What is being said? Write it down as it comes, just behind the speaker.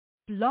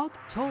Blog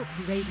Talk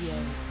Radio.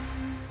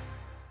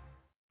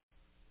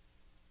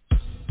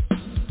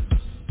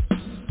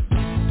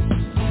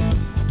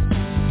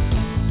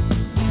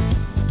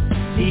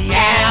 The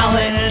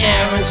Alan and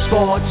Aaron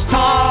Sports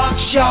Talk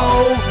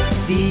Show.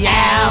 The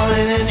Alan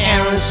and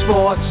Aaron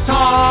Sports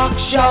Talk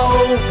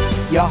Show.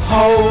 Your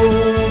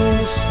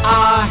hosts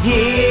are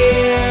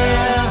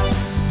here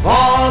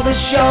for the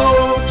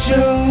show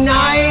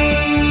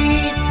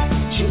tonight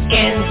to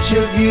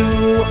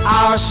interview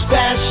our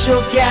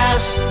special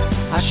guest,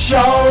 a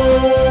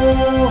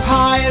show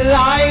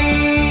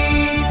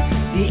highlight.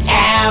 The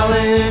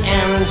Alan and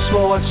Aaron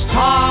Sports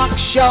Talk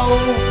Show.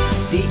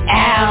 The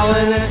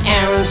Alan and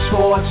Aaron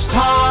Sports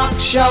Talk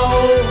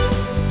Show.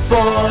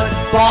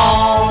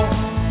 Football,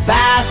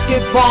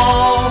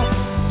 basketball,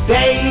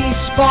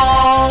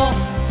 baseball,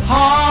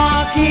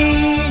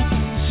 hockey,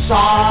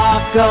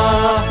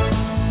 soccer,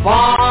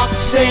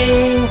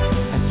 boxing,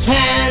 a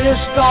tennis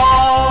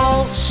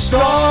golf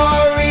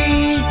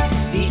story.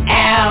 The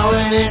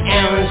Alan and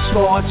Aaron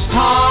Sports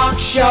Talk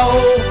Show.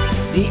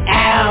 The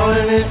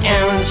Alan and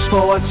Aaron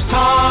Sports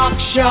Talk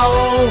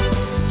Show.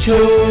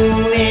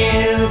 Tune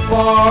in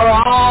for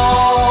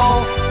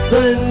all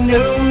the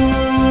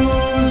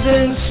news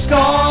and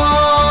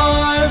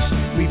scores,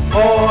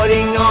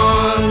 reporting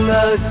on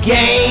the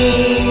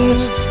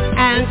games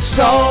and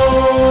so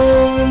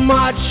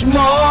much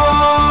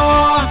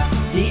more.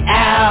 The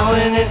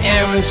Alan and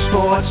Aaron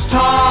Sports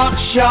Talk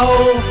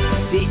Show.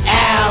 The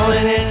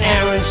Alan and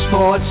Aaron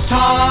Sports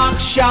Talk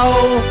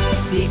Show.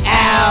 The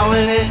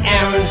Alan and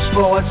Aaron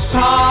Sports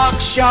Talk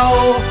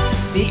Show.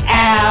 The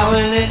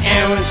Alan and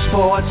Aaron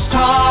Sports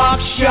Talk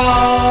Show.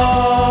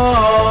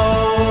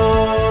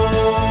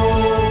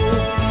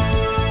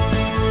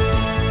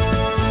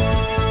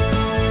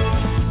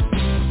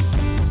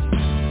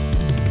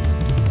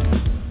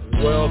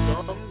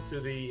 Welcome to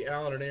the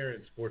Alan and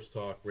Aaron Sports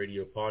Talk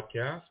Radio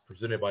Podcast,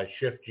 presented by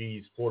Chef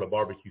G's Florida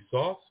Barbecue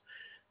Sauce.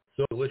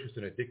 So delicious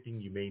and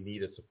addicting, you may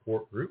need a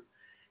support group.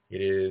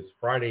 It is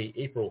Friday,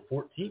 April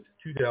 14th,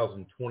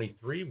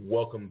 2023.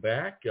 Welcome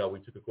back. We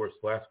took, of course,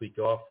 last week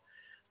off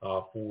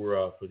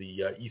for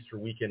the Easter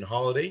weekend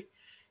holiday.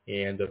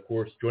 And, of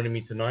course, joining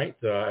me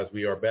tonight as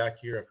we are back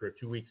here after a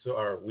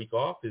week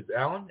off is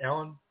Alan.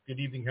 Alan, good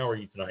evening. How are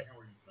you tonight?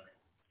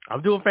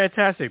 I'm doing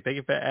fantastic. Thank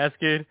you for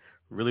asking.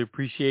 Really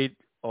appreciate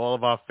all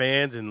of our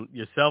fans and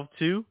yourself,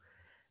 too.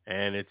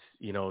 And it's,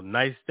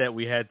 nice that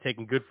we had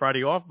taken Good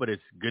Friday off, but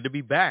it's good to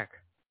be back.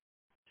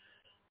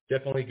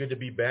 Definitely good to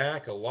be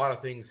back. A lot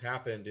of things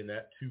happened in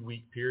that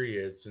 2-week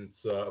period since,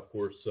 of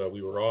course,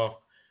 we were off.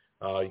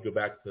 You go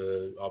back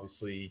to,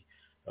 obviously,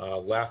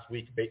 last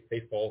week,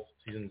 baseball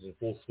season's in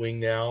full swing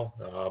now.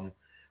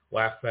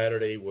 Last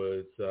Saturday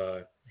was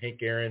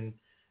Hank Aaron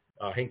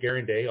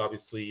Day,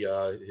 obviously,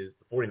 his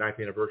 49th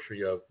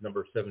anniversary of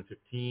number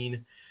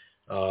 715.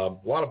 A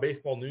lot of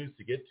baseball news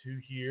to get to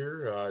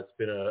here. It's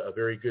been a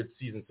very good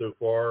season so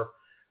far.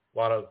 A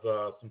lot of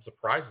some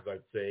surprises,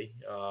 I'd say,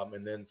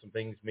 and then some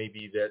things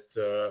maybe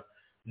that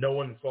no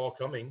one saw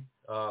coming,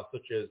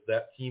 such as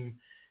that team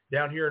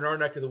down here in our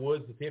neck of the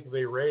woods, the Tampa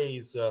Bay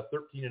Rays,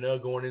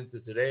 13-0 going into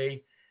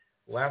today.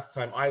 Last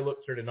time I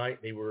looked here tonight,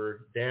 they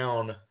were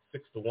down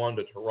 6-1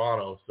 to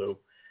Toronto. So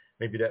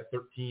maybe that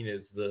 13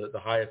 is the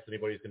highest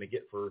anybody's going to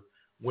get for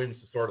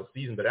wins to start a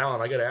season. But Alan,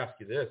 I got to ask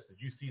you this: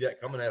 did you see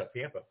that coming out of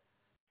Tampa?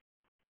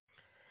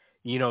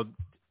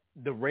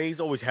 The Rays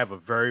always have a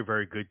very,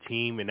 very good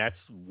team, and that's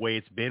the way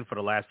it's been for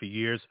the last few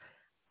years.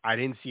 I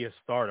didn't see a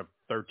start of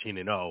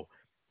 13-0.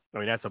 I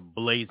mean, that's a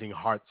blazing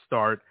hot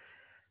start.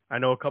 I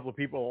know a couple of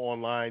people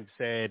online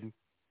said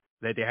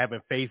that they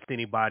haven't faced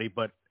anybody,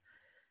 but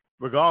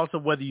regardless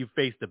of whether you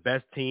face the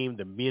best team,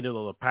 the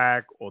middle of the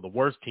pack, or the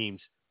worst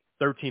teams,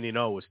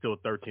 13-0 is still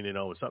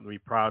 13-0. It's something to be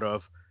proud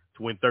of,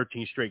 to win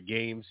 13 straight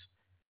games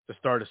to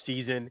start a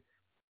season.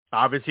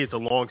 Obviously, it's a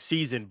long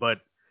season, but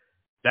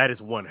that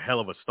is one hell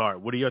of a start.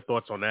 What are your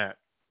thoughts on that?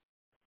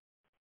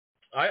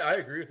 I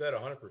agree with that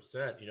 100%.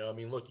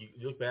 Look, you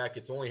look back,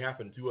 it's only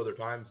happened 2 other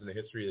times in the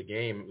history of the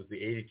game. It was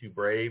the 82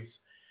 Braves.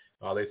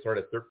 They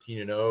started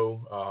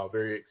 13-0,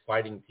 very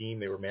exciting team.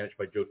 They were managed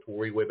by Joe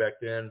Torre way back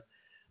then.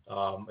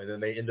 And then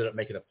they ended up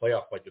making a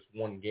playoff by just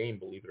 1 game,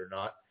 believe it or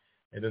not.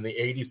 And then the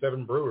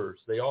 87 Brewers,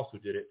 they also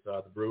did it.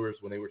 The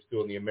Brewers, when they were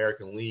still in the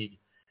American League,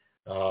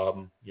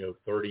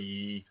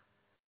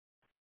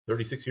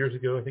 36 years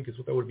ago, I think is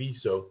what that would be.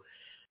 So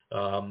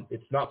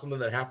it's not something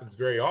that happens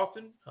very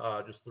often,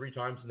 just 3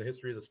 times in the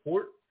history of the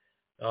sport.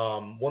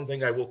 One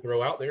thing I will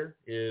throw out there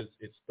is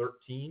it's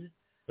 13.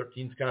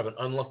 13 is kind of an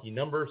unlucky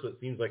number, so it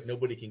seems like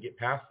nobody can get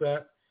past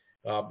that.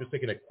 Just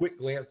taking a quick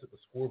glance at the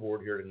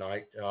scoreboard here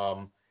tonight.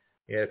 And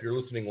if you're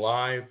listening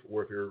live,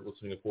 or if you're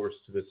listening, of course,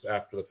 to this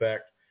after the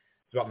fact,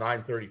 it's about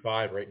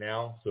 9:35 right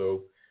now.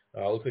 So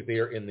it looks like they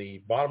are in the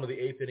bottom of the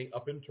 8th inning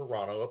up in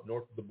Toronto, up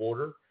north of the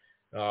border.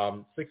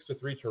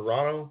 6-3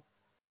 Toronto.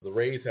 The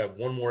Rays have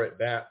 1 more at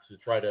bat to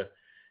try to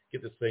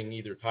get this thing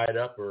either tied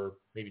up or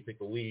maybe take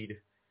the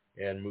lead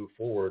and move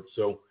forward.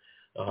 So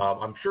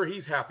I'm sure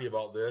he's happy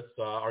about this.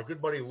 Our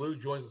good buddy Lou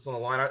joins us on the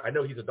line. I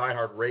know he's a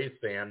diehard Rays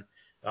fan.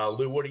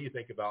 Lou, what do you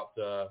think about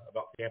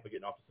Tampa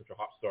getting off to such a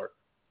hot start?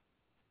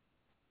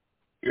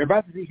 You're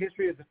about to see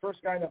history as the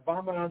first guy to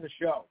vomit on the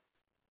show.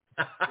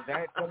 Is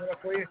that coming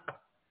up for you?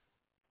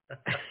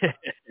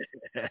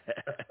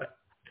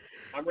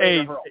 I'm ready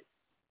to hurl.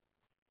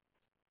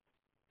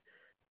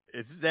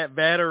 Is that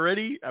bad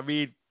already? I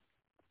mean,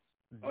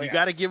 you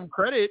got to give him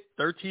credit.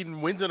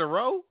 13 wins in a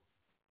row.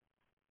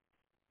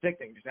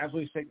 Sickening, just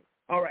absolutely sickening.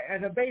 All right,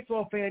 as a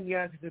baseball fan,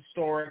 yes, it's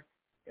historic,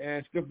 and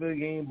it's good for the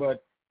game,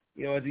 but,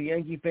 as a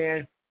Yankee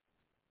fan,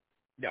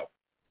 no.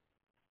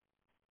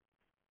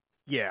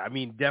 Yeah, I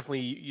mean, definitely,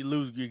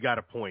 you got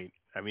a point.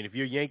 I mean, if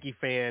you're a Yankee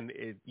fan,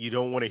 you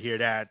don't want to hear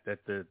that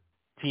the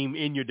team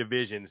in your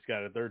division has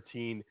got a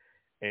 13-0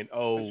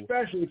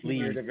 especially in lead.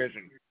 your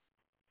division.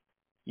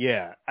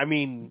 Yeah, I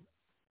mean,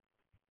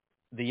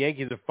 the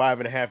Yankees are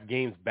 5.5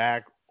 games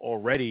back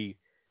already.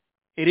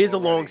 It is a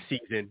long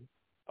season.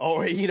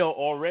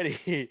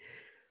 Already.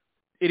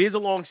 It is a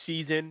long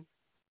season,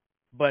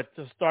 but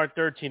to start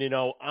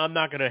 13-0, I'm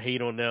not going to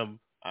hate on them.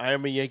 I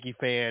am a Yankee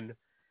fan,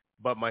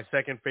 but my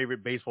second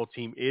favorite baseball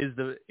team is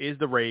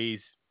the Rays.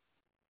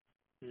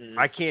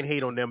 I can't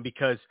hate on them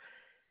because,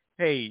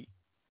 hey,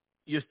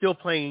 you're still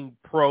playing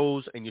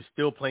pros and you're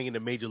still playing in the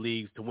major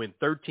leagues. To win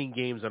 13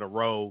 games in a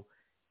row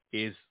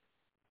is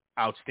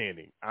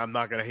outstanding. I'm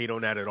not going to hate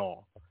on that at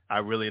all. I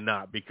really am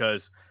not,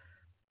 because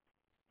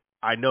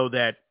I know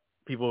that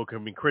people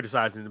can be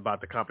criticizing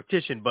about the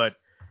competition, but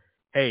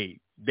hey,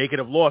 they could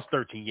have lost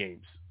 13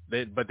 games,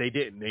 but they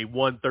didn't. They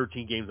won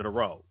 13 games in a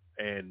row,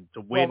 and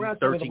to win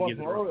 13 games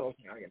in a row.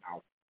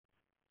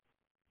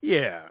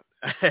 Yeah.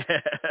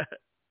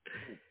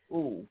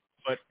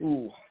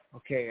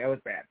 Okay, that was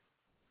bad.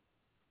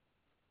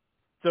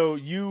 So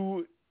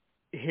you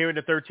hearing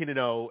the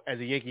 13-0 as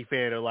a Yankee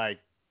fan are like,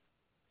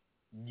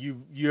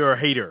 you're a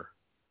hater.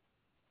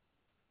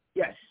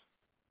 Yes.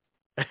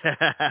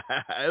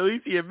 At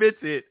least he admits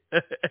it.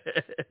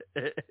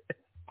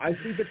 I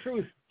see the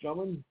truth,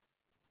 gentlemen.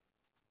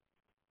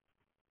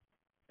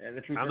 And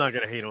the truth. I'm not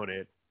going to hate on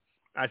it.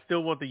 I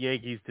still want the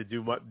Yankees to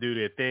do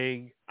their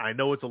thing. I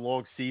know it's a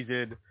long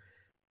season,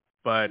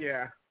 but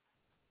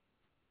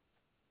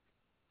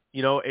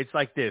it's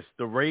like this.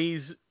 The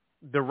Rays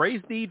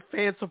need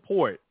fan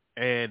support,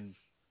 and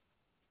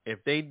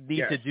if they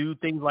need to do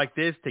things like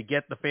this to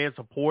get the fan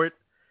support,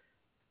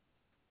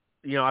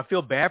 I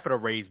feel bad for the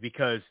Rays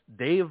because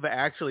they've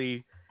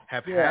actually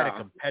had a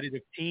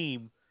competitive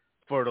team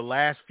for the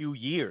last few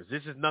years.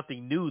 This is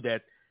nothing new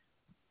that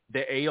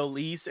the AL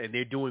East, and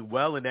they're doing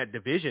well in that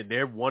division.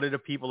 They're one of the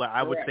people that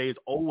I would say is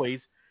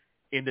always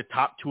in the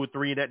top 2 or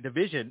 3 in that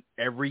division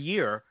every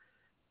year.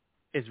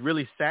 It's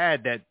really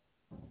sad that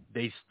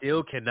they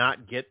still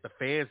cannot get the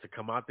fans to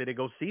come out there to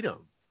go see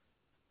them.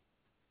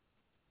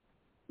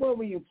 Well,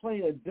 when you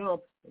play a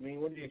dump, I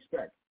mean, what do you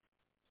expect?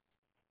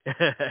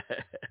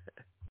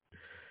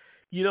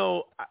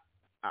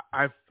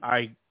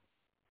 I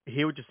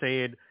hear what you're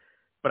saying,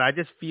 but I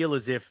just feel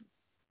as if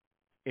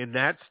in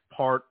that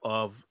part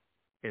of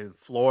in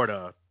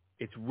Florida,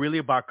 it's really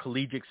about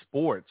collegiate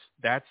sports.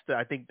 I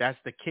think that's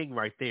the king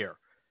right there.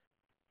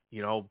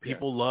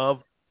 People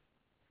love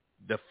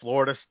the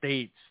Florida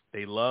States.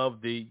 They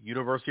love the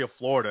University of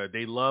Florida.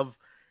 They love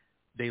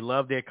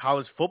their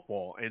college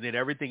football, and then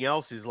everything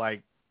else is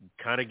like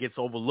kind of gets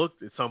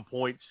overlooked at some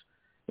points.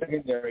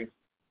 Secondary.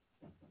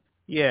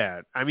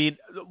 Yeah, I mean,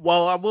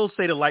 well, I will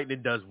say the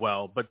Lightning does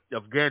well, but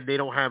again, they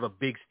don't have a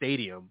big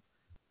stadium.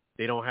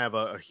 They don't have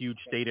a huge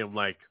stadium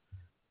like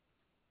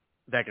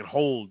that can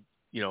hold,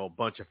 a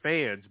bunch of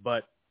fans.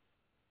 But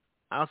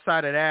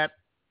outside of that,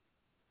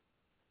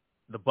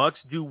 the Bucks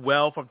do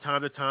well from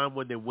time to time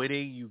when they're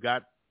winning.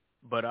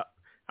 But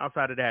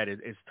outside of that,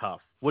 it's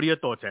tough. What are your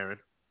thoughts, Aaron?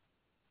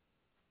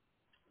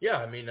 Yeah,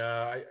 I mean,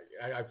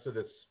 I've said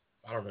this,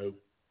 I don't know,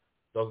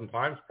 a dozen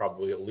times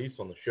probably at least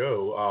on the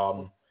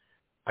show.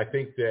 I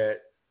think that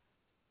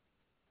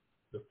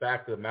the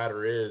fact of the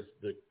matter is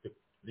the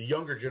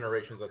younger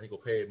generations, I think, will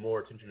pay more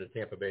attention to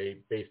Tampa Bay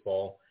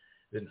baseball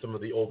than some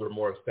of the older,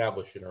 more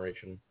established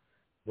generation.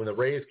 When the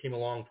Rays came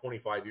along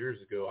 25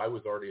 years ago, I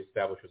was already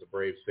established as a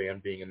Braves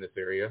fan being in this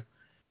area.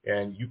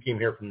 And you came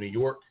here from New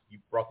York, you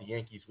brought the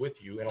Yankees with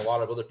you, and a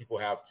lot of other people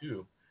have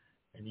too.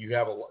 And you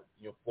have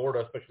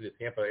Florida, especially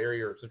the Tampa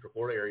area or Central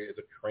Florida area, is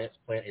a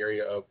transplant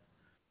area of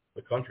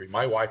the country.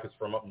 My wife is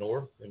from up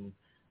north, and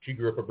she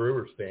grew up a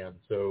Brewers fan.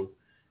 So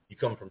you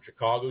come from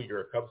Chicago,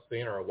 you're a Cubs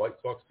fan or a White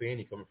Sox fan.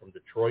 You come from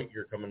Detroit,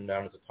 you're coming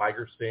down as a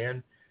Tigers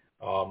fan.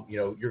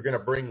 You're going to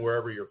bring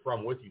wherever you're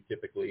from with you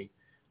typically.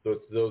 So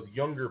it's those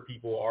younger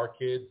people, our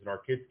kids and our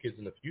kids' kids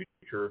in the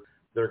future,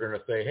 they're going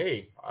to say,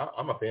 hey,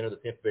 I'm a fan of the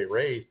Tampa Bay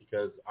Rays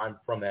because I'm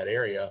from that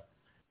area.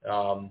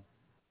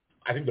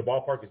 I think the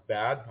ballpark is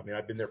bad. I mean,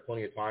 I've been there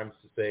plenty of times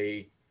to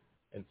say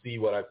and see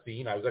what I've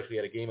seen. I was actually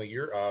at a game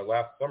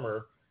last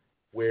summer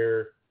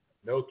where,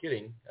 no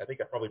kidding, I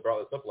think I probably brought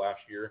this up last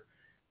year,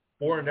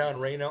 pouring down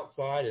rain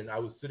outside, and I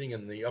was sitting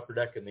in the upper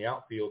deck in the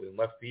outfield and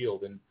left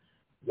field, and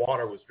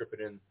water was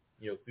dripping in,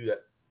 through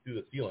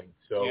the ceiling.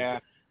 So,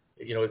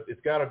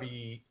 it's got to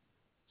be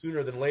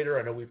sooner than later.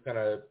 I know we've kind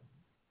of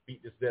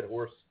beat this dead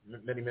horse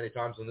many, many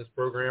times on this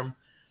program.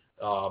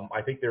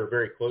 I think they're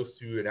very close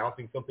to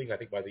announcing something. I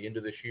think by the end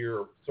of this year,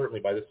 or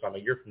certainly by this time a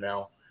year from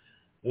now,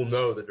 we'll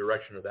know the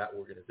direction of that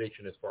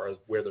organization as far as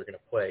where they're going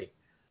to play,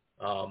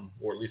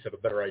 or at least have a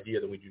better idea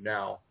than we do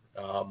now.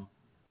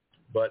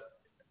 But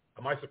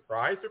am I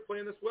surprised they're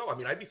playing this well? I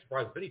mean, I'd be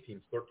surprised if any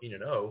team's 13-0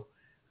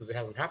 because it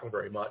hasn't happened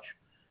very much.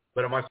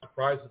 But am I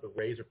surprised that the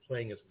Rays are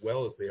playing as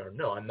well as they are?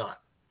 No, I'm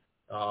not.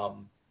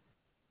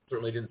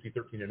 Certainly didn't see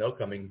 13-0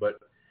 coming, but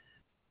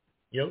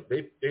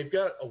they've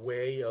got a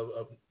way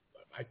of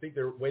I think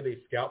the way they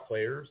scout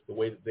players, the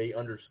way that they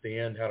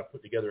understand how to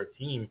put together a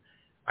team,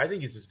 I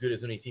think is as good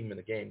as any team in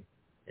the game.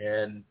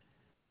 And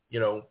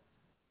the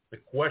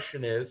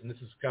question is, and this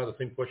is kind of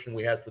the same question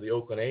we had for the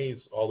Oakland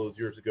A's all those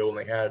years ago when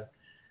they had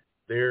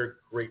their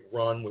great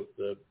run with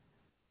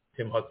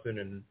Tim Hudson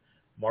and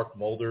Mark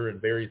Mulder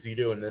and Barry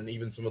Zito, and then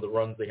even some of the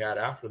runs they had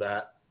after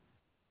that.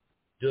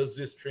 Does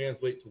this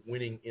translate to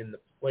winning in the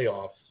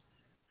playoffs?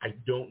 I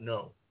don't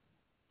know.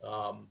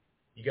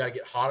 You got to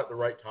get hot at the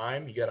right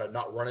time. You got to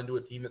not run into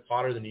a team that's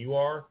hotter than you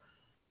are.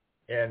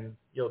 And,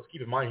 let's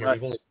keep in mind here,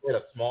 we've only played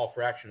a small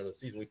fraction of the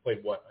season. We played,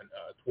 a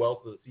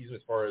 12th of the season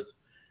as far as,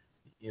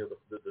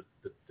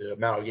 the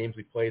amount of games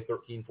we played,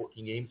 13,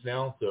 14 games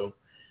now. So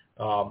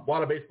a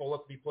lot of baseball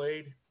left to be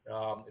played.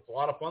 It's a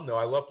lot of fun, though.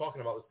 I love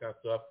talking about this kind of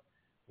stuff.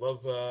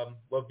 Love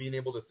being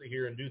able to sit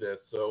here and do this.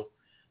 So,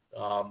 it's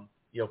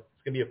going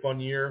to be a fun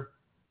year,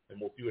 and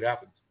we'll see what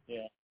happens.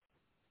 Yeah.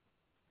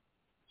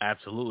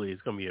 Absolutely.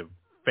 It's going to be a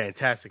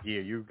fantastic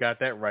year. You got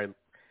that right.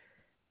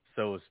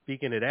 So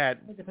speaking of that,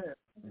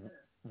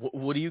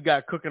 what do you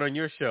got cooking on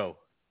your show?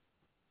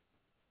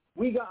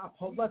 We got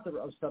a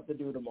plethora of stuff to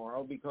do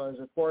tomorrow because,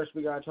 of course,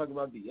 we got to talk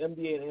about the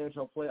NBA and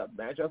NHL playoff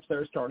matchups that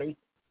are starting.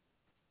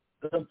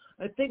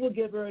 I think we'll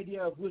get a better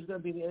idea of who's going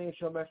to be the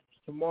NHL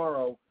matchups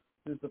tomorrow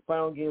since the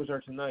final games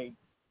are tonight.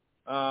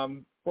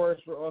 Of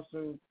course, we're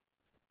also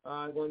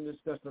going to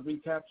discuss the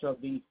recaps of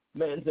the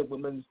men's and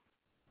women's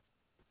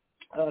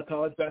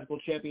college basketball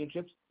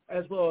championships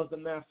as well as the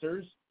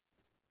Masters.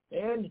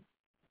 And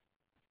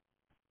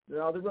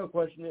now the real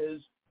question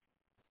is,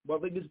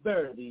 what league is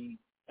better, the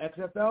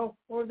XFL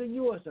or the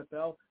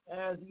USFL,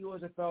 as the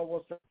USFL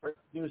will start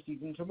new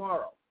season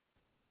tomorrow.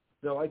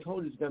 So I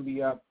told you it's going to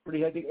be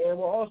pretty hectic. And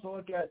we'll also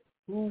look at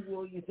who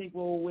will you think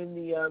will win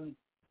the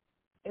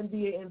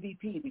NBA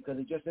MVP, because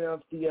they just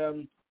announced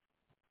the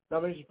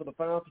nominations for the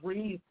final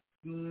three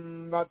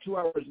about 2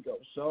 hours ago.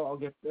 So I'll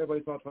get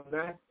everybody's thoughts on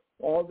that.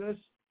 All this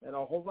and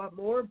a whole lot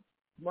more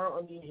tomorrow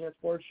on the Enhanced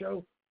Sports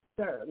Show,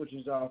 which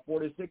is 4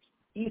 to 6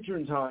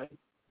 Eastern Time.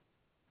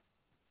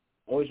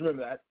 Always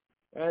remember that.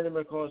 And then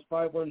my call is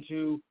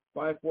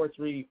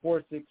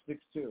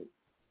 512-543-4662.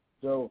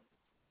 So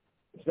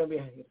it's gonna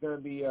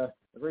be a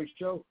great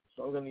show.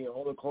 So I'm gonna need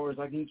all the callers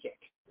I can kick.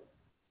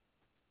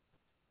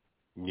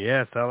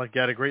 Yeah, sound like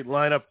you got a great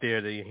lineup there.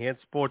 The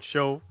Enhanced Sports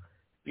Show.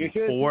 You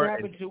should have seen what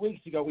happened 2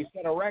 weeks ago. We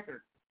set a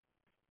record.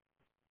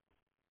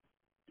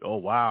 Oh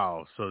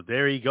wow! So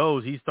there he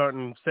goes. He's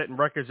setting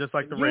records just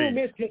like the Rays. You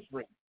missed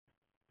history.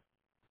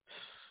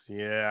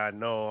 Yeah, I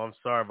know. I'm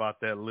sorry about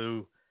that,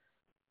 Lou.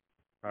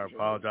 I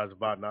apologize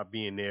about not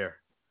being there.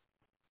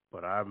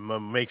 But I'm going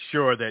to make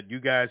sure that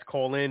you guys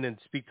call in and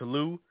speak to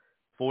Lou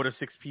 4 to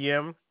 6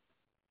 p.m.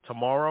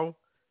 tomorrow,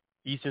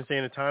 Eastern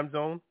Standard Time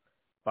Zone,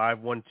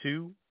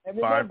 512-543. And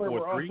remember,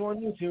 we're also on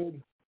YouTube.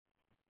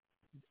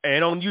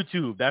 And on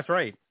YouTube, that's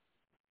right.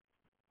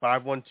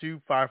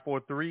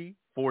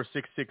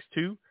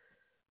 512-543-4662.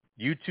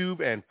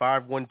 YouTube and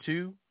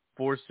 543-4662.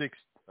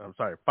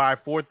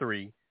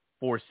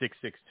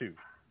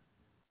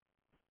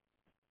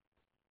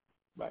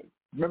 Right.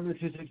 Remember the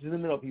 2 6s in the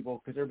middle,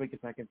 people, because everybody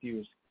gets that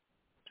confused.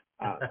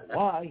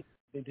 Why?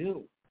 They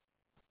do.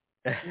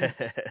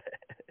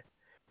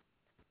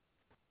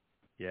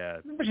 Yeah.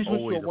 Remember she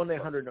switched to a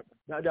 1-800 number.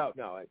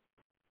 No.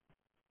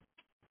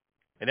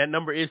 And that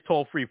number is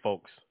toll-free,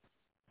 folks.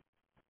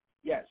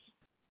 Yes.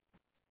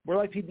 We're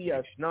like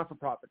PBS, not for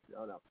profit.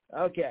 Oh, no.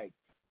 Okay.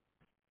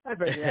 I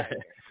bet you that.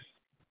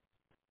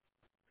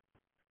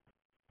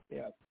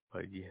 Yeah.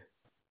 But yeah.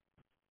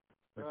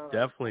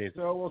 Definitely.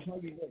 So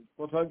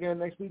we'll talk again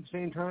next week,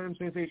 same time,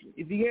 same station.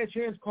 If you get a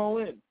chance, call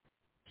in.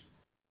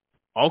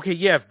 Okay,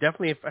 yeah,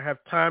 definitely. If I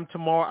have time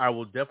tomorrow, I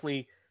will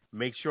definitely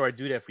make sure I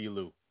do that for you,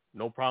 Lou.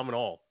 No problem at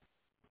all.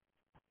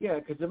 Yeah,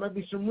 because there might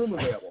be some room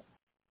available.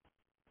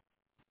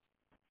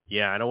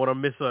 Yeah, I don't want to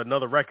miss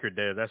another record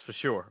there. That's for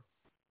sure.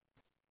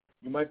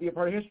 You might be a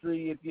part of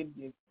history if you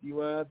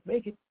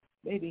make it,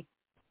 maybe.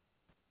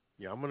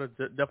 Yeah, I'm gonna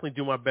definitely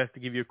do my best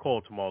to give you a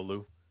call tomorrow,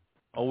 Lou.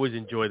 Always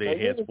enjoy the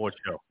Enhanced Sports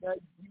Show.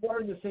 You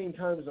are in the same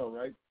time zone,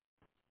 right?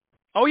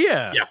 Oh,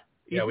 yeah.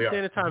 Yeah, we are.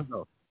 In the time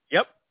zone.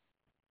 Yep.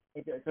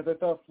 Okay, because I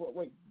thought,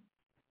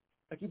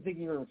 I keep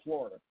thinking you're in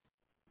Florida.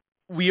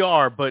 We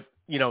are, but,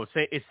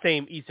 it's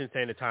same Eastern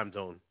Standard Time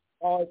Zone.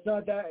 Oh, it's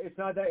not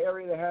that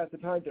area that has the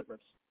time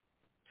difference.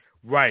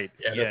 Right.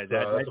 Yeah,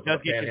 that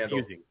does get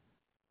confusing.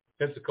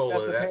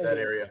 Pensacola, that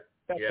area.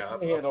 That's the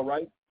panhandle,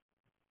 right?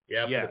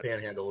 Yeah, the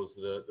panhandle is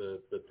the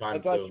time zone.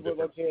 I thought you were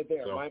located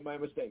there. So. My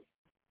mistake.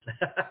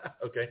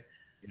 Okay.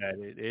 Yeah,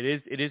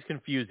 it is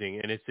confusing,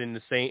 and it's in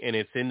the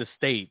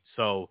state.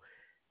 So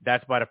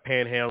that's by the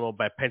Panhandle,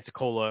 by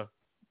Pensacola.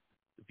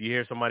 If you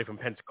hear somebody from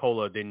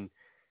Pensacola, then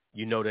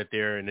you know that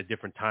they're in a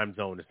different time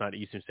zone. It's not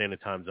Eastern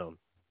Standard Time Zone.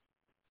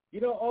 You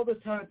know, all this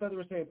time I thought they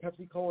were saying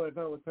Pepsi Cola, and I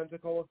thought it was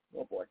Pensacola.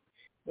 Oh boy.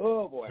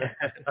 Oh boy.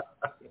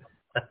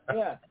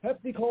 Yeah,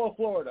 Pepsi Cola,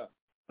 Florida.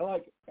 I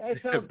like it.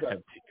 That sounds good.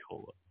 Pepsi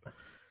Cola.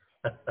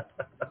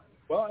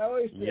 Well, I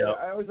always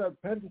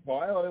have Pensacola.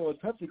 I thought it was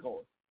Pepsi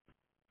Cola.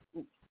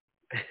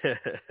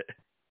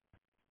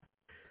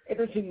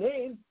 Interesting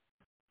name.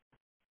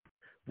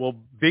 Well,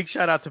 big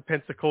shout out to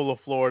Pensacola,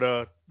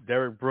 Florida.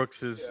 Derek Brooks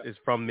is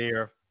from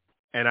there.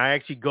 And I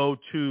actually go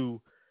to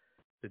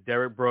the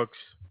Derek Brooks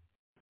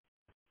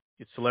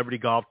Celebrity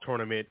Golf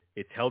Tournament.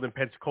 It's held in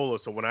Pensacola.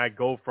 So when I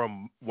go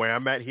from where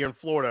I'm at here in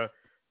Florida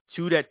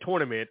to that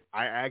tournament,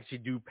 I actually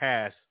do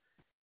pass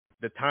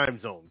the time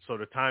zone. So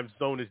the time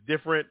zone is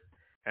different,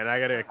 and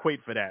I got to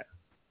equate for that.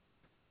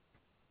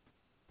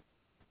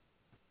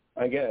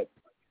 I get it.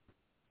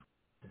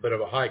 A bit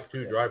of a hike,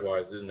 too,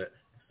 drive-wise, isn't it?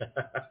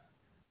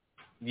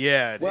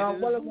 Yeah. Well,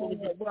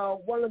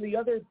 one of the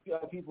other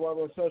people I'm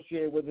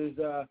associated with is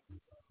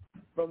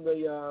from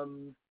the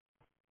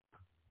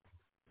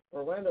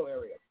Orlando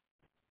area.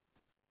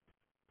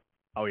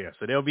 Oh, yeah.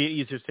 So they'll be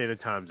Eastern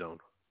Standard Time Zone,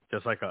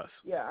 just like us.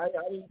 Yeah, I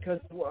mean,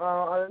 because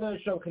on another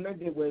show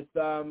connected with,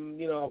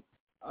 we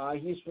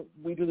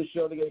do the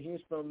show together. He's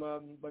from,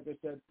 like I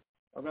said,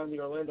 around the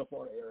Orlando,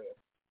 Florida area.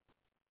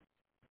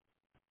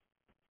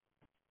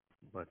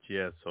 But,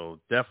 yeah, so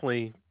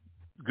definitely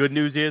good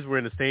news is we're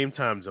in the same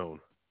time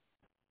zone.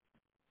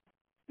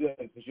 Good,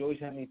 because you always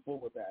have me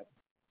fooled with that.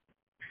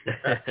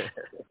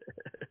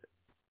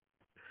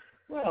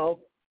 Well,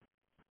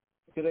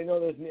 because I know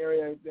there's an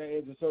area that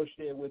is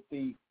associated with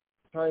the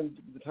time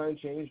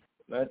change,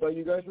 and I thought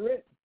you guys were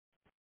it.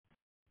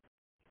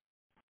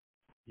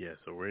 Yeah,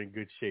 so we're in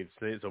good shape.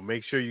 So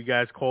make sure you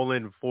guys call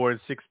in 4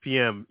 and 6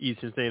 p.m.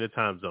 Eastern Standard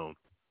Time Zone.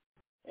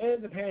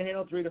 And the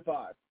Panhandle 3 to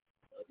 5.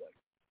 Okay.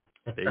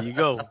 There you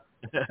go.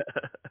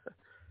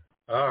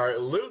 All right,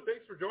 Lou,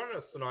 thanks for joining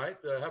us tonight.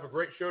 Have a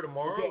great show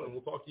tomorrow, okay. And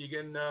we'll talk to you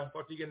again.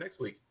 Next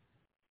week.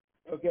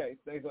 Okay,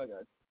 thanks a lot,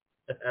 guys.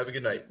 Have a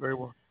good night. Very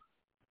well.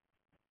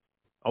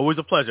 Always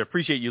a pleasure.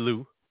 Appreciate you,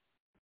 Lou.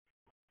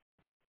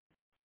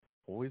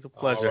 Always a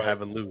pleasure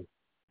having Lou.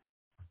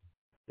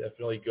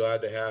 Definitely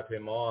glad to have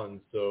him on.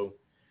 So,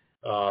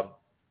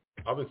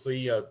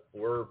 obviously,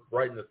 we're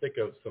right in the thick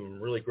of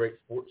some really great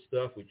sports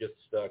stuff. We just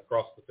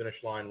crossed the finish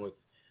line with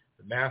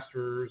the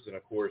Masters, and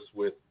of course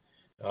with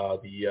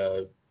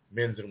the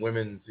men's and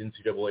women's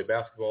NCAA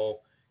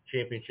basketball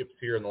championships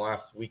here in the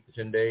last week to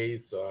 10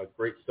 days.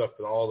 Great stuff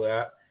and all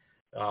that.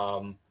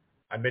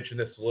 I mentioned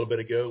this a little bit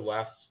ago.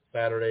 Last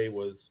Saturday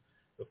was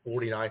the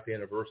 49th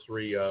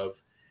anniversary of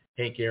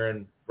Hank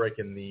Aaron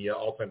breaking the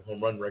all-time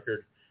home run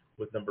record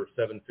with number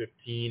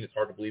 715. It's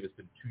hard to believe it's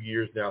been 2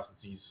 years now since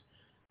he's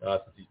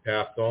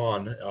passed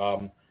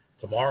on.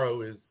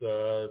 Tomorrow is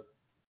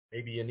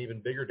maybe an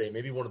even bigger day,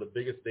 maybe one of the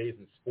biggest days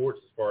in sports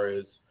as far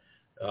as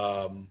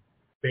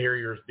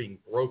barriers being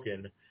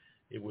broken.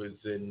 It was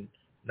in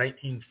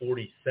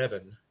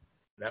 1947.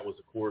 That was,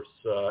 of course,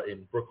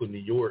 in Brooklyn, New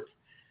York,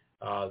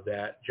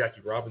 that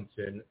Jackie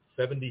Robinson,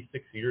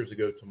 76 years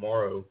ago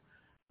tomorrow,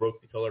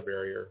 broke the color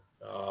barrier.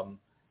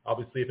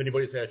 Obviously, if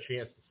anybody's had a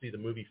chance to see the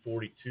movie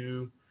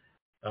 42,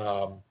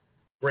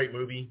 great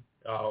movie.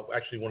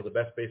 Actually, one of the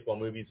best baseball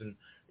movies, and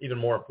even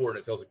more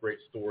important, it tells a great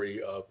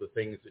story of the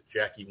things that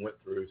Jackie went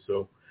through.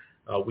 So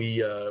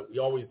we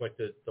always like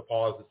to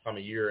pause this time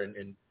of year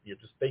and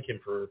just thank him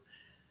for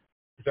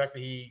the fact that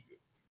he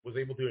was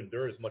able to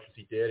endure as much as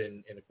he did,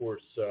 and of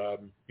course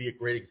be a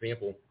great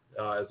example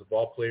as a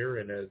ball player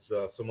and as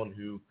someone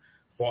who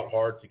fought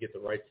hard to get the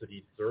rights that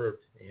he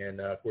deserved,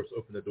 and of course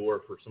opened the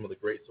door for some of the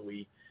greats that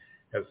we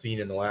have seen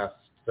in the last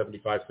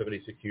 75,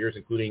 76 years,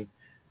 including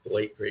the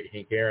late, great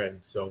Hank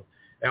Aaron. So,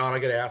 Alan, I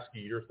got to ask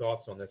you your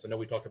thoughts on this. I know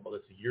we talked about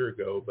this a year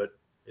ago, but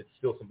it's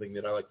still something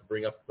that I like to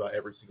bring up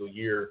every single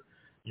year.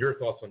 Your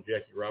thoughts on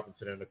Jackie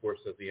Robinson, and, of course,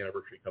 as the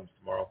anniversary comes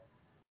tomorrow.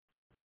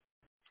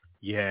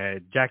 Yeah,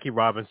 Jackie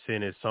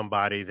Robinson is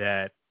somebody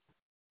that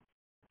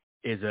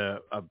is a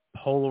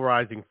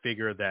polarizing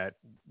figure that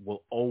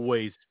will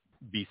always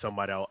be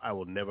somebody I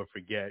will never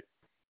forget.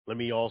 Let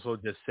me also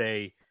just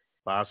say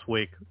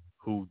Boswick,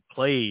 who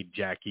played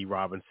Jackie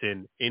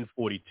Robinson in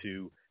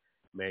 42,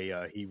 may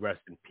he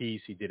rest in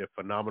peace. He did a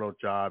phenomenal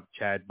job,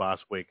 Chad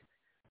Boswick.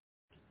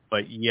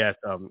 But yes,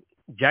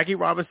 Jackie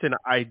Robinson,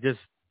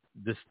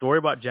 the story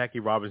about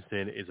Jackie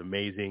Robinson is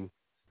amazing.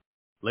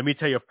 Let me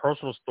tell you a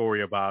personal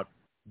story about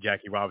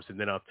Jackie Robinson,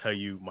 then I'll tell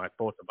you my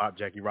thoughts about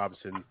Jackie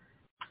Robinson.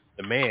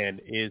 The man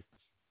is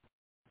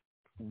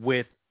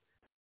with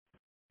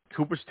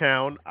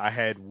Cooperstown. I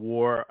had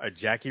wore a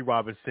Jackie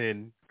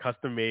Robinson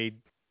custom-made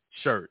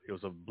shirt. It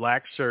was a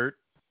black shirt.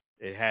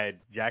 It had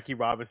Jackie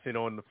Robinson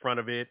on the front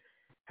of it,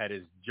 had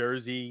his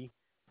jersey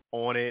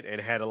on it,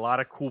 and had a lot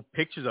of cool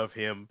pictures of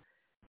him.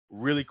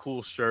 Really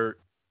cool shirt.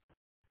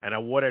 And I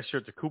wore that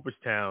shirt to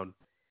Cooperstown.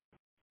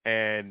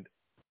 And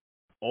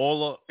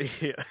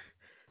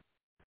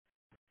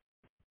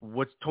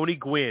what's Tony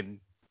Gwynn,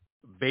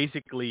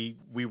 basically,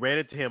 we ran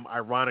into him,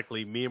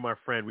 ironically, me and my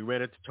friend, we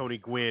ran into Tony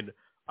Gwynn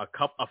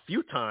a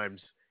few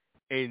times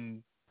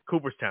in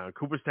Cooperstown.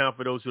 Cooperstown,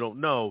 for those who don't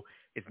know,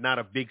 it's not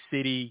a big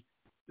city.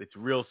 It's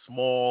real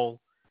small.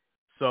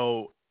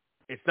 So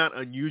it's not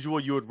unusual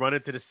you would run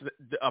into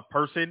a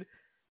person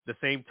the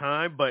same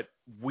time, but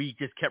we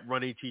just kept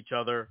running into each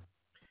other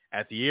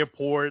at the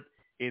airport,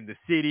 in the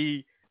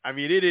city. I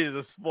mean, it is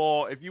a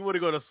small, if you want to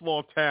go to a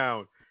small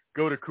town,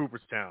 go to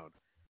Cooperstown.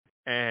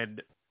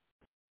 And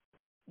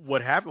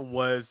what happened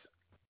was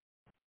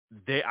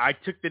I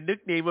took the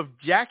nickname of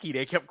Jackie.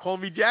 They kept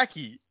calling me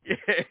Jackie.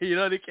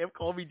 They kept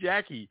calling me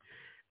Jackie.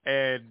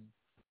 And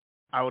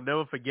I will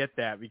never forget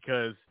that,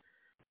 because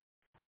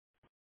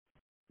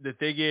the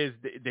thing is,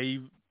 they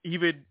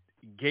even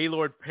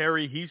Gaylord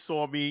Perry, he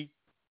saw me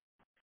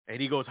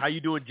and he goes, "How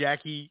you doing,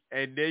 Jackie?"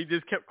 And they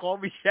just kept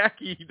calling me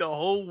Jackie the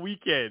whole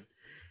weekend.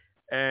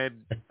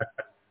 And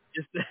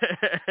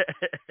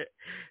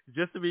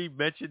just to be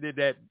mentioned in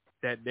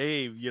that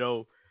name,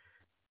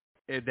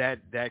 in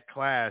that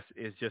class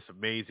is just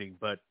amazing.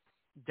 But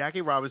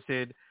Jackie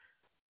Robinson,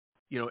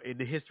 in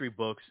the history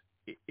books,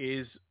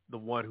 is the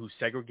one who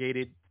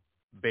segregated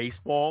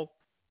baseball.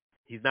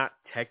 He's not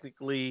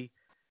technically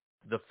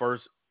the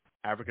first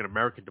African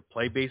American to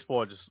play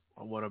baseball.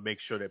 I want to make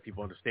sure that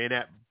people understand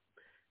that.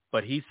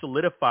 But he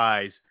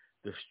solidifies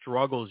the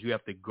struggles you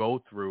have to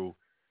go through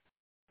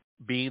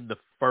being the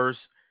first,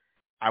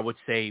 I would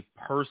say,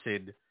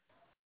 person.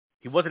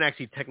 He wasn't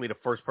actually technically the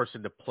first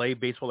person to play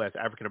baseball as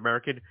African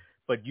American,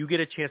 but you get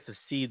a chance to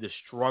see the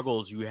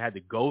struggles you had to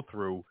go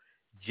through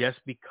just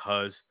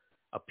because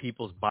of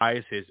people's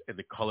biases and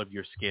the color of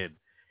your skin.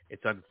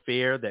 It's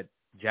unfair that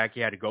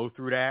Jackie had to go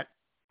through that.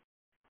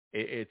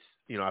 It's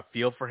I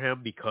feel for him,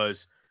 because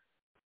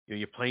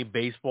you're playing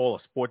baseball,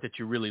 a sport that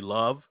you really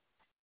love,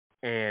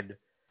 and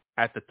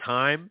at the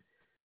time,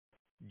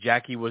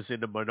 Jackie was in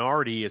the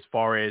minority as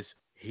far as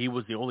he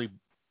was the only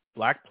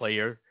black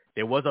player.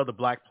 There was other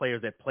black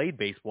players that played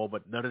baseball,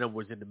 but none of them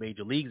was in the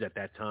major leagues at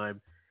that time.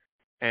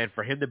 And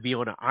for him to be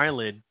on an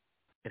island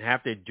and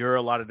have to endure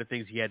a lot of the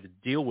things he had to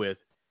deal with,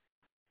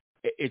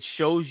 it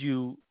shows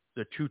you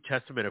the true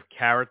testament of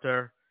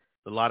character.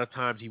 A lot of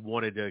times he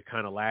wanted to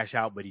kind of lash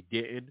out, but he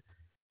didn't,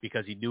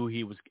 because he knew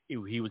he was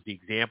the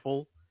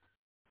example.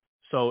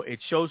 So it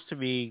shows to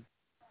me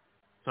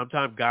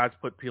sometimes God's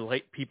put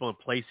people in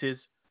places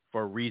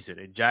for a reason.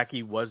 And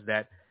Jackie was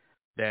that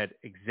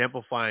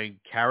exemplifying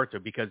character,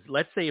 because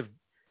let's say if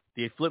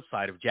the flip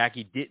side, if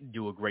Jackie didn't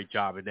do a great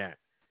job in that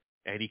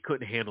and he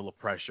couldn't handle the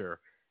pressure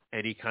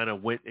and he kind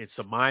of went and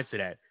surmised to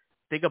that,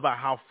 think about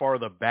how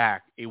farther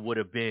back it would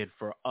have been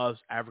for us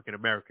African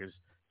Americans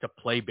to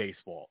play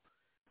baseball.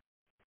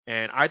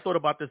 And I thought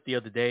about this the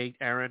other day,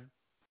 Aaron.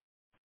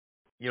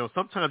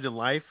 Sometimes in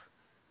life,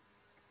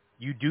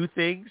 you do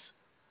things,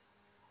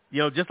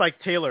 just like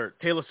Taylor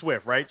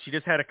Swift, right? She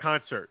just had a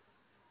concert.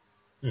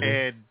 Mm-hmm.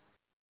 And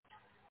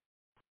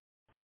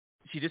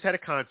she just had a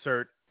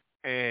concert,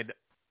 and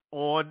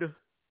on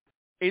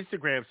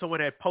Instagram, someone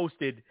had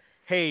posted,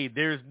 "Hey,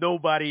 there's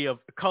nobody of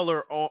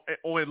color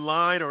on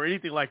line or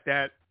anything like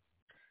that."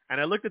 And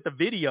I looked at the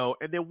video,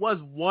 and there was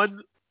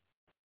one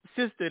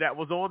sister that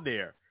was on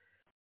there.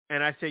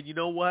 And I said, you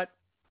know what?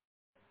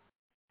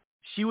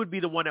 She would be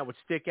the one that would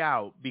stick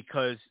out,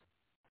 because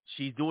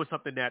she's doing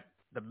something that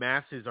the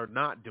masses are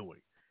not doing.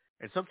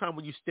 And sometimes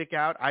when you stick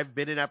out, I've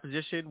been in that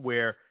position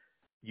where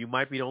you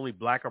might be the only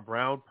black or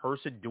brown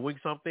person doing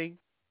something,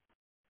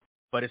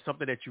 but it's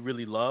something that you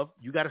really love.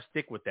 You got to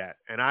stick with that.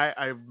 And I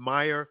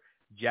admire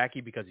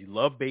Jackie because he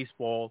loved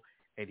baseball,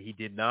 and he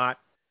did not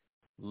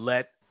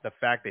let the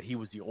fact that he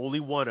was the only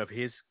one of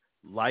his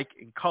like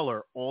and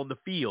color on the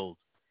field,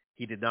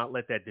 he did not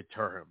let that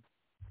deter him.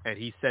 And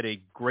he set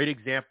a great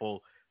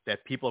example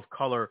that people of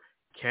color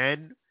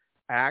can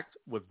act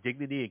with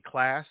dignity and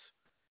class,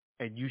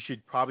 and you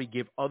should probably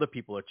give other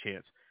people a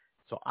chance.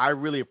 So I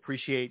really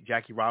appreciate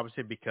Jackie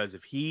Robinson, because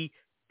if he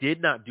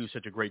did not do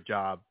such a great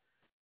job,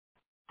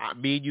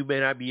 me and you may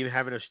not be even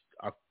having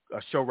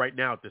a show right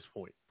now at this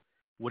point.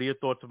 What are your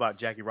thoughts about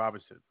Jackie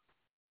Robinson?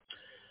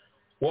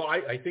 Well,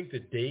 I think the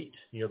date,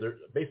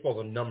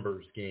 baseball's a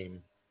numbers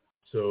game.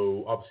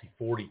 So obviously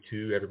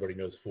 42, everybody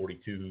knows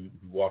 42 who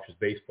watches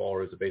baseball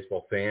or is a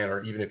baseball fan,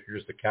 or even if you're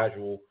just a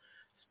casual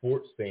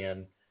sports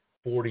fan,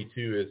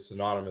 42 is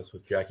synonymous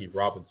with Jackie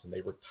Robinson.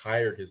 They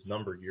retired his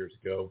number years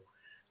ago,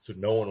 so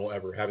no one will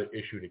ever have it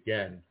issued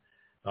again.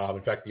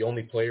 In fact, the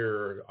only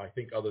player, I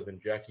think, other than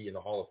Jackie in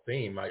the Hall of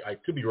Fame, I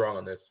could be wrong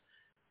on this,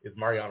 is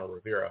Mariano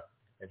Rivera,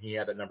 and he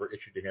had that number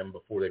issued to him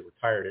before they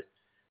retired it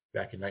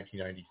back in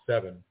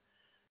 1997.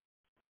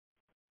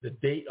 The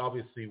date,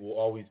 obviously, will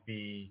always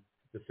be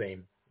the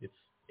same. It's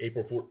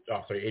April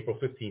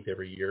 15th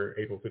every year.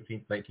 April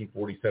 15th,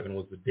 1947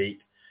 was the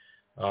date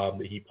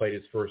that he played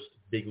his first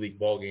big league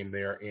ball game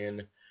there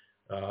in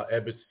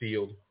Ebbets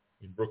Field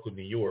in Brooklyn,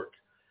 New York.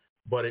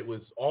 But it was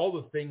all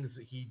the things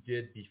that he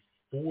did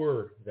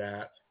before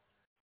that,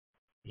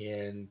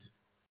 and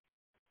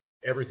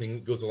everything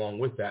that goes along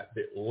with that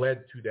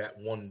led to that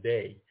one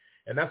day.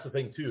 And that's the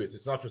thing, too, is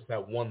it's not just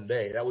that one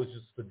day. That was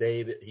just the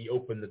day that he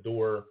opened the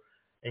door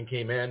and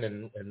came in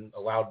and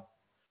allowed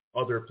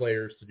other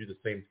players to do the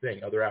same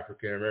thing, other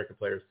African-American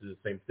players to do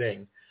the same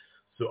thing.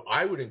 So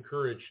I would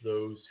encourage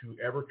those who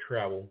ever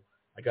travel.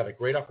 I got a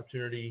great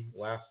opportunity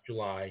last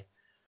July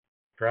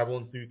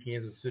traveling through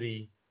Kansas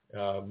City,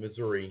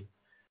 Missouri,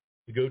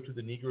 to go to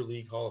the Negro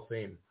League Hall of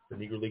Fame, the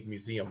Negro League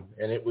Museum.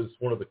 And it was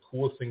one of the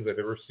coolest things I've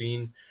ever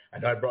seen. I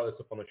know I brought this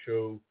up on the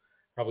show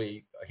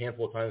probably a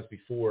handful of times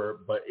before,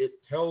 but it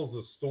tells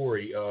the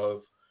story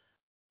of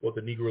what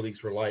the Negro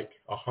Leagues were like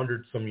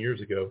 100-some years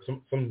ago,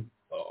 some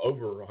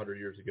over 100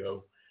 years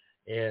ago,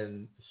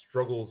 and the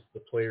struggles the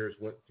players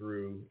went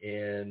through.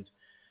 And,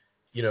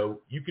 you know,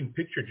 you can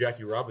picture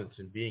Jackie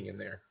Robinson being in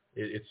there.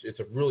 It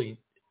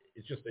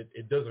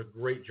does a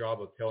great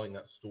job of telling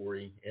that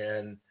story,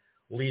 and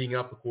leading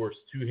up, of course,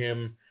 to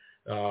him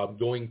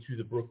going to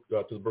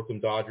the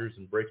Brooklyn Dodgers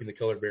and breaking the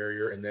color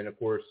barrier, and then, of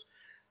course,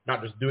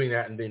 not just doing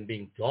that and then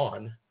being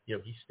gone. You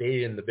know, he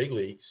stayed in the big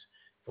leagues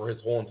for his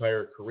whole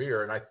entire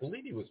career, and I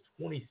believe he was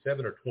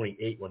 27 or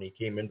 28 when he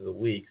came into the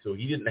league, so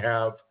he didn't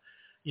have,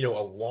 you know,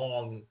 a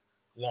long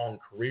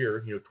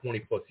career, you know,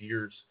 20-plus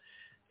years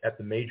at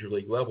the major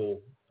league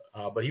level,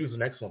 but he was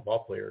an excellent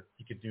ball player.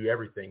 He could do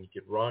everything. He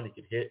could run, he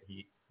could hit,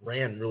 he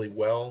ran really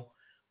well,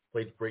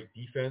 played great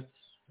defense.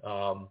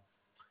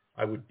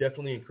 I would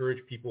definitely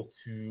encourage people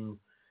to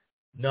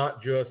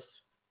not just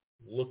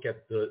look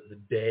at the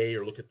day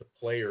or look at the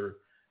player,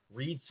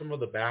 read some of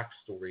the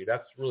backstory.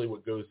 That's really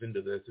what goes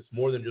into this. It's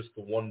more than just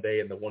the one day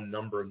and the one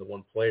number and the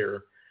one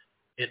player.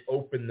 It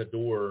opened the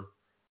door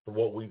for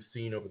what we've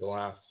seen over the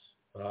last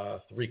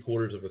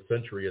 3/4 of a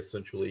century,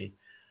 essentially.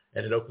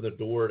 And it opened the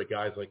door to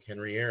guys like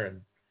Henry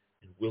Aaron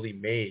and Willie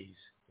Mays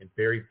and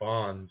Barry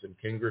Bonds and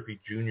Ken Griffey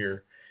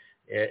Jr.,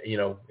 you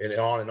know, and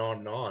on and on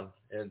and on.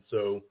 And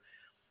so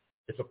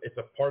it's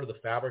a part of the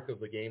fabric of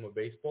the game of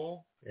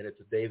baseball, and it's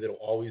a day that will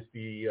always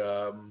be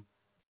a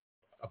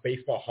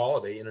baseball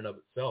holiday in and of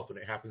itself, and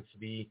it happens to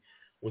be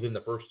within the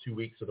first 2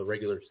 weeks of the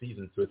regular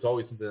season. So it's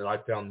always something that I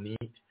found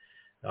neat.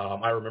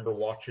 I remember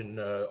watching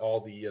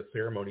all the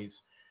ceremonies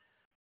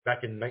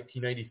back in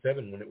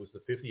 1997 when it was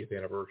the 50th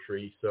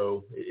anniversary.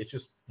 So it's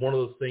just one of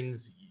those things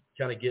you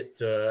kind of get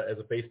as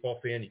a baseball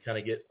fan. You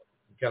get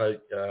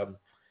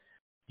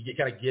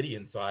kind of giddy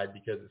inside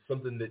because it's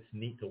something that's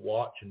neat to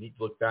watch and neat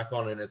to look back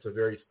on, and it's a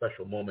very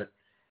special moment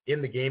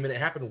in the game. And it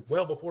happened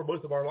well before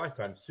both of our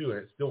lifetimes too, and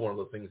it's still one of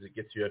those things that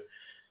gets you,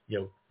 you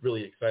know,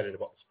 really excited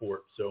about the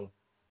sport. So,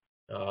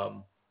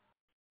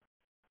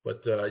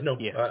 it's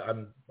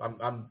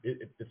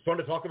fun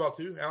to talk about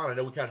too, Alan. I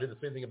know we kind of did the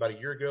same thing about a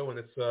year ago when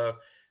this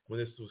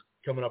was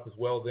coming up as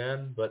well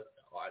then, but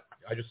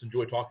I just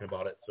enjoy talking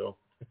about it. So,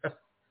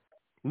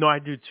 no, I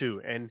do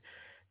too, and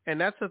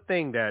that's the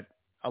thing that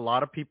a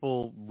lot of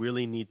people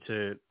really need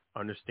to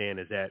understand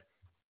is that,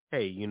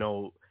 hey, you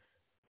know,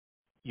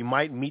 you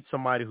might meet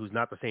somebody who's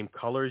not the same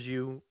color as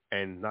you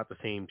and not the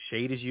same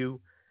shade as you,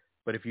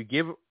 but if you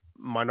give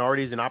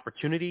minorities an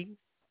opportunity,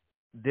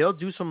 they'll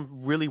do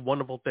some really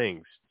wonderful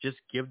things. Just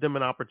give them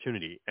an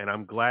opportunity. And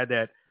I'm glad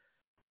that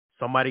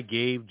somebody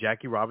gave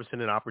Jackie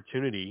Robinson an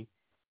opportunity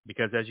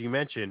because, as you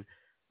mentioned,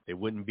 there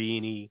wouldn't be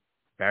any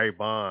Barry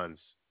Bonds,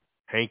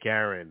 Hank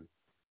Aaron,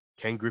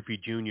 Ken Griffey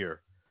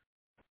Jr.,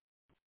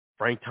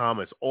 Frank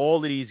Thomas, all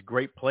of these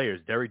great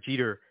players, Derek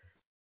Jeter,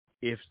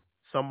 if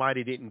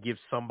somebody didn't give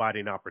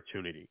somebody an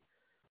opportunity.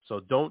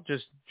 So don't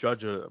just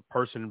judge a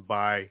person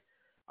by,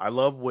 I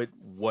love what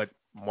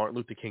Martin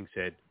Luther King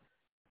said,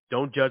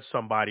 don't judge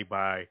somebody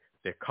by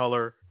their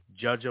color,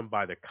 judge them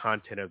by the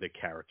content of their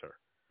character.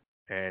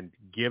 And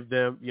give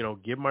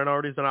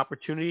minorities an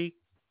opportunity.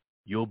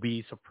 You'll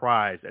be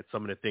surprised at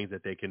some of the things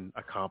that they can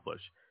accomplish.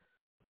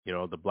 You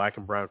know, the black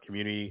and brown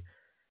community.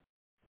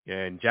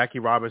 And Jackie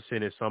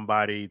Robinson is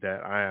somebody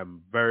that I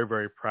am very,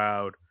 very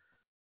proud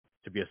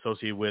to be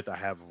associated with. I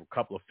have a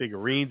couple of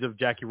figurines of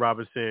Jackie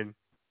Robinson.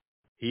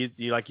 He,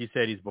 like you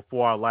said, he's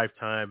before our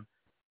lifetime.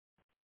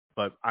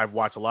 But I've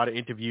watched a lot of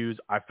interviews.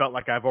 I felt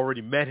like I've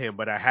already met him,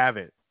 but I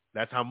haven't.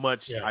 That's how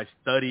much I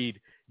studied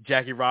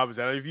Jackie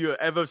Robinson. I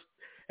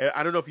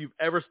don't know if you've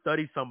ever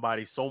studied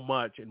somebody so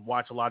much and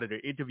watched a lot of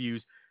their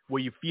interviews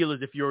where you feel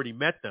as if you already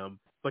met them,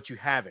 but you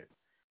haven't.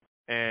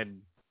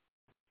 And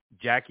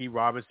Jackie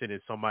Robinson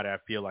is somebody I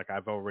feel like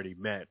I've already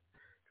met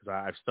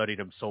because I've studied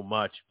him so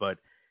much. But,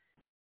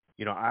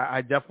 you know,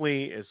 I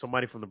definitely, as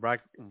somebody from the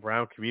black and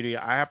brown community,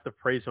 I have to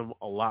praise him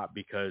a lot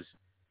because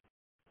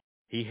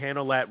he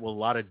handled that with a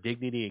lot of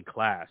dignity and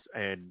class.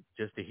 And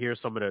just to hear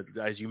some of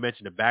the, as you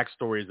mentioned, the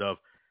backstories of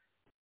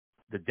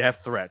the death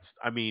threats.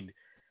 I mean,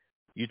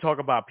 you talk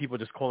about people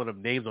just calling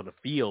him names on the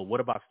field.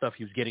 What about stuff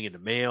he was getting in the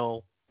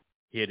mail?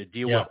 He had to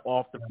deal with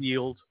off the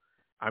field.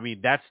 I mean,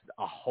 that's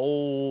a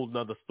whole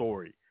nother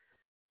story.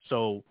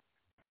 So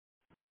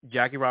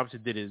Jackie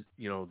Robinson did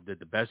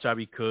the best job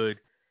he could,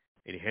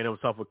 and he handled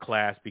himself with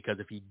class because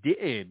if he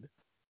didn't,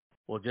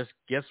 well, just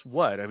guess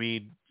what? I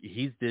mean,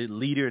 he's the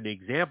leader and the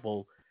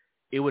example.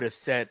 It would have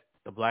set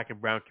the black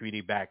and brown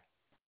community back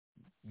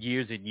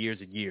years and years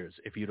and years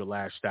if he'd have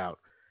lashed out.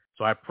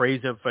 So I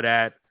praise him for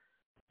that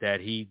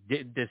he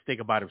didn't just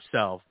think about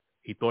himself.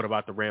 He thought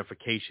about the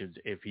ramifications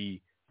if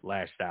he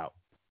lashed out.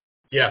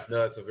 Yeah,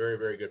 no, that's a very,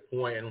 very good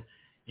point. And,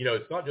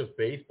 it's not just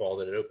baseball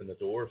that it opened the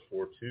doors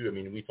for, too. I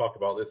mean, we talked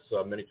about this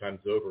many times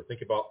over.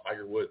 Think about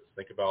Tiger Woods.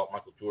 Think about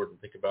Michael Jordan.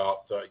 Think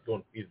about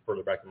going even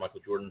further back to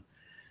Michael Jordan.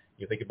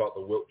 You think about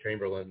the Wilt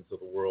Chamberlains of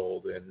the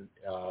world. And,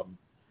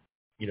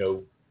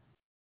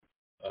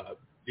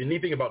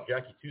 anything about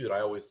Jackie, too, that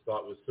I always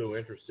thought was so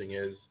interesting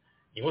is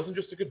he wasn't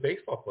just a good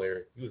baseball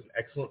player. He was an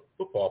excellent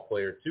football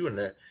player, too. And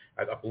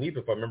I believe,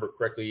 if I remember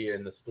correctly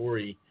in the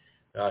story,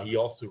 he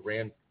also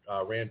ran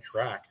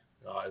track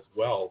as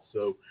well.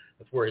 So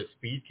that's where his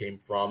speed came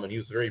from. And he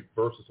was a very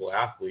versatile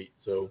athlete.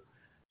 So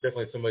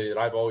definitely somebody that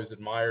I've always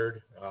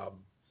admired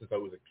since I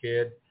was a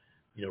kid.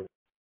 In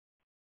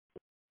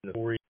the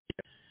story,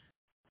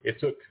 it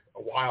took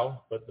a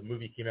while, but the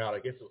movie came out, I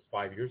guess it was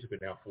 5 years ago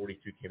now.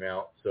 42 came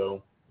out.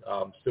 So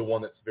still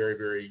one that's very,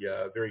 very,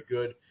 very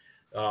good.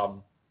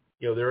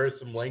 There is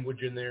some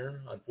language in there,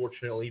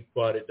 unfortunately,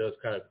 but it does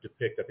kind of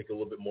depict, I think, a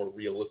little bit more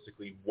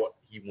realistically what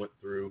he went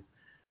through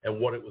and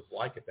what it was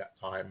like at that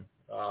time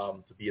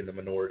to be in the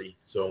minority.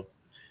 So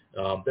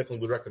definitely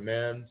would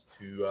recommend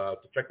to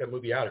check that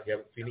movie out if you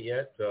haven't seen it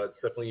yet. It's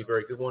definitely a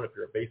very good one if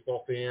you're a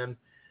baseball fan,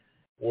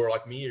 or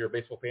like me, you're a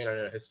baseball fan and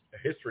a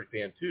history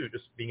fan too,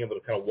 just being able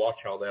to kind of watch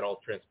how that all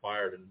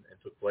transpired and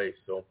took place.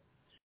 So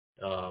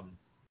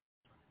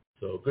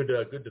good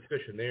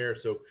discussion there.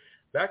 So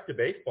back to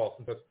baseball,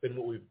 since that's been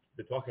what we've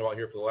been talking about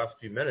here for the last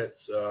few minutes.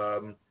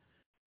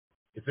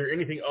 Is there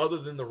anything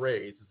other than the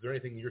Rays? Is there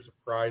anything you're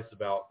surprised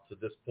about to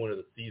this point of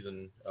the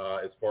season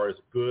as far as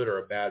good or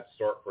a bad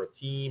start for a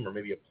team or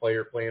maybe a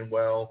player playing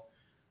well?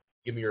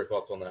 Give me your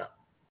thoughts on that.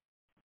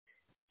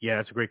 Yeah,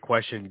 that's a great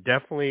question.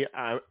 Definitely,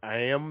 I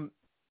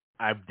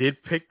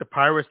did pick the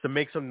Pirates to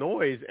make some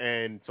noise,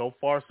 and so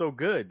far so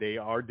good. They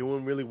are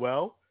doing really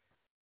well.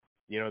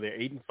 They're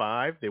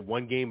 8-5. They're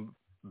one game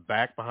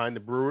back behind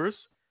the Brewers,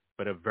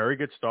 but a very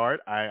good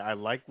start. I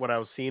like what I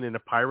was seeing in the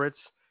Pirates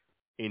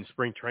in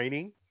spring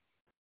training.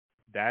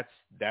 That's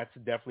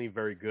definitely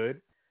very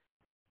good.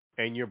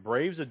 And your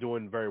Braves are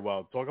doing very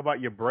well. Talk about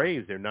your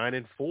Braves. They're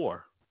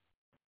 9-4.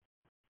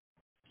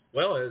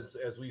 Well,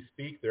 as we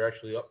speak, they're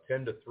actually up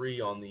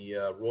 10-3 on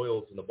the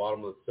Royals in the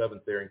bottom of the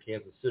seventh there in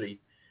Kansas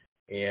City,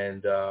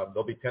 and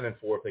they'll be 10-4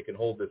 if they can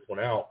hold this one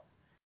out.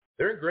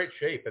 They're in great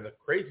shape, and the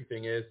crazy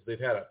thing is they've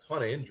had a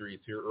ton of injuries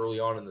here early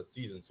on in the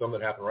season. Some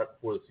that happened right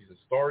before the season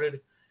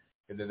started,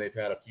 and then they've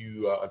had a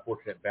few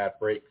unfortunate bad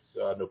breaks,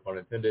 no pun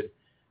intended,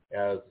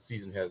 as the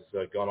season has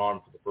gone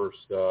on for the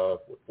first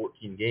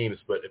 14 games.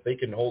 But if they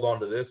can hold on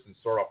to this and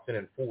start off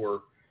 10-4,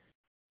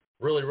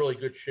 really, really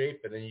good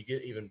shape, and then you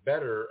get even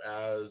better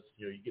as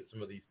you get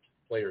some of these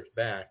players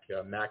back.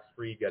 Max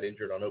Fried got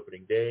injured on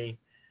opening day.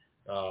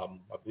 I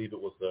believe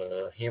it was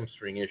a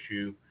hamstring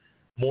issue,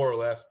 more or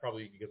less,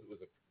 probably because it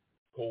was a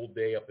cold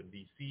day up in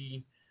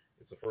D.C.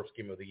 It's the first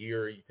game of the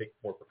year. You take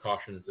more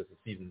precautions as the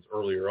season's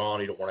earlier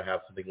on. You don't want to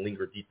have something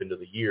linger deep into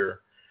the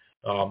year.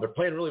 They're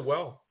playing really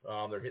well.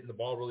 They're hitting the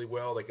ball really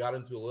well. They got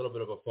into a little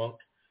bit of a funk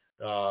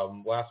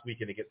last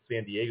weekend against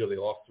San Diego. They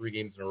lost 3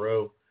 games in a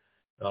row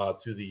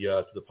to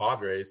the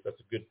Padres. That's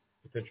a good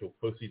potential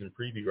postseason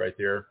preview right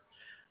there.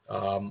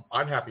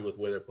 I'm happy with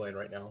the way they're playing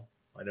right now.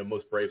 I know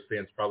most Braves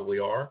fans probably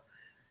are,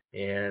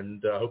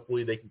 and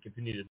hopefully they can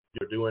continue to do what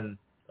they're doing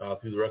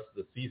through the rest of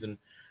the season.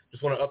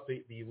 Just want to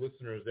update the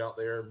listeners out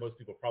there. Most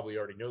people probably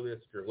already know this.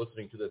 If you're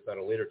listening to this at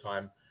a later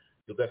time,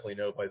 you'll definitely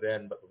know by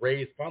then. But the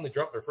Rays finally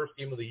dropped their first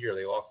game of the year.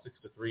 They lost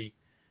 6-3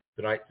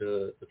 tonight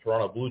to the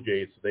Toronto Blue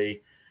Jays. So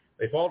they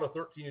fall to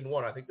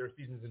 13-1. I think their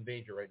season's in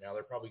danger right now.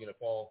 They're probably going to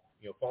fall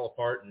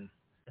apart and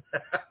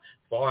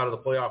fall out of the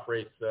playoff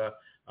race.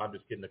 I'm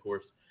just kidding, of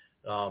course.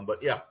 But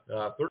yeah,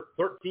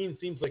 13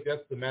 seems like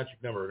that's the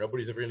magic number.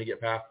 Nobody's ever going to get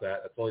past that.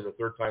 That's only the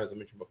third time, as I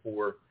mentioned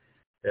before,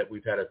 that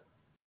we've had a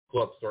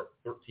club start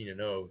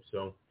 13-0.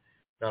 So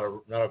not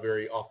a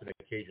very often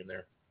occasion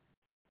there.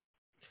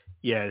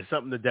 Yeah, it's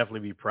something to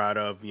definitely be proud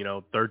of.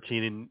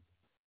 13-0,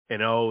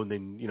 and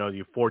then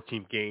your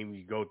 14th game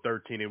you go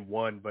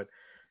 13-1. But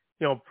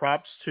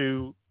props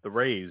to the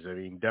Rays. I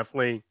mean,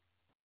 definitely,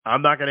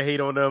 I'm not going to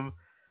hate on them.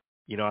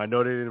 I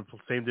know they're in the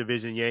same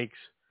division, Yanks.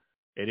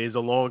 It is a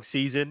long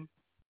season,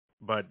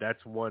 but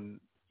that's one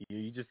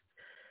you just.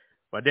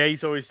 My dad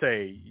used to always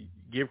say,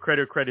 give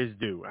credit where credit is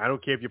due. I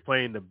don't care if you're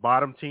playing the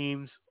bottom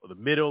teams or the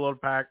middle of the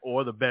pack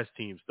or the best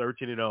teams.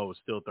 13-0 is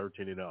still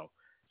 13-0.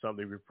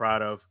 Something to be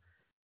proud of.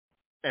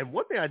 And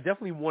one thing I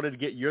definitely wanted to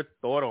get your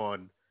thought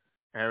on,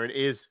 Aaron,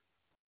 is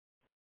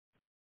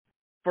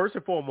first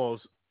and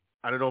foremost,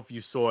 I don't know if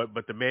you saw it,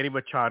 but the Manny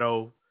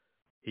Machado,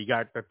 he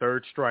got the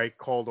third strike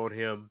called on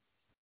him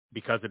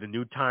because of the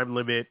new time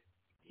limit.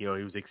 He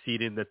was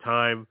exceeding the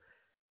time,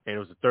 and it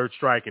was the third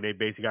strike, and they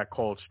basically got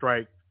called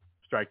strike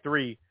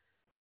 3.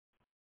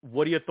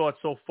 What are your thoughts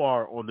so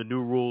far on the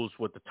new rules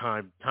with the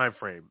time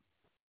frame?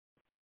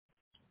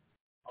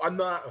 I'm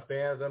not a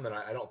fan of them, and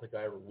I don't think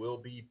I ever will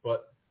be,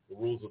 but the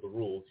rules are the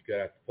rules. You got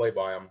to have to play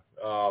by them.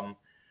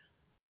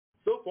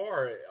 So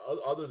far,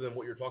 other than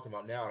what you're talking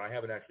about now, and I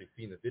haven't actually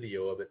seen the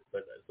video of it,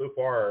 but so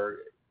far,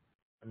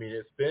 I mean,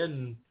 it's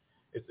done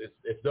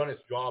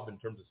its job in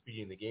terms of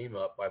speeding the game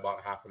up by about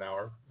half an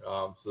hour.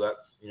 So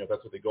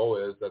that's what the goal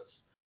is. That's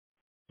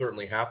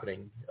certainly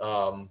happening.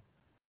 And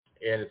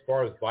as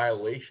far as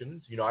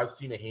violations, I've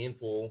seen a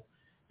handful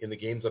in the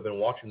games I've been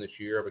watching this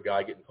year of a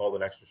guy getting called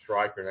an extra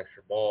strike or an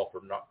extra ball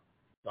for not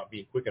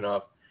being quick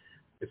enough.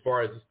 As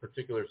far as this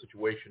particular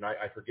situation,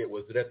 I forget,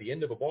 was it at the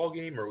end of a ball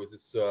game or was this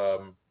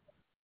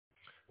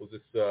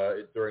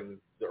during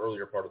the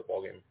earlier part of the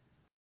ball game?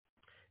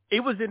 It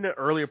was in the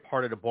earlier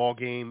part of the ball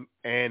game,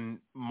 and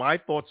my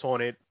thoughts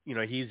on it,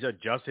 he's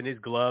adjusting his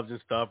gloves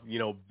and stuff,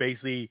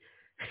 basically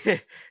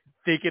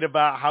thinking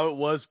about how it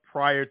was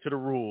prior to the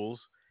rules,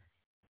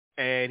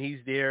 and he's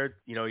there,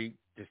 he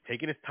just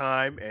taking his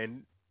time,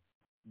 and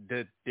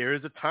there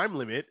is a time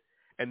limit,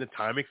 and the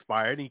time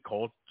expired, and he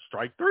called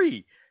strike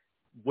three,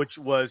 which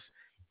was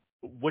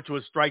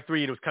strike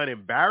three, and it was kind of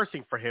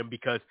embarrassing for him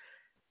because,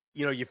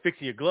 you're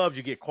fixing your gloves,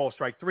 you get called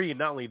strike three, and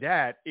not only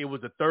that, it was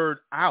the third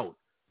out.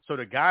 So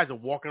the guys are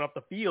walking off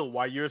the field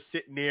while you're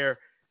sitting there,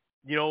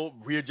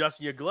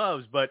 readjusting your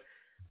gloves. But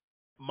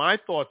my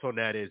thoughts on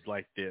that is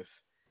like this.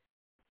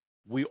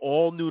 We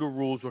all knew the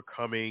rules were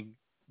coming.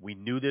 We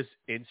knew this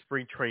in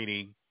spring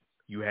training.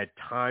 You had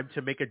time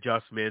to make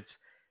adjustments.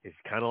 It's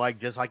kind of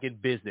just like in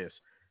business.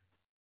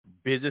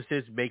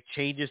 Businesses make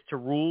changes to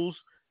rules.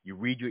 You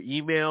read your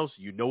emails.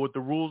 You know what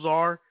the rules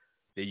are.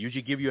 They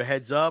usually give you a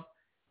heads up.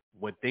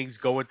 When things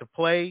go into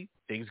play,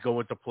 things go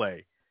into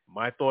play.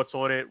 My thoughts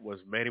on it was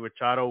Manny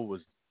Machado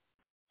was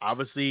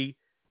obviously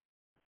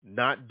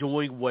not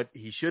doing what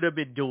he should have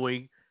been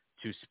doing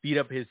to speed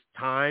up his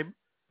time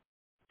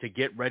to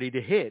get ready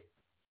to hit,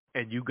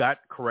 and you got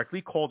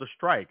correctly called a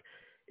strike.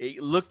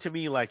 It looked to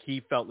me like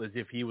he felt as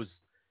if he was,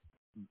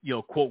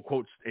 quote,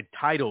 quote,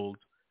 entitled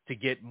to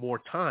get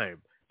more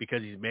time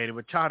because he's Manny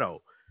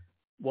Machado.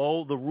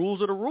 Well, the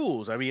rules are the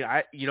rules. I mean,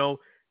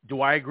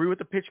 do I agree with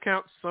the pitch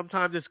count?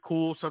 Sometimes it's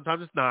cool.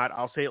 Sometimes it's not.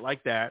 I'll say it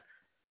like that.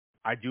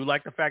 I do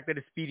like the fact that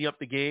it's speeding up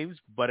the games,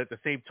 but at the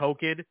same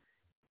token,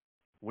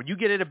 when you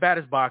get in a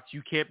batter's box,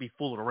 you can't be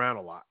fooling around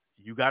a lot.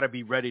 You got to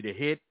be ready to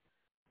hit.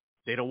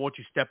 They don't want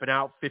you stepping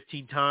out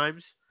 15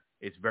 times.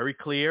 It's very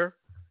clear.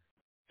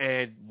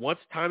 And once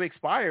time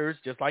expires,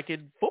 just like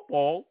in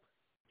football,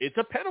 it's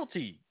a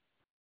penalty.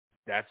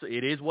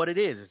 It is what it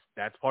is.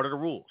 That's part of the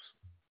rules.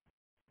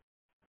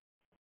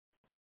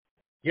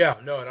 Yeah,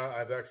 no, and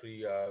I've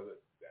actually,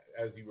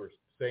 as you were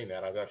saying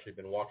that, I've actually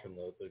been watching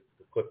the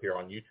clip here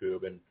on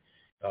YouTube, and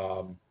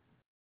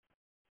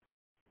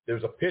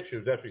there's a pitch that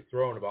was actually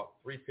thrown about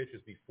 3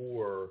 pitches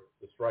before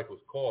the strike was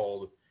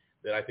called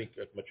that I think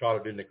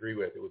Machado didn't agree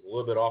with. It was a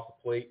little bit off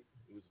the plate.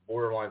 It was a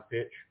borderline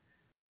pitch.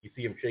 You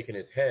see him shaking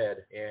his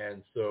head,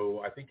 and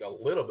so I think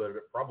a little bit of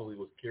it probably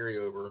was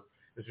carryover.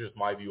 This is just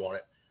my view on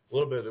it. A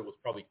little bit of it was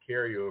probably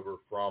carryover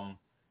from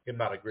him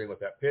not agreeing with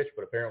that pitch,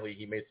 but apparently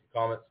he made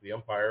some comments to the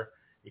umpire.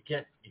 You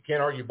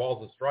can't argue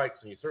balls and strikes,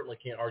 and you certainly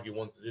can't argue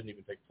ones that didn't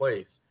even take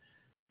place.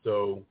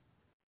 So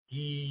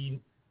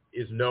he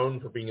is known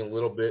for being a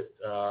little bit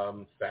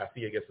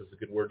sassy, I guess is a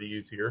good word to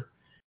use here.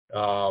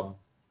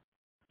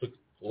 Took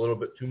a little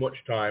bit too much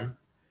time.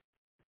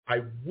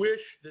 I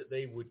wish that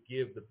they would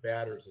give the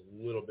batters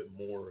a little bit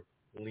more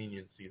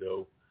leniency,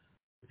 though.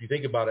 If you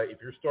think about it, if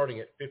you're starting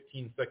at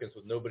 15 seconds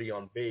with nobody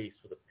on base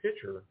for the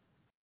pitcher,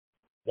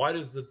 why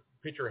does the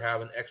pitcher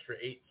have an extra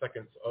 8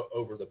 seconds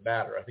over the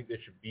batter? I think there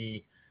should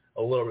be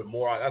a little bit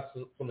more. That's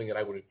something that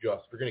I would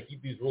adjust. If we're going to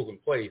keep these rules in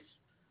place,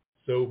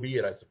 so be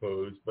it, I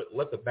suppose, but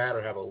let the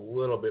batter have a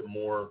little bit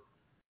more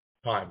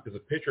time, because the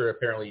pitcher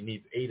apparently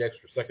needs 8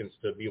 extra seconds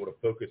to be able to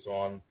focus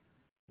on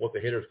what the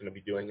hitter's going to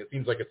be doing. It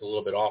seems like it's a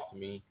little bit off to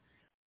me.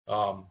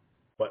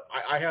 But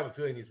I have a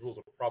feeling these rules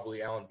will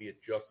probably, Alan, be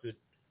adjusted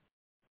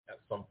at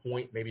some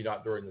point, maybe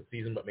not during the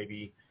season, but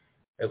maybe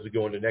as we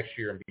go into next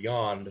year and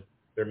beyond,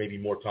 there may be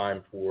more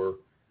time for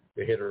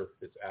the hitter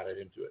that's added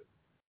into it.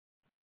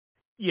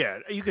 Yeah,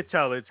 you could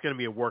tell it's going to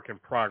be a work in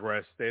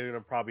progress. They're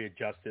going to probably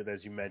adjust it,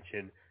 as you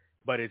mentioned,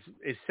 but it's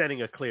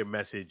sending a clear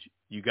message.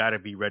 You got to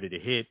be ready to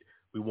hit.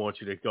 We want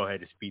you to go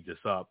ahead and speed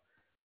this up.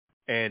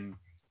 And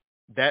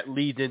that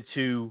leads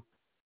into,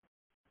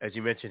 as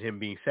you mentioned, him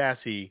being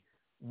sassy.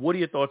 What are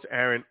your thoughts,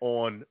 Aaron,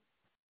 on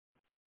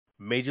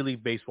Major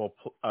League Baseball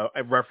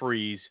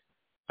referees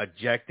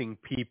ejecting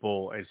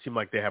people and it seems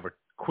like they have a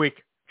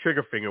quick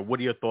trigger finger? What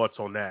are your thoughts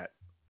on that?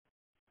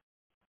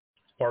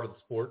 It's part of the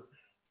sport.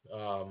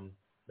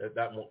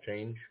 That won't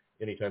change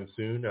anytime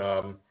soon.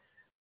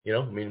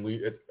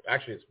 It's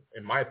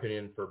in my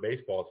opinion, for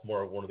baseball, it's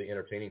more of one of the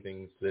entertaining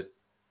things that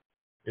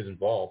is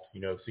involved.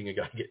 Seeing a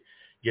guy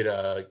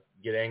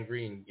get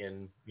angry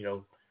and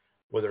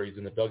whether he's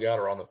in the dugout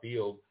or on the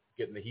field,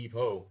 getting the heave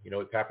ho.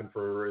 It's happened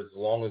for as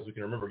long as we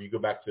can remember. You go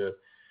back to,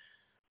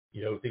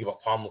 think about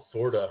Tom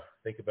Lasorda,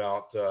 think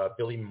about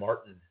Billy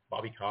Martin,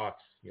 Bobby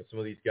Cox. Some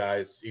of these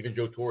guys, even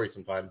Joe Torre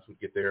sometimes would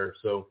get there.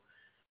 So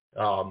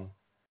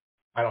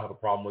I don't have a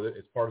problem with it.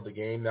 It's part of the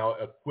game. Now,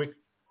 a quick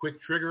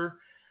trigger,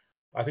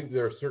 I think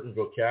there's certain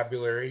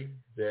vocabulary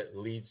that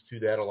leads to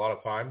that a lot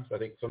of times. I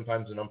think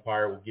sometimes an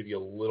umpire will give you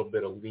a little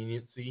bit of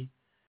leniency.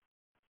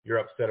 You're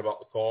upset about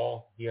the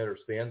call. He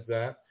understands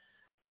that.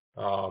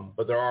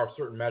 But there are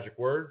certain magic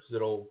words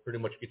that'll pretty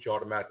much get you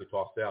automatically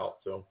tossed out.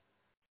 So,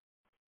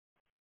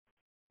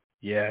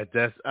 yeah,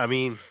 I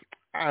don't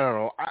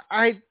know.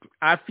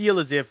 I feel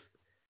as if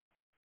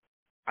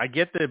I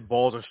get the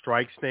balls and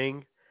strikes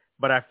thing,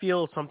 but I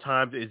feel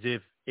sometimes as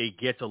if it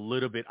gets a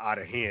little bit out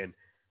of hand.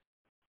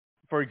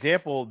 For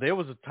example, there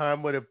was a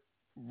time when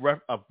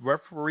a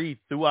referee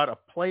threw out a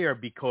player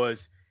because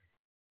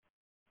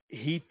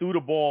he threw the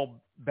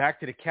ball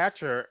back to the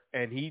catcher,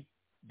 and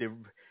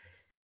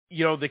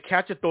the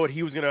catcher thought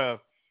he was going to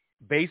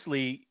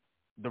basically,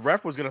 the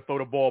ref was going to throw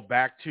the ball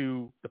back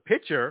to the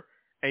pitcher,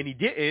 and he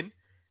didn't,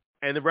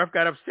 and the ref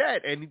got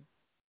upset and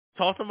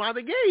tossed him out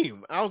of the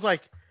game. I was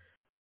like,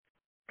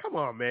 come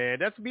on, man,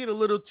 that's being a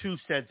little too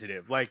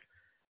sensitive. Like,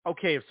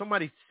 okay, if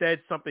somebody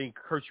said something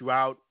hurt you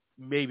out,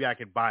 maybe I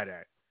could buy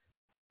that.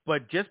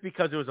 But just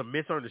because it was a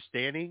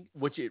misunderstanding,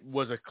 which it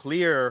was a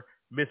clear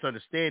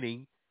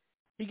misunderstanding,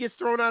 he gets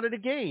thrown out of the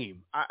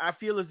game. I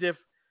feel as if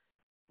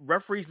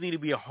referees need to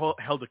be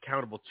held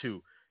accountable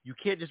too. You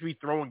can't just be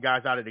throwing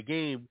guys out of the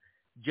game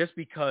just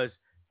because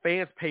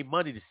fans pay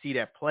money to see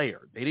that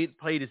player. They didn't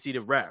pay to see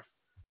the ref.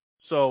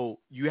 So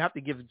you have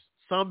to give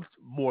some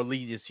more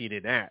leniency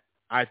than that.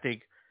 I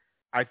think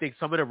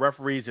some of the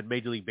referees in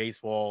Major League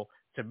Baseball,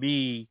 to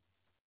me,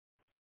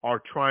 are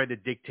trying to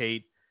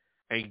dictate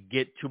and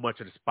get too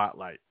much of the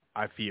spotlight.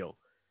 I feel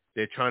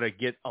they're trying to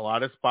get a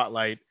lot of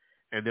spotlight,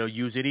 and they'll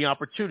use any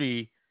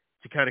opportunity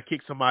to kind of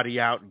kick somebody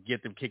out and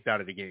get them kicked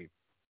out of the game.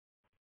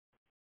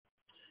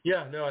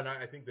 Yeah, no, and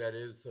I think that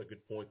is a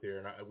good point there.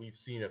 And we've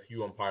seen a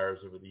few umpires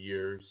over the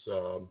years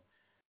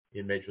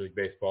in Major League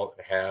Baseball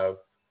that have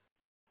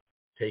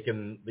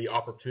taken the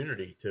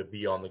opportunity to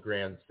be on the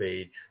grand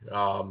stage.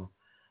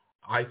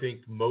 I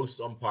think most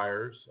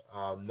umpires,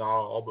 not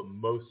all, but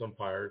most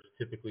umpires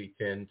typically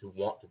tend to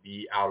want to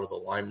be out of the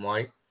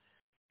limelight.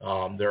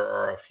 There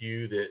are a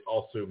few that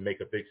also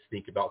make a big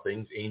stink about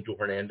things. Angel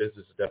Hernandez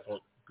is a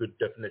definitely good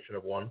definition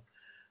of one.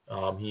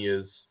 He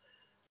is,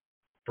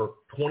 for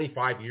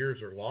 25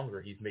 years or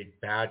longer, he's made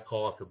bad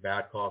call after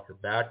bad call after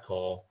bad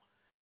call,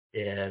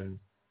 and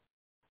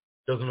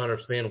doesn't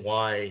understand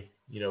why,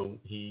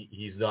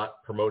 he's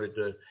not promoted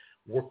to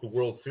work the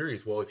World Series.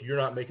 Well, if you're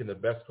not making the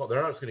best call,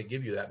 they're not just going to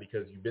give you that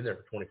because you've been there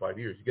for 25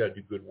 years. You got to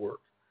do good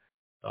work.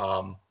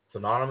 It's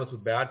synonymous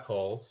with bad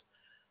calls.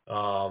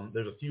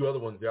 There's a few other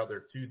ones out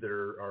there too that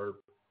are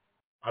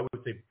I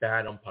would say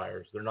bad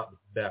umpires. They're not the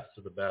best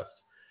of the best.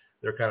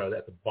 They're kind of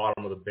at the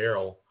bottom of the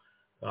barrel.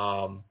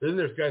 Then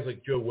there's guys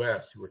like Joe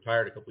West, who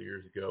retired a couple of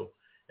years ago,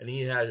 and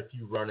he had a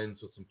few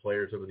run-ins with some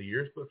players over the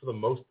years, but for the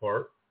most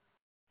part,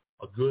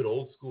 a good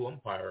old school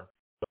umpire.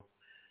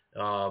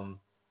 I'm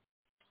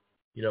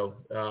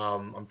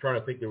trying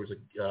to think. There was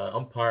a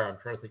umpire. I'm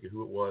trying to think of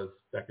who it was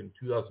back in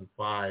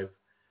 2005.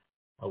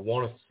 I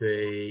want to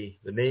say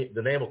the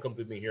name will come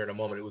to me here in a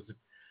moment. It was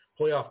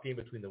a playoff game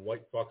between the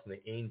White Sox and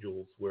the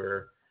Angels,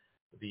 where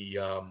the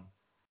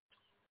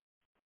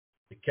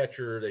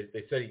catcher,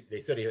 they said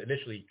he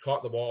initially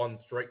caught the ball on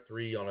strike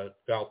three on a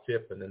foul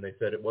tip, and then they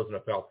said it wasn't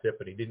a foul tip,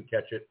 and he didn't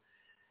catch it.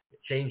 It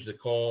changed the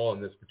call,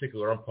 and this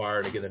particular umpire,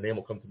 and again the name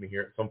will come to me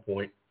here at some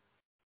point,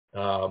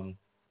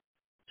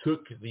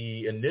 took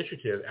the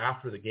initiative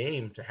after the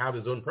game to have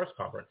his own press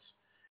conference.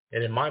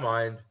 And in my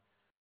mind,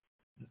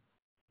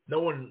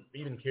 no one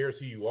even cares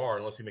who you are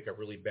unless you make a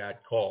really bad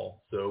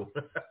call. So,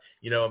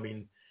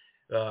 and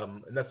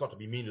that's not to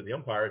be mean to the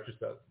umpire. It's just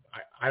that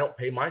I don't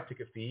pay my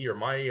ticket fee, or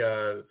my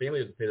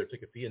family doesn't pay their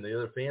ticket fee, and the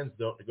other fans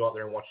don't, to go out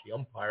there and watch the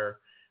umpire.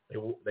 They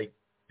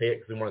pay it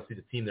because they want to see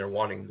the team they're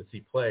wanting to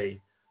see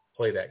play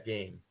that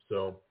game.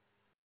 So,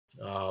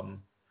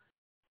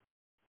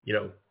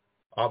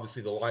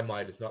 obviously the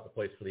limelight is not the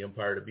place for the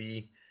umpire to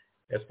be.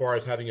 As far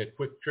as having a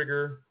quick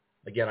trigger,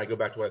 again, I go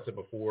back to what I said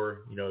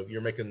before. If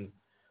you're making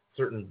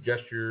certain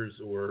gestures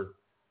or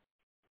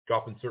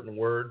dropping certain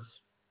words,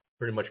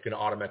 pretty much going to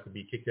automatically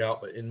be kicked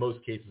out. But in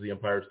most cases, the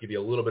umpires give you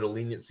a little bit of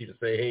leniency to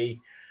say, hey,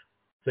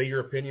 say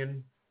your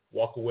opinion,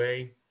 walk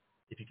away.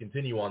 If you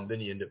continue on, then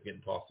you end up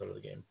getting tossed out of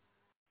the game.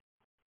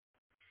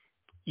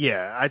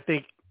 Yeah, I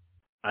think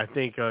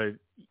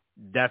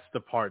that's the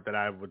part that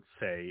I would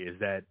say is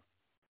that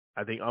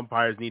I think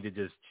umpires need to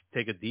just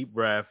take a deep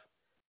breath,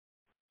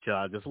 chill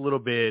out just a little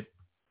bit.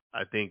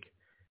 I think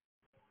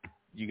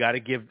you got to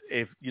give,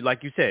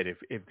 like you said,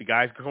 if the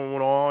guy's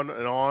going on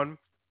and on,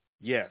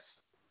 yes.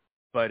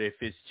 But if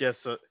it's just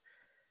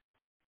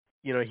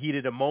heat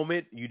of the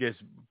moment, you just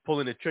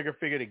pulling the trigger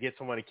finger to get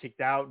somebody kicked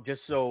out.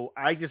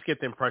 I just get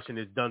the impression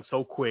it's done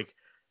so quick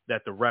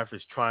that the ref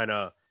is trying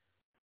to,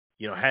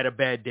 had a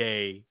bad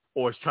day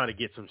or is trying to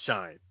get some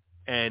shine.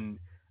 And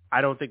I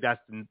don't think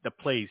that's the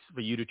place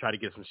for you to try to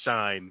get some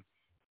shine,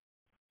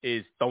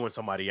 is throwing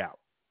somebody out.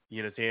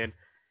 You know what I'm saying?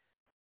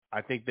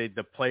 I think that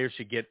the players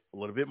should get a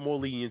little bit more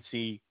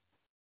leniency.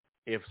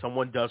 If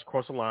someone does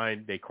cross a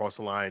line, they cross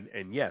a line,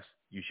 and yes,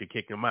 you should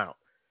kick them out.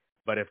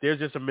 But if there's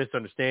just a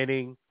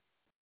misunderstanding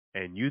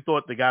and you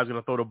thought the guy was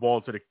going to throw the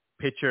ball to the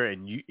pitcher,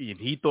 and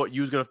he thought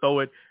you was going to throw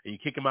it, and you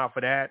kick him out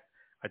for that,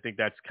 I think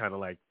that's kind of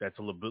like that's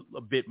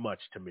a bit much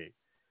to me.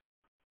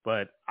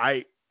 But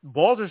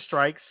balls or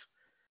strikes,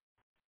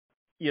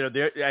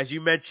 there, as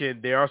you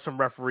mentioned, there are some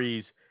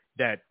referees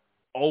that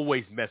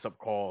always mess up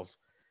calls.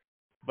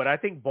 But I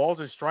think balls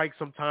and strikes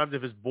sometimes,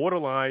 if it's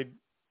borderline,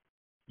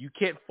 you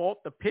can't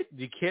fault the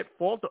you can't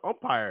fault the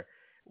umpire.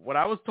 When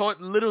I was taught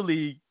in Little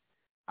League,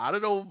 I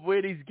don't know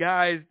where these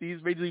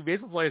Major League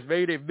Baseball players,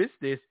 maybe they missed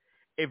this.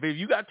 If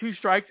you got 2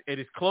 strikes and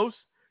it's close,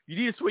 you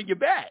need to swing your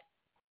bat.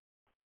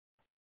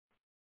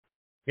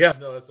 Yeah,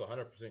 no, that's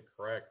 100%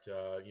 correct.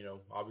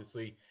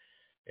 Obviously,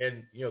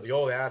 and the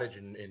old adage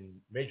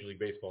in Major League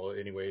Baseball,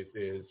 anyways,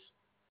 is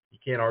you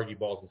can't argue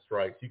balls and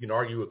strikes. You can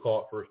argue a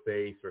call at first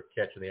base or a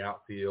catch in the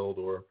outfield,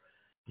 or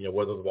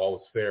whether the ball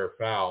was fair or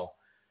foul.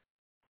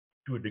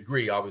 To a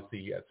degree,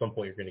 obviously, at some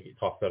point you're going to get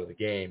tossed out of the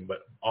game,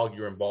 but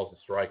arguing balls and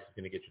strikes is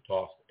going to get you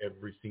tossed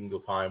every single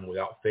time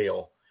without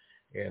fail.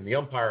 And the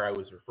umpire I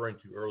was referring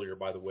to earlier,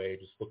 by the way,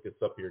 just looked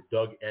this up here,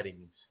 Doug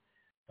Eddings.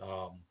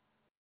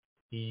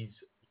 He's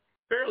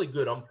fairly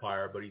good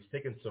umpire, but he's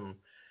taken some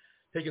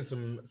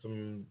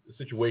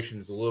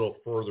situations a little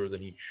further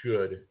than he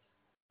should.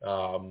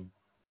 The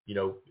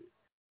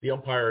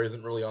umpire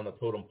isn't really on the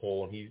totem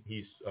pole, and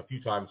he's a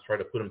few times tried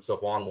to put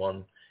himself on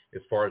one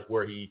as far as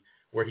where he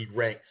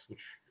ranks, which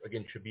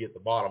again should be at the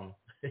bottom,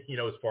 as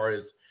far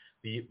as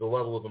the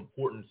level of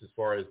importance as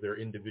far as their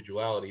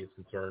individuality is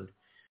concerned.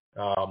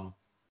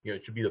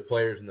 It should be the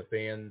players and the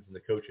fans and the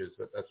coaches.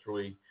 That's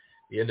really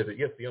the end of it.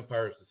 Yes, the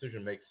umpire's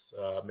decision makes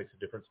a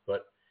difference,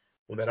 but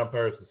when that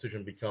umpire's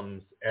decision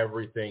becomes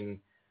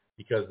everything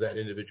because that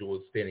individual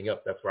is standing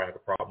up, that's where I have a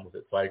problem with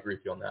it. So I agree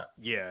with you on that.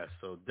 Yeah,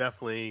 so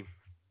definitely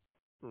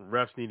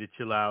refs need to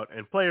chill out,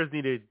 and players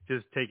need to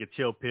just take a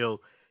chill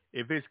pill.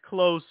 If it's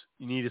close,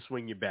 you need to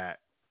swing your bat.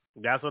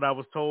 That's what I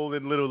was told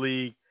in Little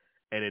League,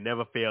 and it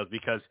never fails,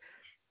 because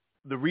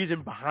the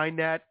reason behind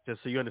that,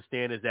 just so you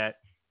understand, is that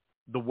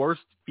the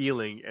worst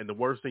feeling and the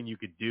worst thing you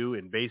could do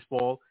in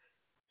baseball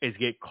is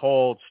get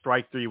called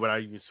strike 3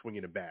 without even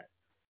swinging a bat.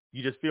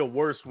 You just feel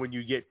worse when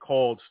you get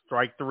called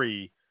strike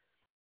 3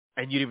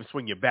 and you didn't even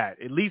swing your bat.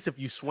 At least if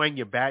you swing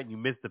your bat and you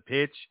missed the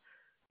pitch,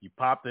 you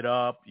popped it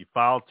up, you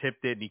foul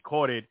tipped it, and he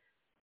caught it,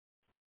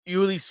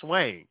 you at least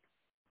swang.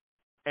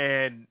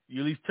 And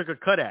you at least took a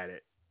cut at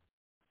it.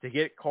 To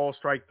get called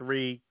strike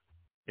 3,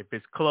 if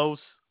it's close,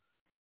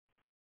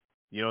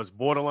 it's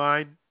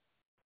borderline,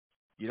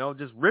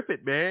 just rip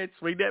it, man.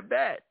 Swing that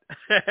bat.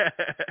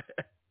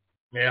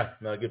 Yeah,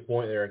 no, good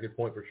point there. Good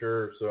point for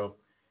sure. So,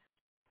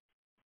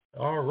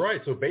 all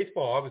right. So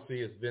baseball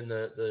obviously has been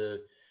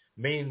the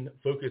main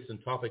focus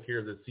and topic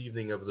here this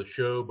evening of the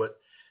show. But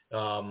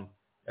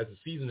as the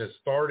season has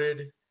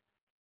started,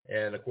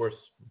 and of course,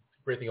 the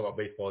great thing about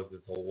baseball is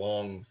it's a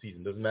long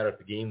season. Doesn't matter if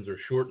the games are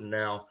shortened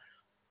now.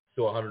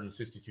 Still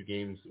 162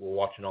 games we're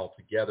watching all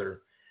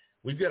together.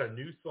 We've got a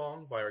new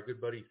song by our good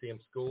buddy Sam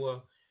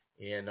Scola,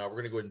 and we're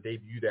going to go ahead and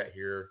debut that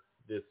here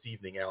this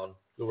evening, Alan.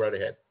 Go right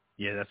ahead.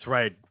 Yeah, that's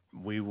right.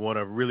 We want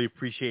to really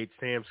appreciate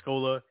Sam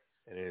Scola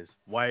and his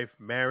wife,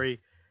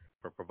 Mary,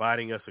 for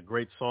providing us a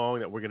great song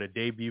that we're going to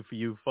debut for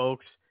you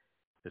folks.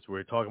 Since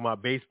we're talking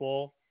about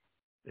baseball,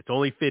 it's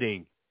only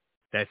fitting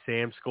that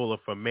Sam Scola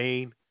from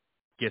Maine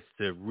gets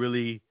to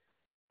really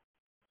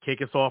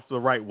kick us off the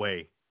right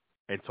way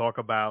and talk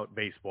about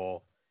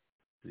baseball.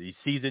 The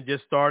season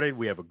just started.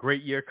 We have a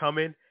great year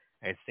coming,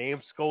 and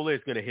Sam Scola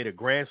is going to hit a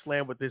grand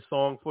slam with this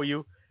song for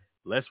you.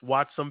 Let's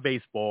watch some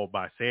baseball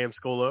by Sam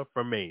Scola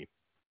from Maine.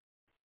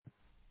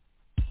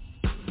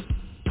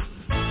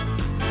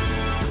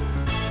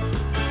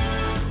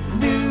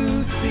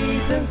 New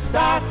season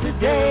starts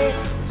today.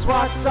 Let's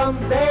watch some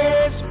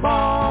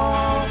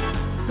baseball.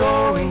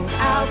 Going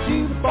out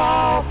to the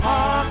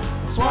ballpark.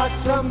 Let's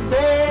watch some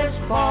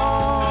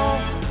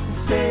baseball.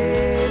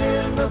 Sit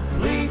in the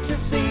bleacher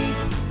seats.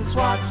 Let's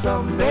watch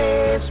some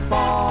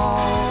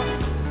baseball.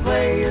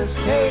 Players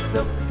take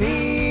the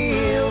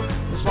field.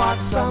 Let's watch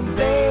some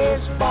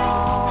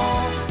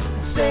baseball.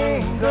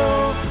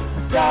 Single,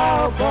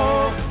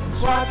 double.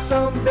 Let's watch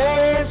some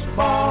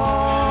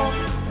baseball.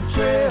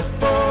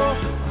 Triple,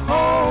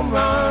 home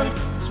run.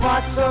 Let's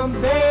watch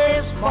some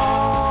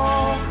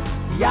baseball.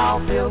 The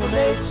outfield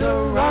makes a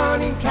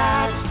running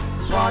catch.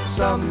 Let's watch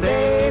some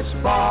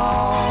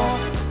baseball.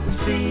 We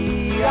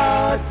see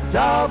a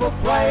double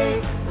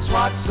play. Let's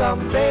watch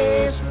some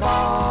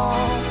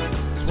baseball.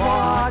 Let's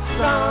watch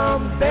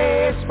some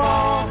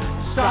baseball.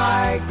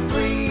 Strike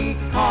 3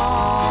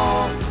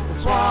 call.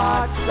 Let's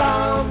watch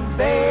some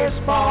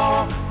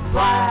baseball.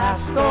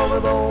 Blast over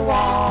the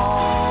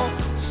wall.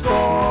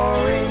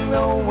 Scoring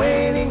the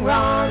winning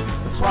run.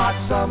 Let's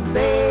watch some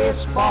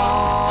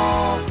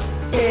baseball.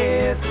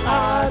 It's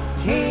a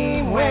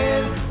team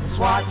win. Let's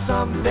watch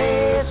some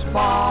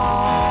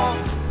baseball.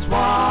 Let's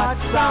watch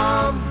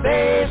some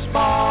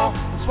baseball.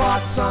 Let's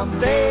watch some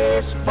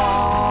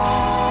baseball.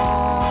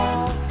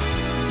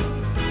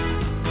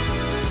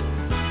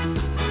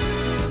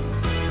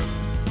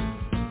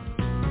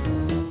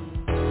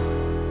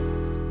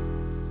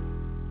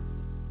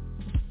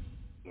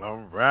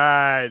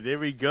 right, there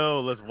we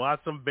go. Let's watch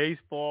some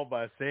baseball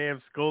by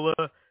Sam Scola,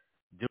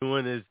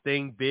 doing his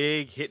thing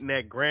big, hitting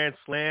that grand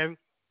slam.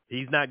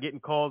 He's not getting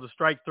called a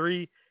strike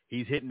three.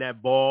 He's hitting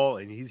that ball,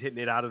 and he's hitting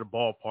it out of the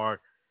ballpark.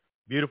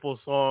 Beautiful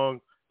song.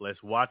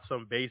 Let's watch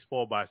some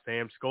baseball by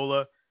Sam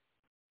Scola.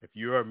 If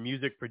you're a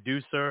music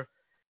producer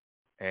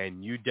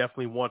and you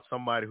definitely want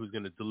somebody who's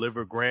going to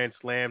deliver grand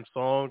slam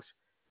songs,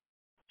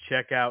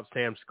 check out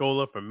Sam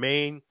Scola from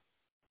Maine.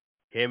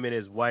 Him and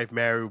his wife,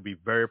 Mary, will be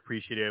very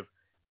appreciative.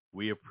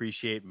 We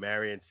appreciate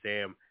Mary and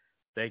Sam.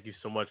 Thank you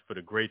so much for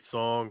the great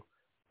song.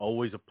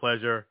 Always a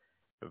pleasure.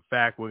 In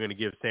fact, we're going to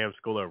give Sam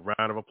Scola a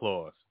round of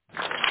applause.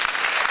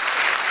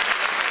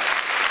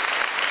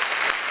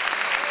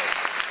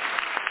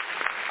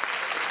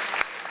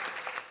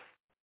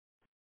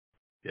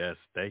 Yes,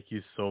 thank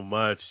you so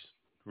much.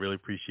 Really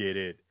appreciate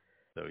it.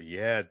 So,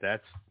 yeah,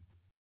 that's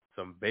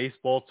some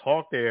baseball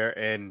talk there.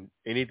 And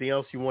anything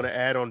else you want to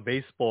add on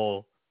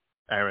baseball,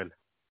 Aaron?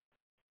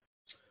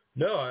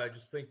 No, I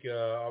just think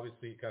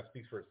obviously it kind of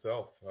speaks for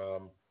itself.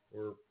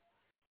 We're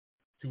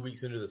 2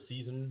 weeks into the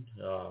season,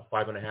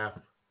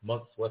 5.5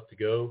 months left to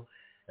go,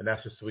 and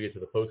that's just so we get to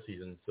the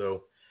postseason.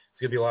 So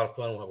it's going to be a lot of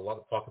fun. We'll have a lot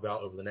to talk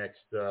about over the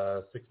next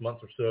 6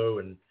 months or so,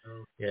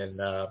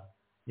 and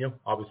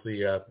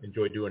obviously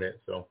enjoy doing it.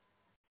 So.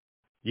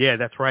 Yeah,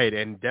 that's right.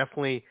 And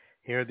definitely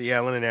here at the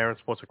Alan and Aaron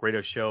Sports Talk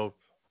Radio Show,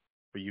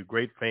 for you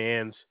great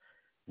fans,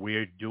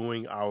 we're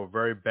doing our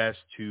very best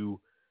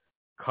to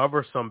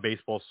cover some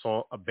baseball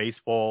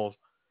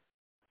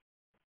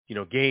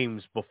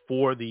games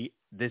before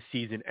this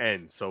season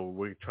ends. So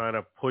we're trying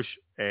to push,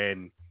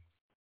 and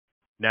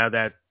now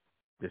that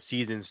the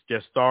season's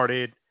just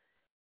started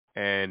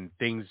and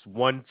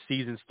one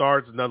season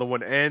starts, another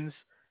one ends,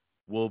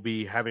 we'll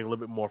be having a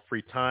little bit more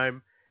free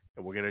time,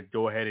 and we're going to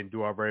go ahead and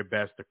do our very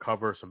best to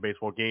cover some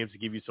baseball games to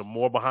give you some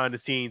more behind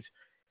the scenes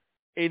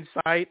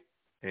insight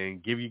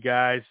and give you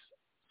guys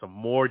some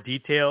more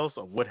details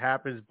of what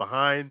happens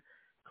behind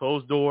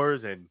closed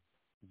doors and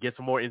get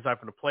some more insight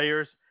from the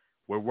players.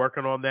 We're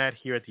working on that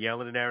here at the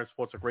Alan and Aaron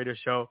Sports Talk Radio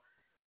Show.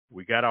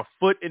 We got our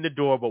foot in the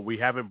door, but we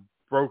haven't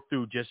broke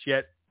through just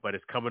yet, but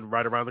it's coming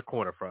right around the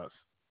corner for us.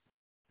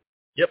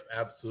 Yep,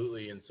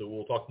 absolutely. And so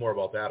we'll talk more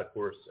about that, of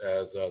course,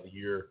 as the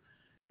year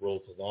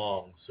rolls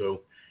along.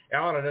 So,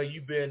 Alan, I know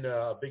you've been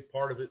a big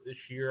part of it this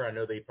year. I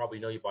know they probably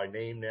know you by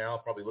name now,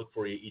 probably look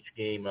for you each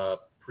game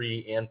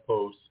pre and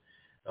post.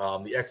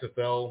 The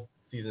XFL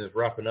season is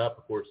wrapping up.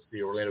 Of course,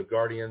 the Orlando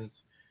Guardians.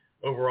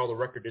 Overall, the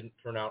record didn't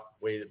turn out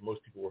the way that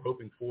most people were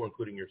hoping for,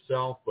 including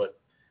yourself. But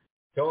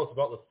tell us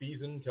about the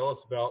season. Tell us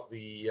about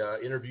the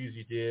interviews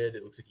you did.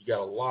 It looks like you got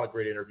a lot of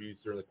great interviews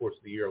during the course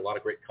of the year, a lot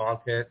of great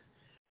content.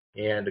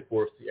 And, of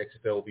course, the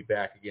XFL will be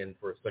back again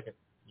for a second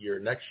year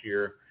next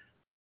year.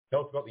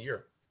 Tell us about the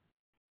year.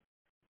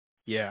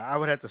 Yeah, I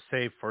would have to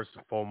say, first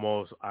and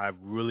foremost, I'm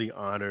really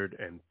honored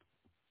and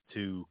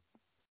to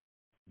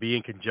be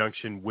in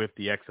conjunction with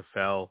the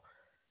XFL.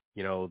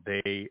 You know,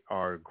 they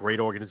are a great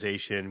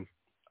organization.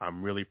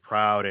 I'm really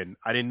proud, and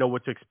I didn't know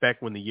what to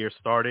expect when the year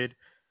started.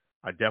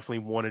 I definitely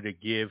wanted to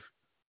give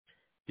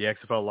the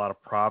XFL a lot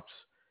of props.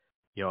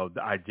 You know,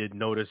 I did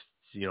notice,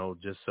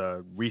 just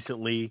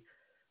recently,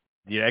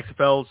 the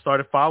XFL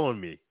started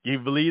following me. Can you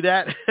believe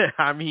that?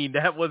 I mean,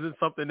 that wasn't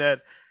something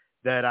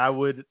that I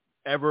would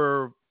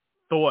ever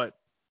thought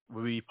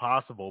would be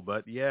possible.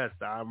 But yes,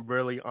 I'm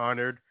really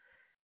honored.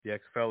 The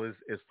XFL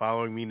is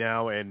following me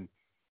now, and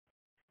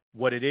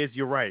what it is,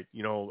 you're right.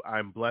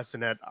 I'm blessed in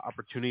that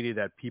opportunity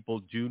that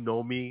people do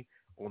know me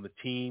on the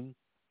team,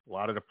 a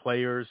lot of the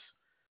players,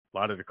 a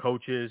lot of the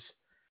coaches.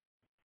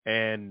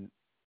 And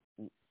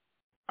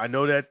I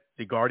know that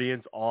the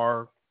Guardians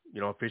are,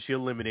 officially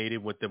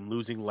eliminated with them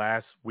losing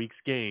last week's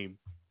game.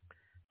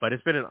 But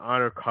it's been an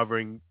honor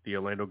covering the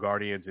Orlando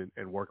Guardians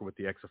and working with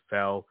the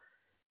XFL,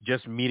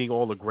 just meeting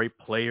all the great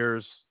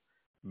players,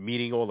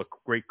 meeting all the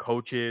great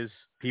coaches,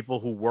 people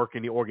who work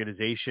in the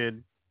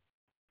organization.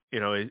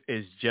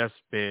 It's just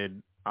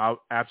been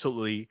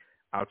absolutely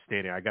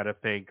outstanding. I got to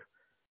thank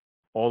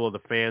all of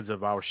the fans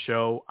of our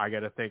show. I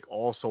got to thank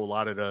also a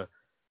lot of the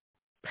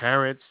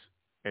parents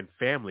and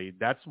family.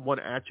 That's one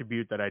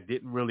attribute that I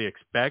didn't really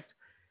expect,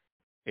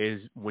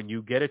 is when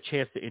you get a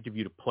chance to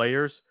interview the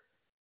players,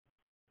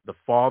 the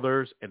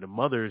fathers and the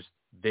mothers,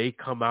 they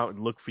come out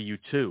and look for you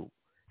too.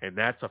 And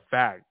that's a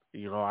fact.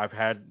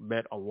 I've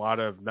met a lot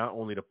of not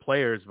only the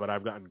players, but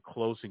I've gotten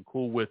close and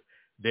cool with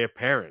their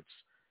parents,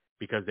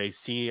 because they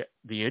see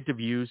the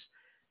interviews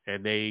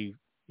and they,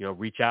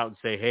 reach out and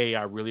say, hey,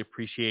 I really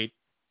appreciate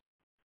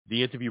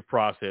the interview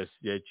process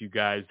that you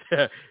guys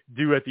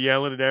do at the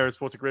Alan and Aaron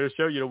Sports Radio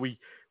Show.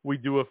 We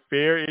do a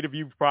fair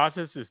interview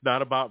process. It's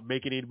not about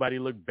making anybody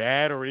look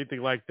bad or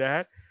anything like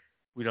that.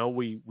 We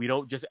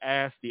don't just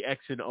ask the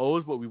X and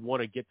O's, but we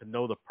want to get to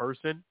know the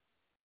person.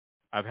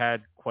 I've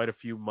had quite a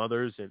few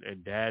mothers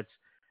and dads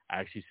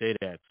actually say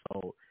that.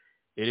 So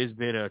it has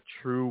been a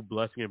true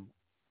blessing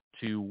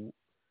to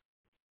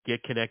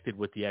get connected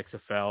with the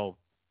XFL.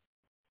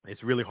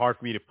 It's really hard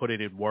for me to put it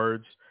in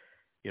words.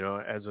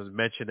 As was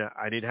mentioned,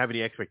 I didn't have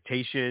any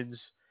expectations.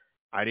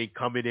 I didn't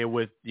come in there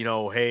with,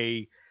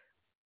 hey,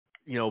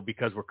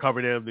 because we're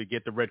covering them to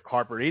get the red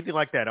carpet or anything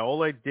like that.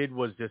 All I did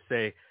was just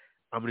say,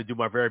 I'm going to do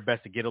my very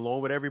best to get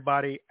along with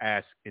everybody,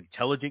 ask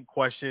intelligent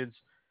questions,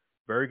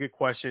 very good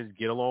questions,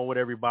 get along with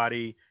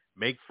everybody,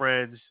 make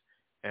friends.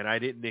 And I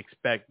didn't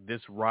expect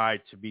this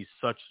ride to be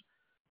such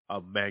a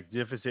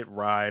magnificent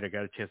ride. I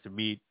got a chance to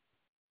meet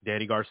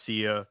Danny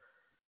Garcia,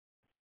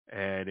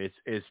 and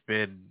it's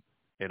been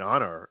an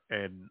honor.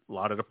 And a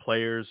lot of the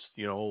players,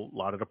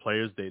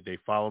 they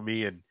follow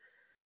me. And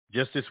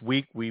just this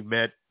week we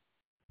met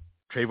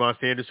Trayvon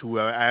Sanders, who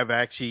I've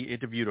actually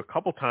interviewed a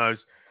couple times,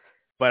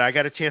 but I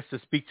got a chance to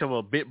speak to him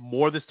a bit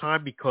more this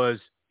time because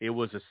it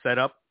was a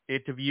setup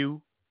interview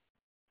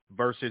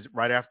versus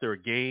right after a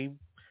game.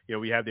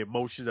 We have the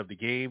emotions of the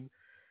game.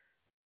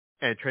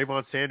 And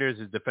Trayvon Sanders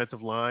is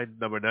defensive line,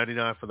 number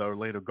 99 for the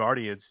Orlando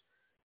Guardians.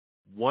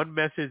 One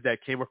message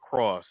that came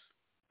across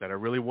that I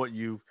really want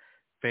you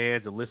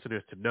fans and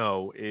listeners to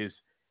know is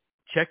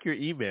check your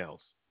emails.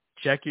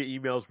 Check your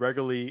emails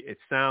regularly. It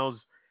sounds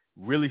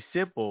really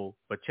simple,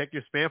 but check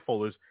your spam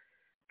folders.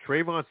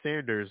 Trayvon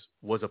Sanders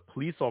was a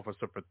police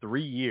officer for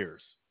 3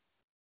 years.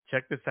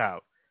 Check this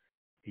out.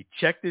 He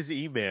checked his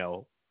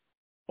email,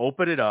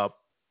 opened it up,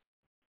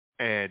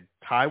 and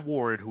Ty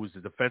Warren, who's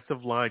the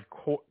defensive line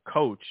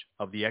coach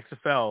of the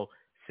XFL,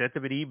 sent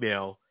him an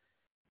email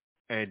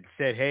and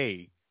said,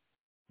 hey,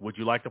 would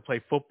you like to play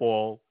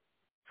football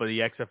for the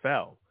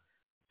XFL?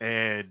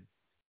 And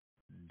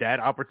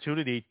that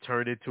opportunity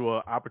turned into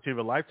an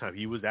opportunity of a lifetime.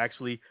 He was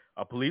actually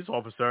a police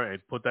officer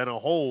and put that on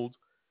hold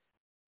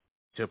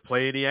to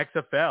play in the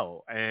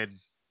XFL. And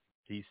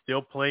he's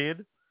still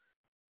playing.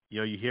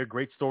 You hear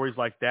great stories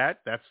like that.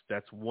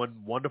 That's one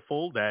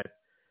wonderful that,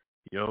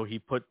 he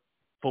put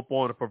football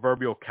on a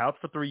proverbial couch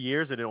for 3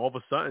 years, and then all of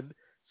a sudden,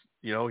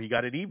 he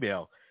got an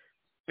email.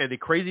 And the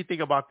crazy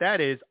thing about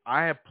that is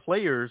I have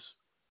players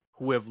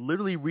who have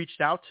literally reached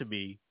out to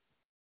me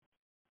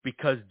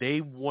because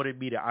they wanted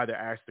me to either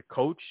ask the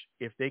coach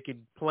if they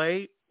can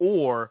play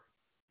or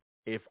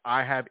if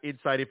I have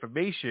inside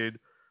information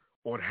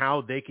on how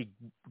they can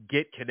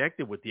get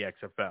connected with the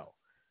XFL.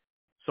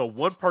 So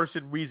one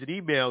person reads an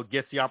email,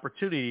 gets the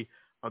opportunity.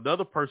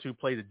 Another person who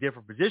plays a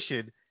different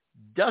position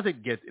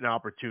doesn't get an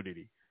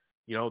opportunity.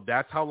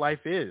 That's how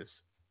life is.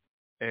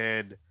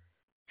 And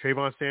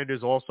Trayvon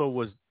Sanders also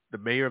was the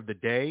mayor of the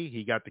day.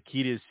 He got the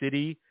key to his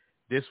city.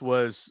 This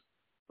was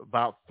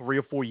about 3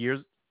 or 4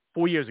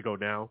 years ago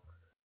now.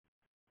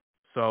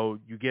 So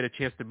you get a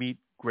chance to meet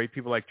great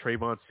people like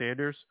Trayvon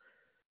Sanders,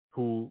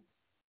 who,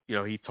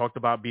 he talked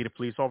about being a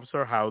police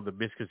officer, how the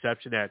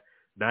misconception that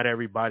not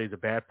everybody's a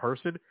bad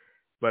person,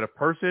 but a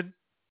person.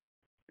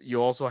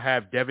 You also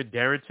have Devin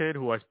Darrington,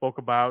 who I spoke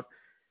about,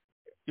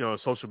 on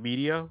social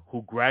media,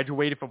 who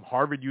graduated from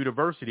Harvard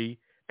University,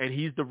 and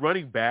he's the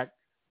running back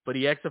for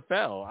the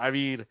XFL. I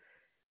mean,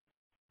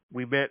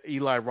 we met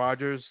Eli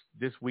Rogers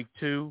this week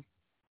too,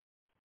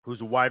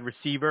 who's a wide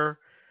receiver,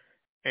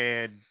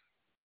 and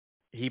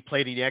he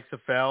played in the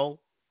XFL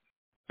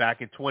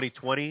back in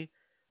 2020.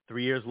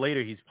 3 years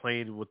later, he's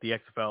playing with the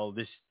XFL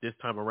this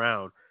time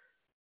around.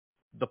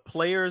 The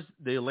players,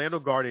 the Orlando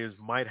Guardians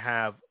might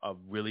have a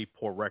really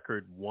poor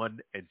record, 1-7.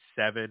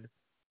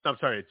 I'm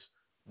sorry, it's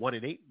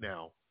 1-8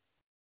 now.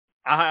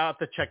 I'll have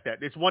to check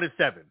that. It's 1-7.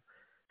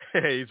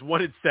 It's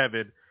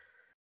 1-7.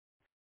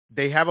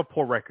 They have a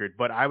poor record,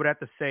 but I would have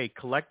to say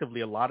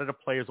collectively, a lot of the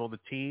players on the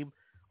team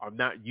are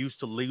not used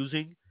to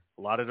losing.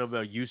 A lot of them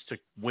are used to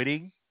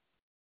winning.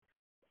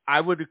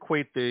 I would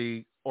equate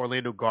the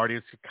Orlando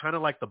Guardians to kind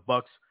of like the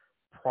Bucs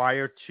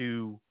prior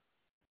to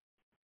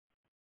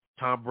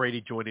Tom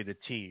Brady joining the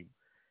team.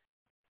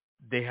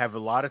 They have a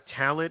lot of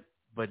talent,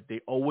 but they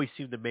always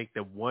seem to make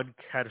the one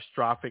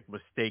catastrophic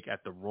mistake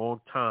at the wrong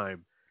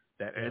time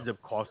that ends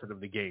up costing them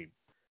the game.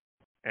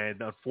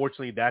 And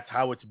unfortunately, that's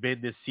how it's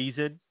been this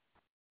season.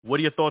 What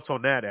are your thoughts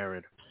on that,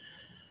 Aaron?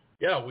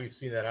 Yeah, we've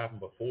seen that happen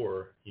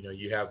before.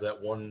 You have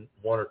that one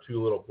or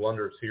two little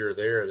blunders here or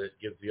there that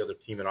gives the other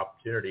team an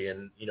opportunity.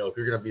 And, if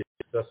you're going to be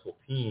a successful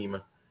team,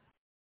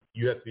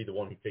 you have to be the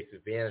one who takes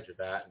advantage of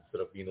that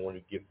instead of being the one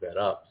who gives that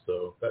up.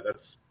 So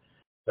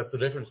that's the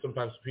difference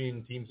sometimes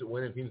between teams that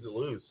win and teams that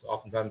lose.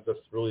 Oftentimes that's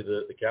really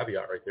the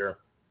caveat right there.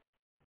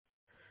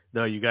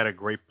 No, you got a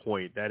great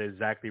point. That is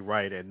exactly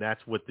right. And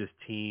that's what this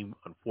team,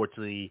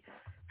 unfortunately,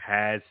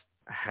 has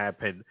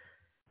happened.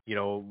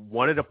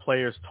 One of the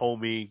players told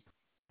me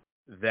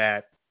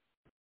that,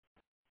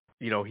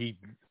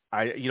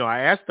 I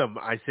asked him,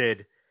 I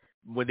said,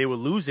 when they were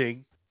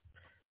losing,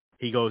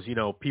 he goes,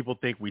 people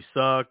think we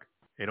suck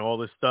and all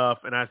this stuff.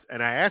 And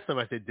I asked him,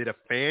 I said, did a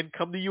fan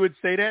come to you and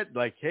say that?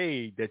 Like,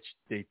 hey, that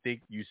they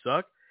think you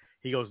suck?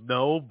 He goes,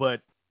 no, but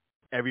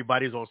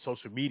everybody's on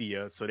social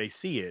media, so they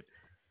see it.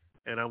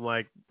 And I'm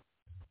like,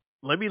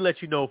 let me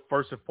let you know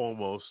first and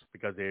foremost,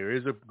 because there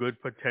is a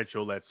good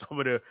potential that some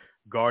of the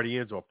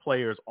Guardians or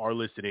players are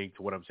listening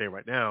to what I'm saying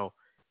right now.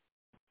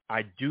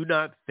 I do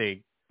not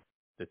think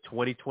the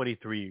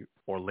 2023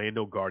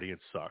 Orlando Guardians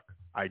suck.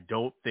 I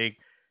don't think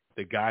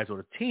the guys on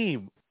the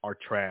team are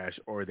trash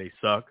or they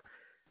suck.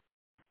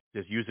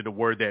 Just using the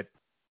word that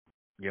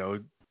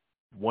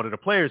one of the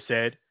players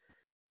said,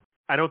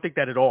 I don't think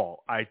that at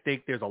all. I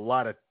think there's a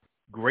lot of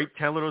great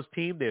talent on this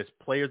team. There's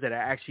players that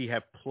actually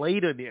have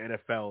played in the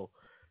NFL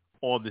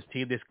on this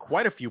team. There's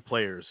quite a few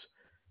players,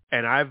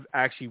 and I've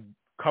actually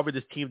covered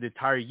this team the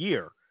entire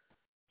year.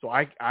 So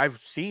I've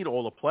seen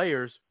all the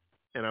players,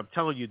 and I'm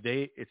telling you,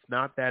 it's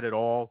not that at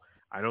all.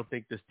 I don't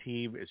think this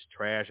team is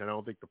trash. I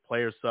don't think the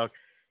players suck.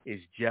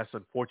 It's just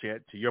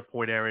unfortunate. To your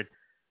point, Aaron,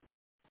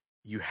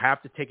 you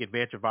have to take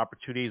advantage of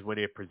opportunities when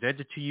they're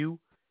presented to you.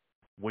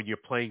 When you're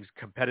playing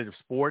competitive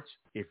sports,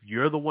 if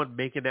you're the one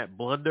making that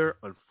blunder,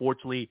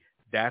 unfortunately,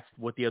 that's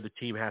what the other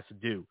team has to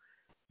do.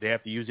 They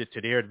have to use it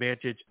to their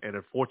advantage, and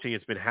unfortunately,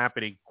 it's been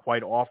happening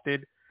quite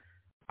often.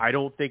 I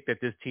don't think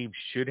that this team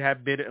should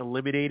have been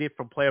eliminated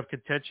from playoff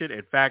contention.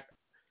 In fact,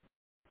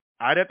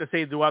 I'd have to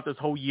say throughout this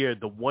whole year,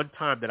 the one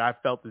time that I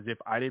felt as if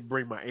I didn't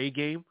bring my A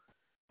game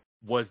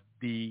was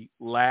the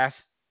last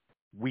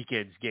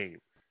weekend's game.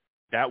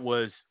 That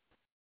was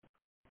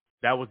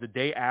the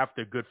day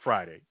after Good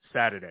Friday,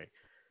 Saturday.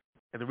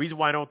 And the reason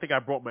why I don't think I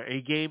brought my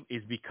A game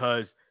is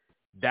because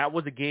that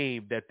was a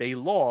game that they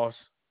lost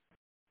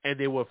and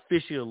they were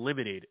officially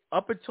eliminated.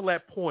 Up until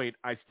that point,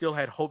 I still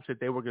had hopes that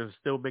they were going to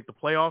still make the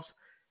playoffs.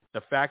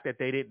 The fact that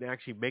they didn't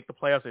actually make the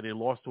playoffs and they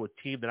lost to a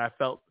team that I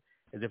felt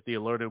as if the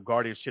Orlando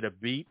Guardians should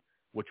have beat,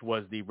 which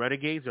was the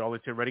Renegades, the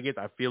Arlington Renegades.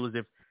 I feel as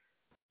if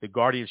the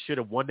Guardians should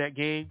have won that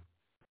game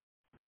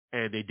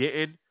and they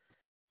didn't.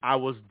 I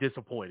was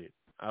disappointed.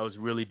 I was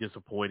really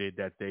disappointed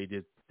that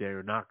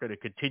they're not going to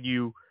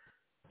continue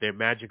their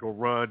magical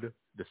run.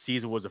 The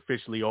season was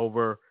officially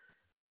over.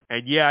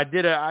 And yeah, I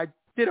did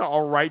an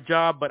all right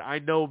job, but I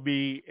know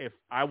me, if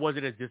I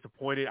wasn't as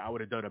disappointed, I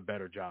would have done a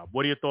better job.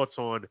 What are your thoughts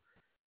on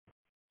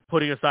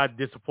putting aside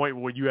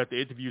disappointment when you have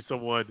to interview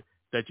someone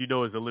that you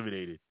know is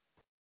eliminated?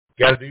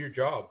 You got to do your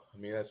job.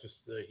 I mean, that's just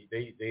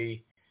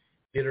they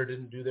did or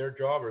didn't do their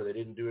job, or they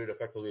didn't do it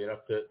effectively enough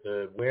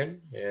to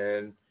win.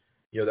 And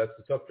that's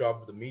the tough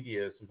job of the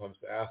media is sometimes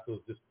to ask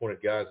those disappointed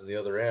guys on the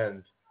other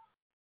end,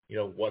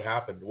 what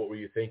happened? What were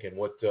you thinking?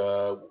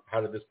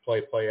 How did this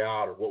play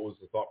out? Or what was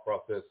the thought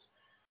process,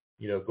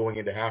 going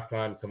into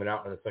halftime, coming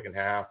out in the second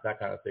half, that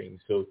kind of thing.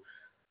 So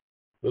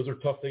those are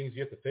tough things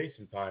you have to face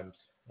sometimes.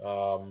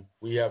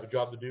 We have a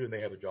job to do and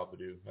they have a job to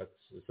do. That's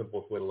the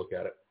simplest way to look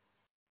at it.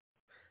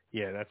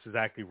 Yeah, that's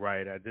exactly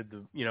right. I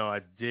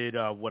did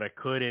what I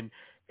could. And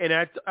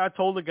I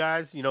told the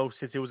guys,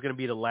 since it was going to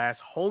be the last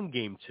home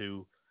game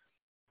too,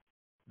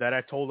 that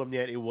I told them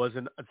that it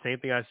wasn't the same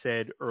thing I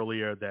said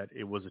earlier, that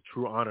it was a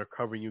true honor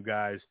covering you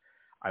guys.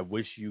 I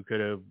wish you could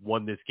have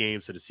won this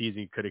game so the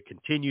season could have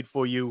continued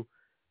for you,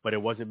 but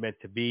it wasn't meant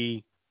to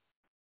be.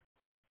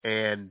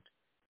 And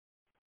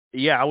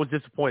yeah, I was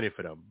disappointed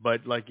for them.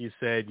 But like you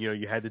said,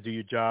 you had to do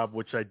your job,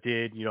 which I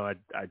did.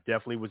 I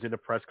definitely was in the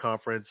press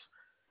conference.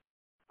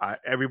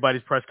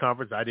 Everybody's press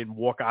conference. I didn't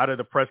walk out of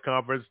the press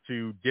conference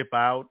to dip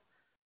out.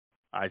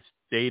 I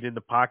stayed in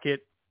the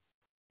pocket.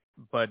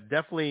 But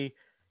definitely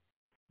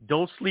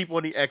don't sleep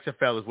on the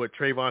XFL is what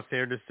Trayvon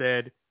Sanders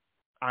said.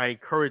 I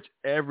encourage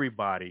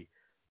everybody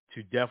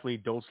to definitely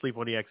don't sleep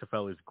on the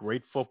XFL. It's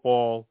great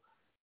football.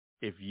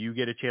 If you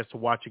get a chance to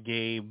watch a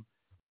game,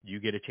 you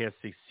get a chance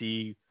to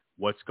see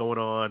what's going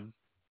on.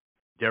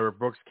 Derek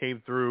Brooks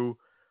came through.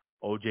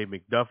 O.J.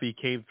 McDuffie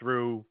came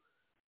through.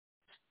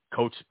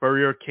 Coach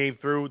Spurrier came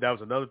through. That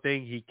was another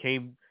thing. He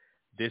came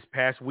this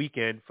past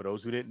weekend. For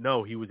those who didn't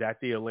know, he was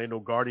at the Orlando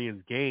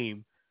Guardians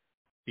game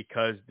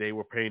because they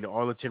were playing the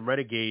Arlington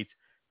Renegades.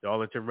 The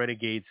Arlington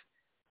Renegades,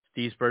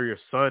 Steve Spurrier's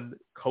son,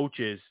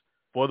 coaches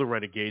for the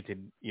Renegades.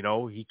 And,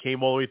 he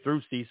came all the way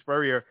through, Steve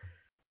Spurrier,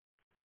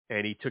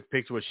 and he took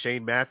pictures with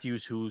Shane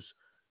Matthews, who's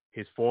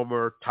his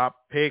former top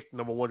pick,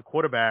 number one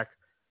quarterback.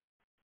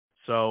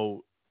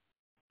 So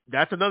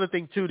that's another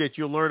thing, too, that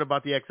you'll learn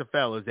about the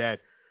XFL is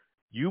that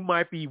you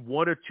might be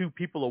one or two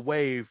people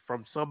away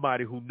from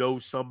somebody who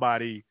knows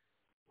somebody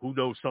who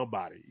knows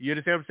somebody. You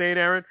understand what I'm saying,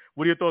 Aaron?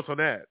 What are your thoughts on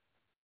that?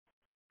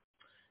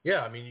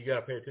 Yeah, I mean, you got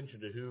to pay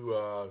attention to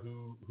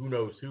who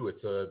knows who.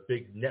 It's a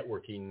big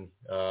networking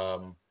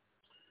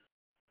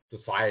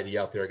society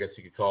out there, I guess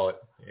you could call it.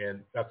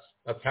 And that's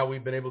how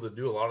we've been able to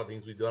do a lot of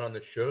things we've done on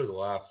this show the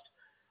last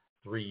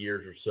 3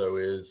 years or so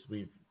is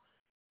we've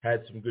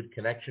had some good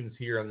connections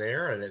here and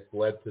there, and it's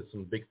led to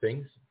some big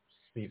things,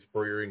 Steve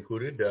Spurrier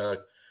included,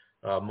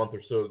 a month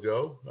or so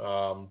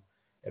ago.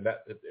 And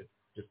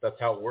that's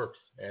how it works.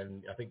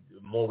 And I think the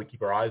more we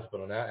keep our eyes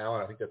open on that,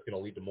 Alan, I think that's going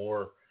to lead to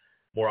more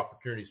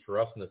opportunities for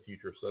us in the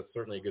future. So that's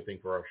certainly a good thing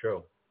for our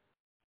show.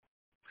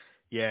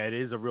 Yeah, it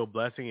is a real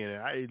blessing.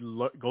 And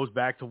it goes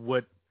back to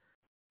what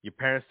your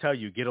parents tell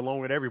you, get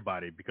along with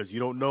everybody because you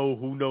don't know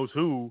who knows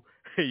who.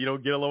 You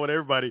don't get along with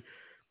everybody.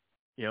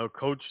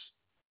 Coach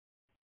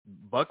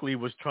Buckley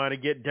was trying to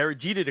get Derek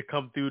Jeter to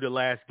come through the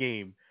last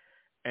game,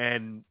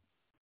 and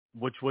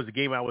which was the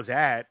game I was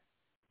at,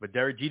 but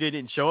Derek Jeter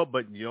didn't show up,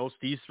 but,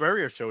 Steve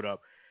Spurrier showed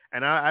up.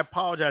 And I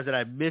apologize that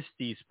I missed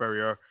Steve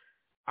Spurrier.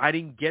 I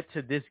didn't get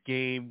to this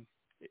game.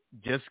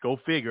 Just go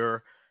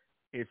figure.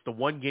 It's the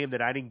one game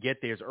that I didn't get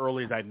there as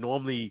early as I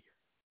normally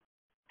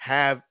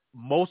have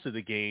most of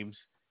the games.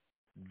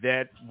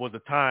 that was a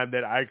time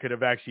that I could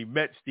have actually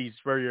met Steve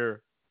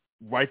Spurrier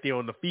right there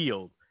on the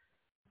field.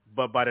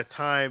 But by the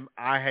time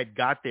I had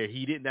got there,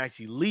 he didn't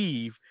actually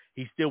leave.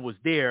 He still was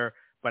there,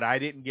 but I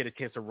didn't get a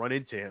chance to run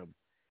into him.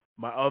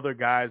 My other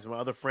guys, my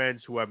other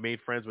friends who I made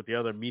friends with the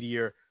other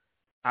media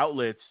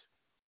outlets,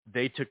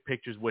 they took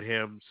pictures with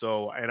him.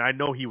 So, and I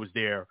know he was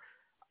there.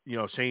 You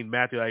know, Shane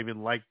Matthews, I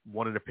even liked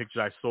one of the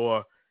pictures I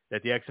saw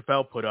that the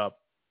XFL put up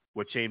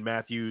with Shane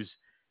Matthews.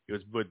 It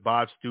was with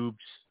Bob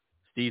Stoops,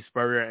 Steve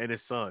Spurrier, and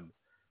his son.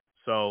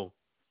 So,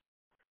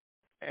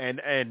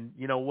 and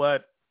you know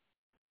what?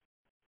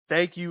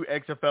 Thank you,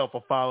 XFL,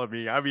 for following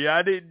me. I mean,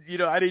 I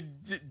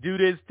didn't do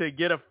this to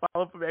get a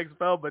follow from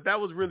XFL, but that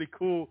was really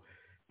cool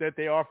that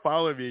they are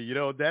following me. You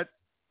know, that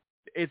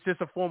it's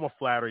just a form of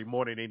flattery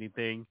more than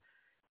anything.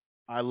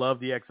 I love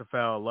the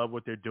XFL. I love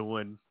what they're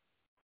doing.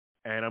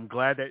 And I'm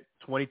glad that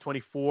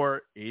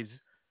 2024 is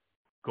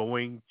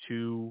going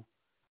to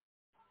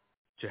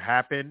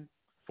happen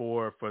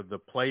for the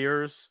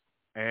players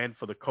and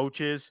for the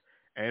coaches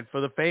and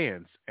for the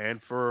fans and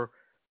for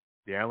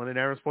the Alan and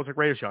Aaron Sports Talk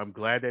Radio Show. I'm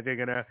glad that they're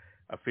going to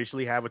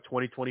officially have a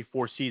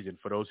 2024 season.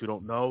 For those who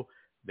don't know,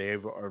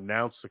 they've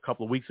announced a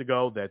couple of weeks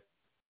ago that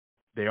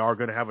they are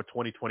going to have a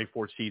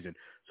 2024 season.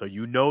 So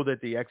you know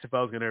that the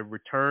XFL is going to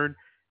return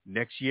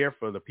next year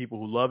for the people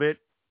who love it.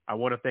 I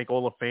want to thank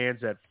all the fans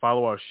that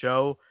follow our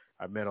show.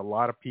 I've met a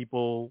lot of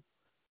people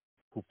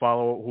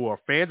who are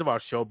fans of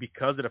our show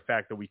because of the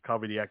fact that we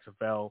cover the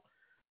XFL.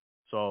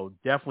 So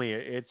definitely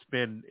it's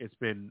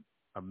been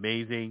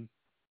amazing.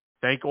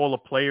 Thank all the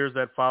players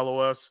that follow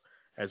us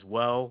as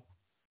well.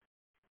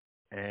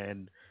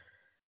 And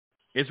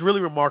it's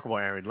really remarkable,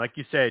 Aaron. Like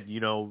you said,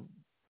 you know,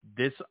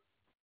 this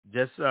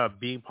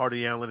being part of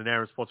the Alan and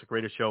Aaron Sports Talk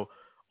Radio Show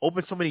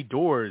opened so many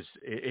doors.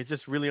 It's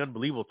just really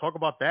unbelievable. Talk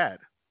about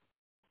that.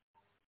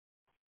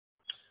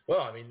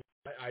 Well, I mean,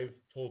 I've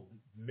told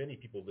many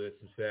people this.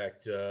 In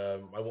fact,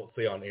 I won't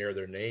say on air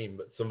their name,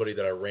 but somebody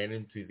that I ran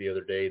into the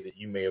other day that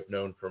you may have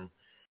known from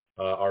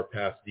our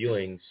past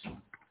dealings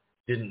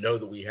didn't know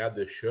that we had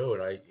this show.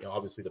 And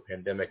obviously the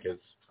pandemic has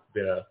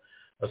been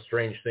a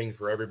strange thing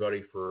for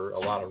everybody for a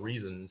lot of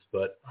reasons,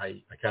 but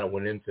I kind of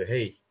went into,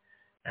 hey,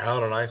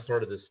 Alan and I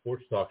started this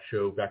sports talk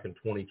show back in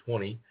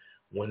 2020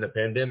 when the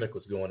pandemic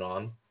was going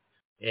on.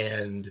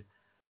 And,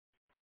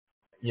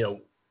 you know,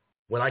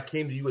 when I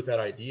came to you with that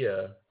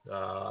idea,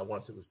 I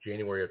want to say it was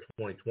January of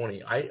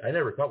 2020, I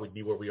never thought we'd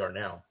be where we are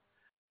now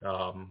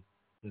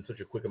in such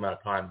a quick amount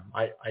of time.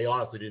 I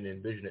honestly didn't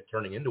envision it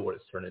turning into what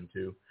it's turned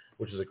into,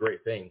 which is a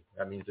great thing.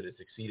 That means that it's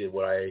exceeded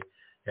what I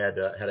had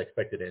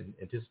expected and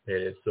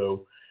anticipated.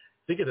 So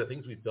think of the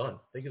things we've done.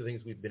 Think of the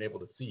things we've been able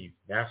to see: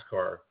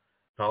 NASCAR,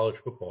 college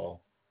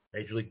football,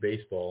 Major League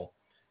Baseball,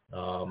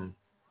 all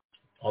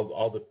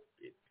the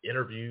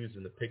interviews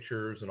and the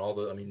pictures and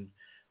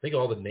think of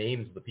all the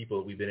names of the people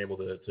that we've been able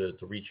to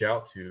reach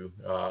out to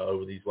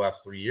over these last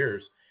 3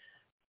 years.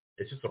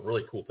 It's just a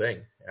really cool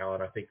thing,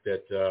 Alan. I think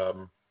that,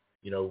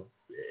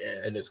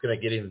 and it's going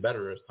to get even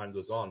better as time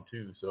goes on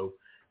too. So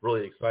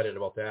really excited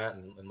about that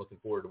and looking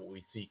forward to what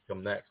we see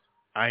come next.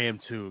 I am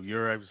too.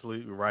 You're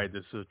absolutely right.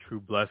 This is a true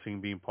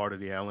blessing being part of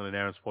the Alan and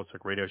Aaron Sports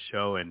Talk Radio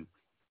Show, and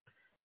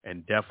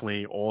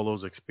definitely all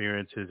those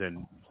experiences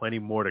and plenty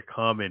more to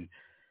come.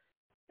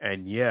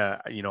 And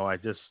yeah, you know,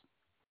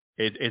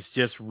 it's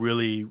just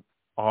really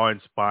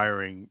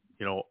awe-inspiring.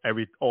 You know,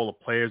 all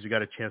the players we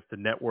got a chance to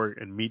network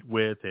and meet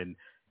with and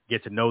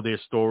get to know their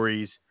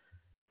stories.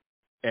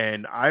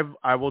 And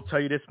I will tell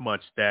you this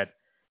much, that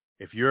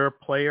if you're a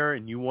player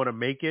and you want to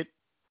make it,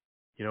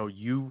 you know,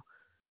 you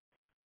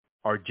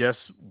are just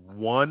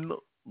one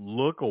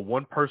look or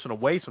one person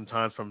away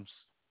sometimes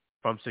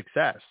from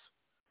success.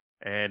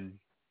 And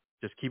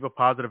just keep a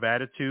positive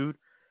attitude.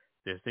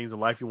 There's things in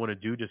life you want to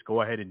do, just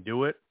go ahead and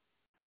do it.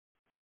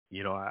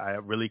 You know, I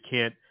really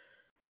can't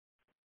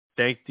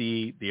thank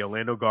the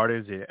Orlando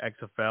Guardians and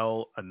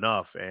XFL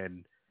enough.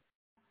 And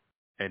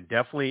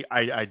definitely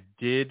I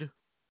did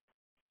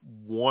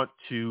want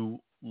to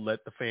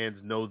let the fans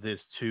know this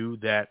too,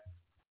 that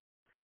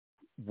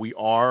we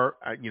are,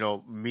 I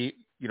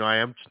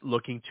am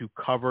looking to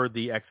cover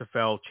the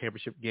XFL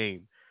championship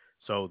game.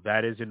 So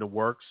that is in the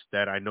works.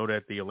 That I know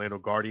that the Orlando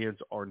Guardians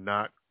are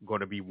not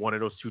going to be one of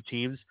those two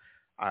teams.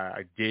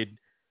 I did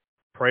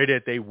pray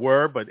that they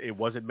were, but it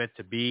wasn't meant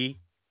to be.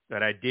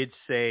 That I did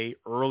say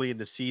early in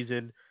the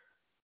season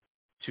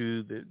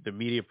to the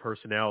media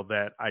personnel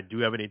that I do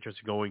have an interest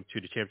in going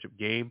to the championship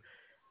game.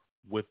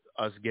 With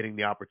us getting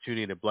the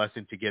opportunity and the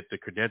blessing to get the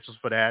credentials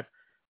for that,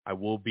 I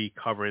will be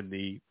covering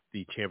the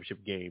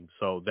championship game.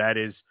 So that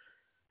is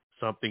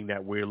something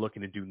that we're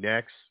looking to do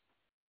next.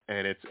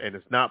 And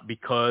it's not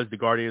because the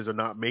Guardians are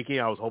not making it.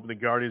 I was hoping the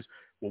Guardians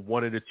were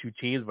one of the two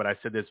teams, but I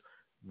said this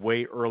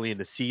way early in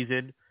the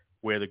season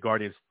where the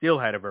Guardians still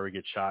had a very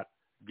good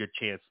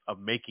chance of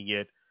making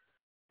it.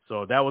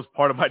 So that was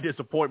part of my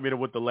disappointment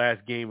with the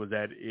last game, was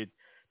that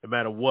no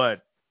matter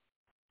what,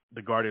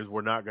 the Guardians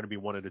were not going to be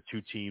one of the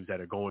two teams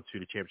that are going to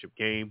the championship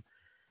game.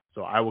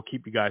 So I will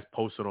keep you guys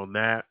posted on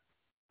that,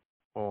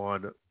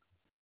 on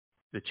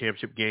the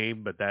championship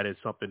game. But that is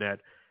something that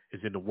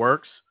is in the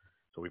works.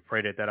 So we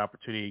pray that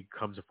opportunity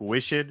comes to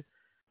fruition.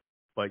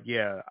 But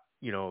yeah,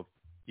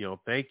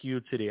 thank you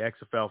to the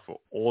XFL for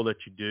all that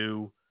you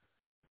do.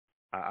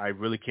 I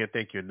really can't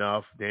thank you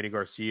enough. Danny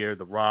Garcia,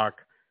 The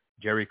Rock,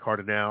 Jerry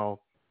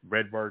Cardinal,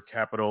 Redbird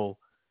Capital,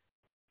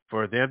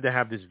 for them to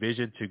have this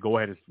vision to go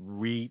ahead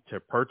and to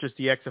purchase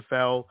the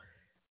XFL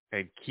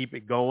and keep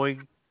it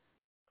going.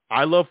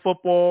 I love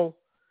football,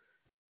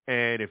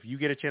 and if you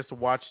get a chance to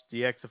watch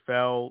the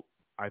XFL,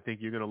 I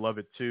think you're going to love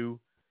it too.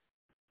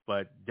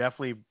 But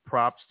definitely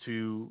props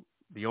to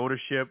the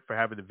ownership for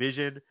having the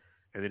vision,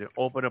 and then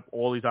open up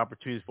all these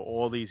opportunities for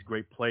all these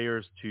great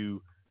players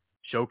to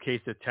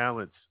showcase their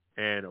talents.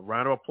 And a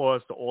round of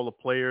applause to all the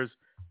players,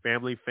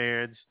 family,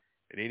 fans,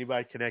 and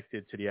anybody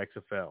connected to the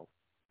XFL.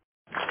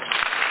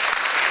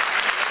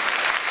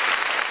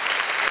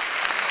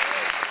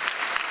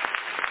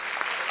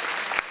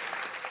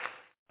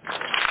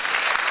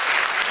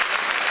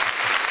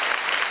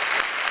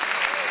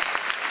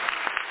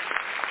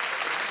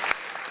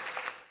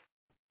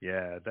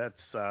 Yeah,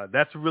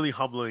 that's really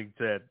humbling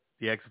that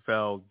the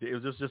XFL.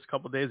 It was just a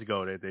couple of days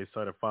ago that they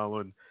started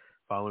following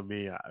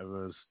me. I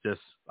was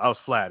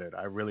flattered.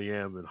 I really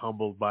am, and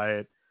humbled by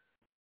it.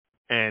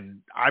 And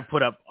I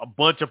put up a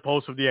bunch of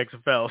posts from the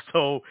XFL,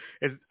 so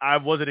I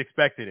wasn't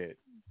expecting it.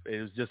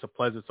 It was just a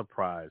pleasant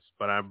surprise,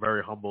 but I'm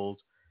very humbled.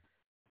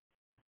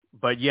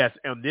 But yes,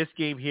 on this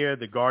game here,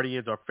 the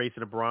Guardians are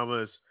facing the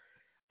Brahmas.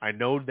 I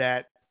know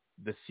that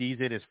the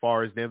season, as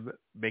far as them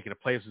making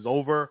the playoffs, is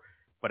over.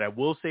 But I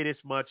will say this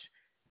much.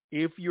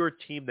 If you're a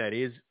team that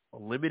is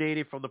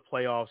eliminated from the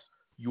playoffs,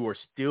 you are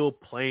still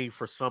playing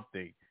for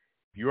something.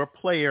 If you're a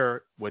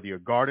player, whether you're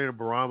Guardian or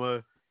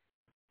Brahma,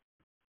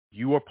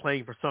 you are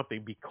playing for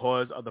something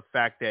because of the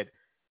fact that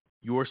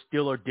you are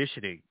still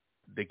auditioning.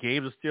 The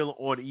games are still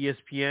on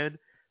ESPN.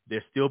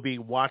 They're still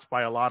being watched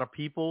by a lot of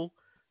people.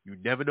 You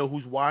never know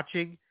who's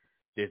watching.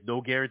 There's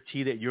no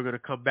guarantee that you're going to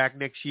come back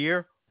next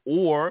year,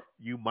 or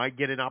you might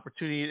get an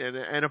opportunity in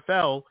the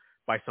NFL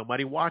by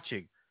somebody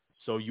watching.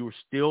 So you're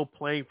still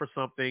playing for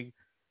something.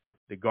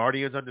 The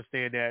Guardians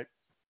understand that.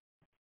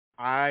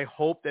 I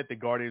hope that the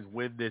Guardians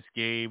win this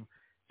game.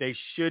 They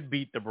should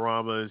beat the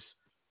Brahmas.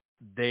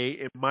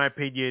 In my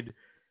opinion,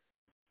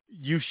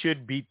 you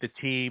should beat the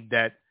team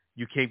that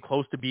you came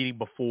close to beating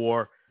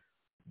before.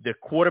 The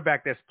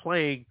quarterback that's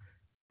playing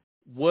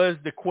was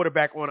the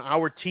quarterback on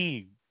our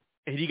team,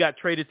 and he got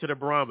traded to the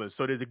Brahmas.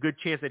 So there's a good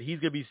chance that he's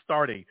going to be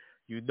starting.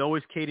 You know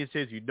his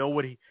cadences. You know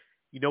what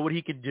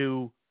he can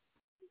do.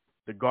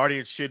 The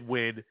Guardians should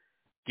win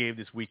game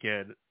this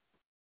weekend.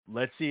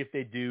 Let's see if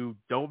they do.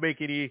 Don't make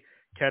any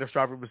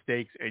catastrophic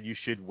mistakes, and you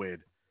should win.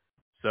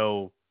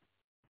 So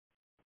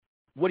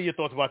what are your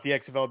thoughts about the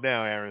XFL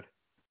now, Aaron?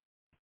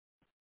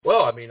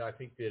 Well, I mean, I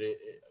think that it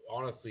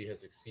honestly has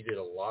exceeded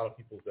a lot of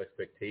people's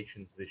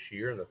expectations this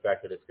year, and the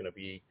fact that it's going to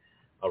be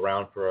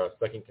around for a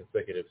second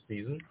consecutive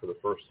season for the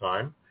first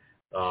time.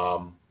 A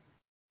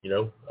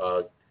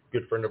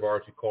good friend of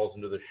ours who calls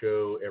into the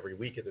show every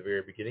week at the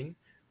very beginning,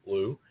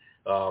 Lou,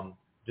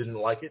 didn't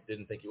like it,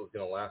 didn't think it was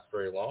going to last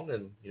very long,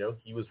 and,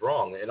 he was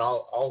wrong. And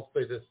I'll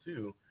say this,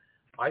 too.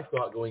 I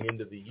thought going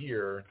into the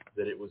year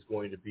that it was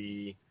going to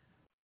be,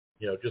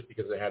 just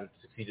because it hadn't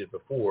succeeded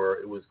before,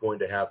 it was going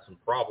to have some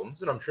problems.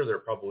 And I'm sure there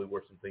probably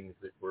were some things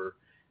that were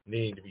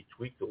needing to be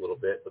tweaked a little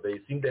bit, but they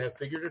seem to have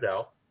figured it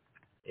out.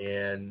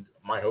 And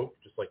my hope,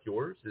 just like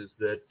yours, is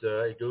that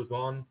it goes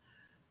on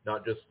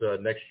not just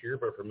next year,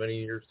 but for many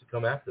years to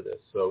come after this.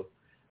 So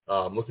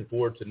I'm looking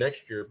forward to next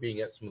year being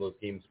at some of those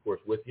games, of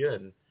course, with you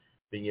and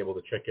being able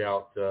to check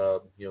out,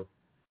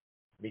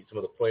 meet some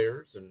of the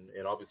players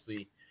and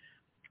obviously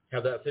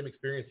have that same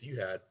experience you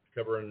had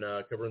covering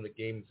the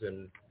games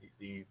and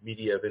the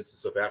media events and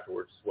stuff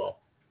afterwards as well.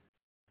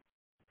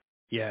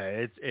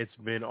 Yeah, it's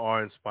been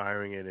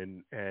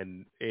awe-inspiring,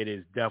 and it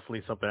is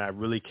definitely something I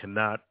really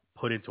cannot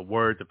put into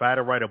words. If I had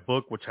to write a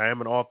book, which I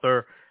am an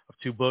author of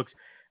 2 books,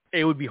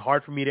 it would be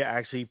hard for me to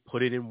actually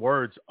put it in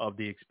words of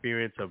the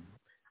experience of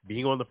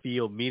being on the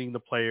field, meeting the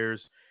players,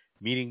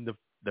 meeting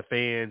the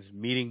fans,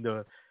 meeting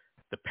the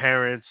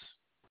parents,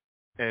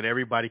 and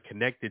everybody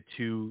connected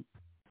to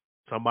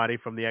somebody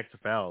from the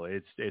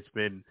XFL. It's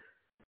been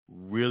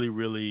really,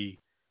 really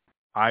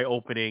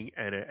eye-opening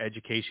and an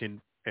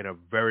education in a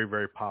very,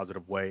 very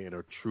positive way and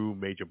a true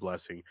major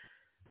blessing.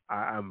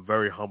 I'm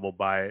very humbled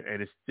by it,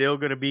 and it's still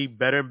going to be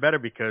better and better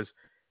because,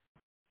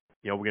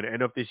 we're going to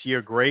end up this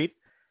year great,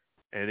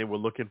 and then we're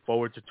looking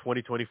forward to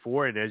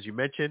 2024. And as you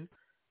mentioned,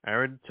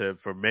 Aaron,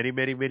 for many,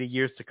 many, many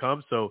years to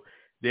come. So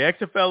the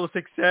XFL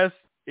success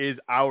is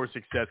our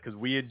success because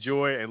we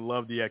enjoy and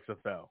love the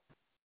XFL.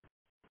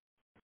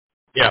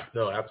 Yeah,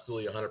 no,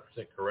 absolutely 100%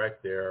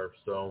 correct there.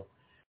 So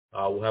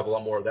we'll have a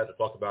lot more of that to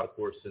talk about, of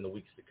course, in the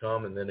weeks to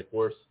come. And then, of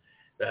course,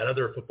 that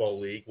other football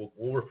league,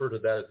 we'll refer to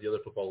that as the other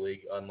football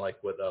league, unlike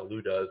what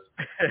Lou does.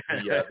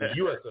 The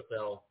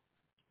USFL,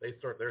 they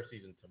start their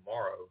season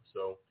tomorrow.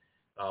 So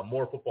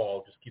more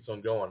football just keeps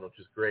on going, which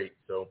is great.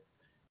 So,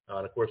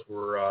 and, of course,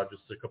 we're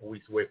just a couple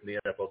weeks away from the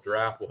NFL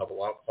draft. We'll have a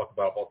lot to talk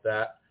about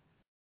that,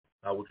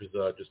 which is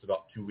just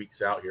about 2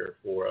 weeks out here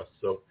for us.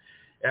 So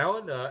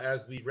Alan, as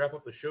we wrap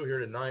up the show here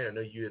tonight, I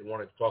know you had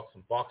wanted to talk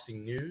some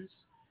boxing news.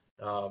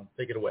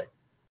 Take it away.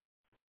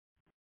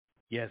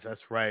 Yes,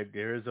 that's right.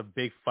 There is a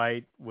big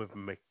fight with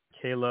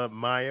Mikaela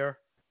Mayer.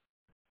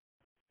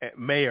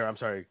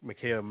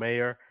 Mikaela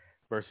Mayer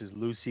versus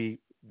Lucy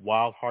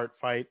Wildheart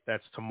fight.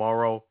 That's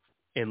tomorrow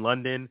in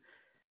London.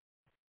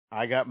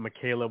 I got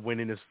Mikaela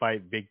winning this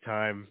fight big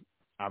time.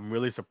 I'm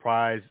really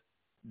surprised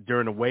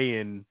during the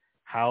weigh-in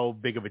how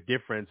big of a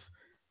difference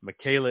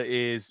Mikaela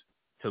is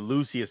to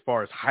Lucy as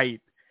far as height,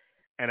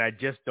 and I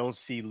just don't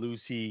see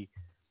Lucy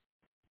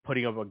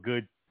putting up a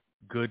good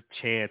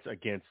chance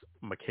against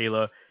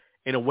Mikaela.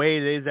 In a way,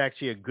 it is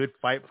actually a good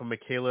fight for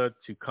Mikaela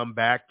to come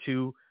back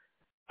to.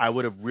 I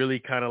would have really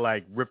kind of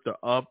like ripped her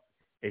up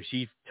if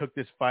she took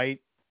this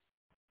fight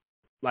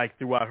like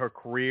throughout her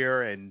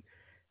career, and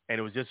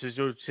it was just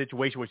a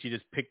situation where she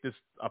just picked this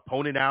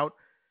opponent out.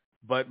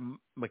 But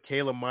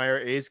Mikaela Mayer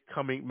is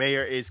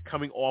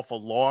coming off a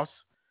loss,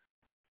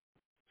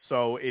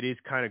 so it is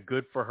kind of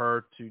good for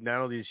her to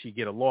not only did she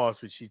get a loss,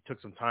 but she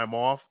took some time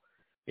off.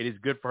 It is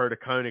good for her to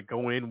kind of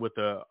go in with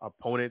an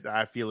opponent that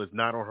I feel is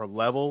not on her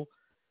level,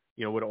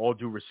 with all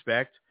due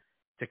respect,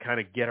 to kind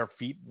of get her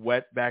feet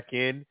wet back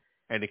in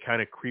and to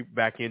kind of creep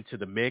back into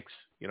the mix.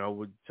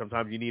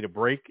 Sometimes you need a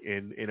break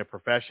in a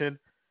profession.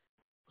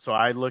 So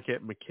I look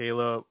at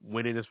Mikaela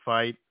winning this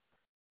fight,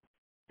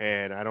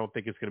 and I don't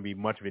think it's going to be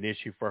much of an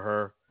issue for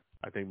her.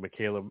 I think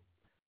Mikaela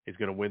is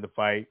going to win the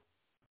fight.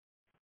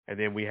 And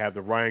then we have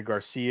the Ryan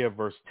Garcia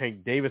versus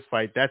Tank Davis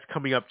fight. That's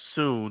coming up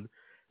soon.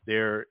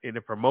 They're in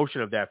the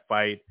promotion of that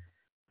fight.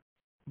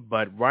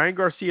 But Ryan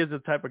Garcia is the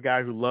type of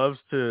guy who loves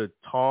to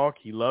talk.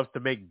 He loves to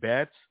make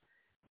bets,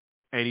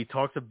 and he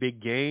talks a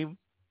big game.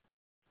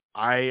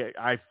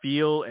 I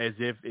feel as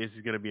if this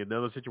is going to be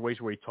another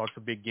situation where he talks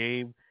a big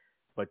game.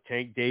 But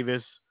Tank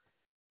Davis,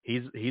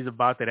 he's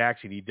about that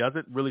action. He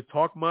doesn't really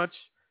talk much,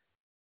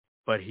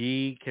 but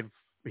he can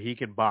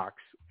box.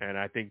 And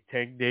I think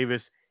Tank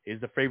Davis is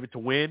the favorite to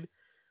win.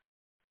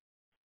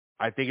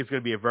 I think it's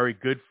going to be a very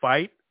good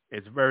fight.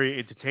 It's a very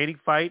entertaining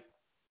fight.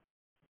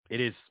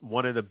 It is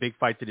one of the big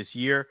fights of this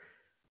year.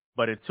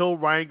 But until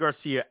Ryan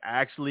Garcia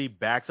actually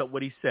backs up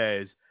what he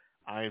says,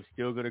 I am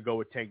still going to go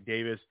with Tank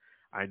Davis.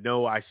 I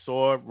know I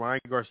saw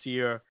Ryan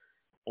Garcia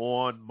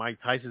on Mike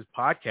Tyson's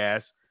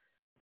podcast,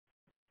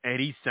 and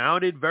he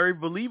sounded very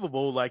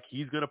believable, like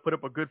he's going to put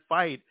up a good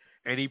fight,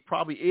 and he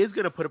probably is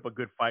going to put up a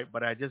good fight,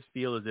 but I just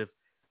feel as if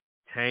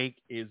Tank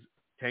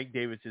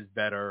Davis is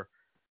better.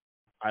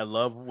 I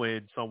love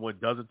when someone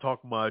doesn't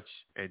talk much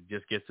and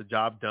just gets the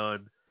job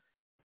done.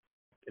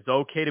 It's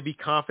okay to be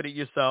confident in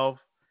yourself.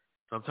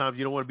 Sometimes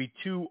you don't want to be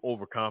too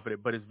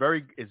overconfident, but it's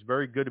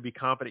very good to be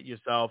confident in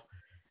yourself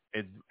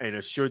and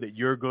assure that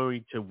you're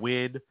going to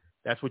win.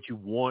 That's what you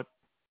want.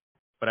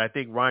 But I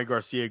think Ryan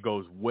Garcia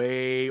goes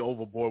way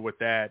overboard with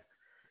that,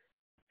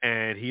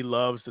 and he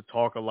loves to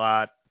talk a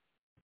lot.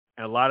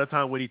 And a lot of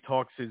time when he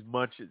talks as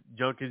much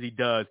junk as he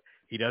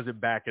doesn't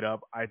back it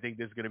up. I think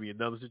there's going to be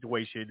another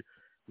situation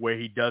where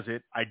he does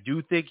it. I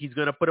do think he's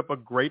going to put up a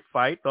great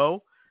fight,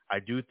 though. I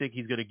do think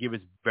he's going to give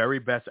his very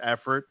best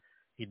effort.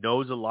 He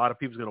knows a lot of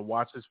people are going to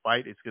watch this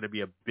fight. It's going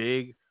to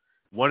be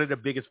one of the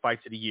biggest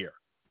fights of the year.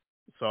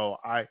 So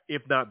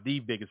if not the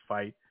biggest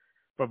fight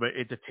from an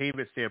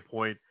entertainment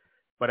standpoint,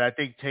 but I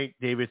think Tank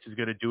Davis is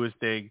going to do his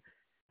thing.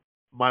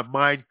 My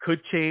mind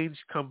could change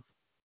come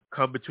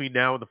between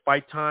now and the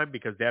fight time,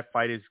 because that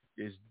fight is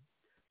a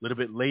little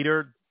bit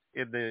later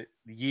in the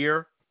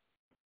year.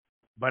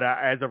 But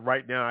as of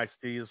right now, I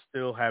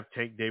still have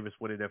Tank Davis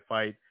winning that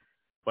fight.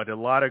 But a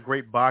lot of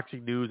great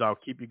boxing news. I'll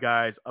keep you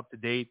guys up to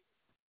date.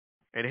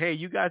 And, hey,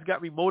 you guys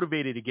got me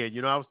motivated again.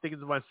 I was thinking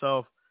to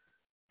myself,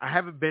 I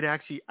haven't been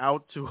actually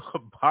out to a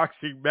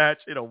boxing match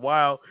in a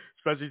while,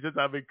 especially since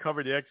I've been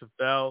covering the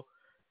XFL.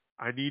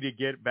 I need to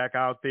get back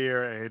out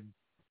there and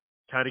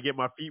kind of get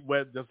my feet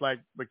wet just like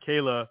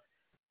Mikaela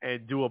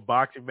and do a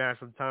boxing match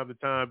from time to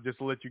time, just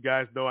to let you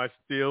guys know I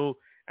still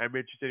am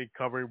interested in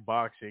covering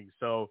boxing.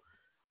 So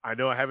I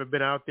know I haven't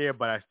been out there,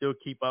 but I still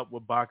keep up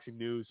with boxing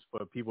news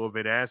for people who have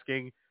been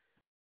asking.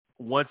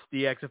 Once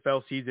the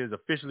XFL season is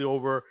officially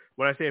over,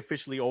 when I say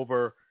officially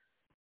over,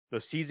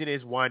 the season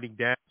is winding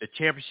down. The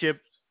championship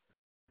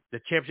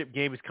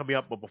game is coming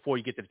up, but before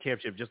you get to the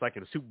championship, just like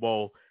in the Super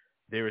Bowl,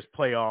 there is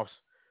playoffs.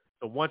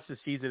 So once the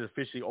season is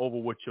officially over,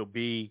 which will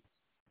be,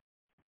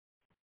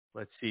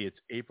 let's see, it's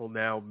April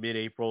now,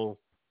 mid-April.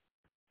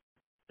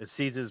 The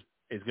season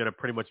is going to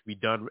pretty much be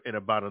done in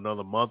about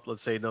another month.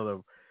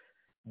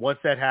 Once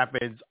that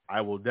happens,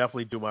 I will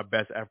definitely do my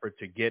best effort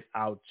to get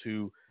out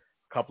to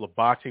a couple of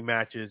boxing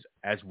matches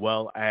as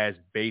well as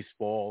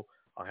baseball.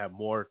 I'll have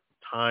more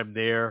time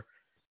there.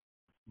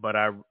 But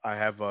I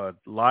have a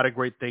lot of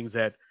great things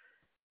that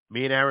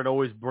me and Aaron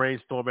always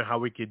brainstorming how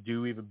we could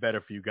do even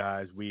better for you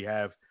guys. We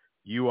have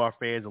you, our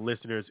fans and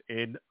listeners,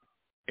 in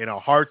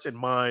our hearts and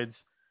minds.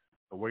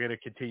 And we're going to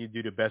continue to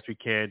do the best we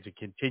can to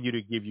continue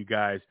to give you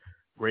guys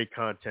great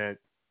content.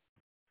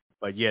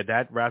 But, yeah,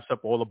 that wraps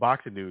up all the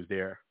boxing news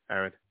there,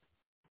 Aaron.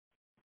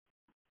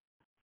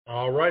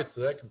 All right,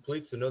 so that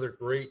completes another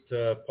great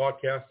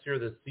podcast here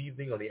this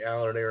evening on the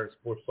Alan and Aaron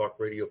Sports Talk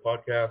Radio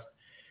podcast.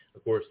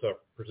 Of course,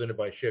 presented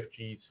by Chef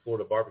G's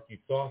Florida Barbecue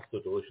Sauce, so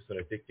delicious and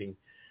addicting.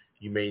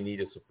 You may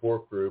need a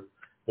support group.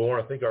 We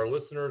want to thank our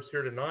listeners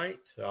here tonight.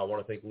 I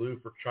want to thank Lou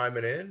for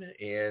chiming in,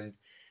 and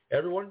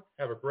everyone,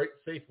 have a great,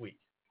 safe week.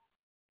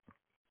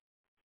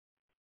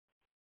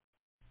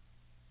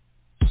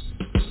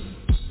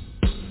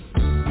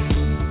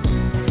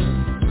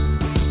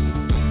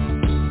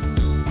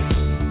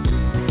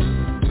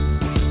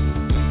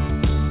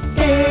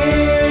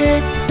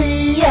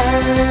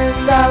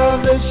 End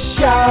of the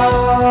show.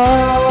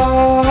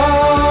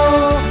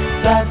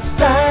 Let's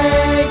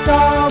thank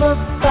all the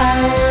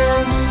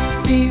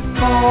fans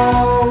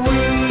before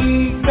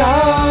we go.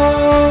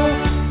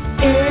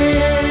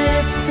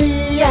 It's the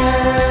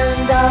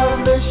end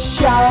of the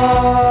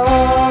show.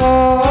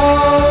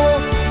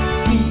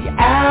 The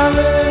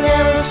Alan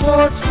Aaron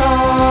Sports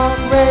Talk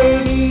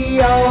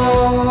Radio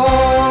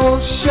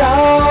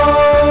Show.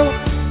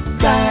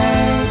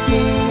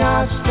 Thanking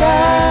our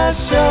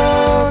special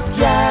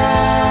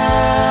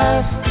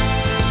guest,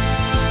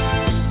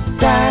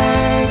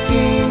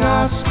 thanking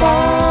our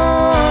sponsor.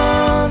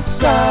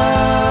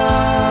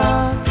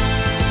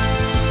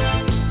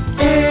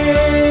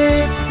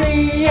 It's the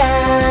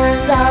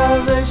end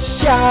of the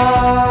show.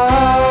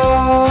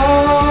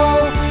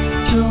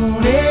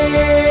 Tune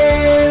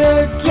in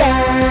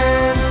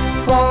again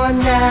for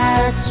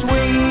next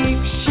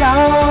week's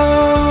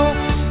show.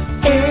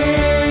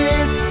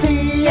 It's the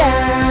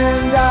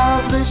end of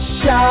the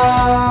show.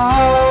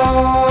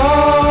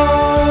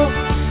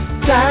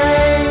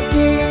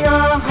 Thanking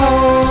our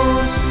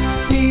host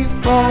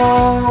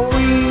before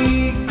we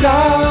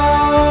go.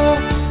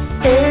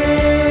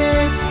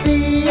 It's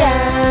the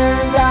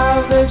end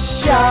of the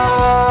show.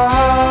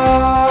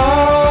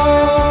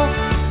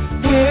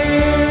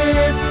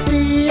 It's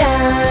the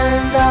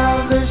end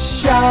of the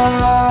show.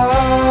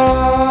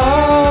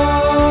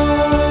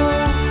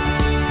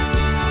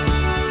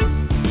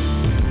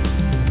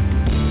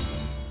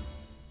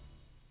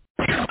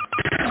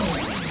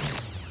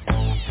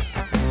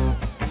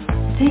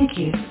 Thank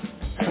you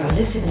for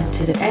listening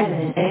to the Alan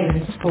and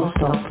Aaron Sports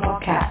Talk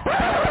podcast.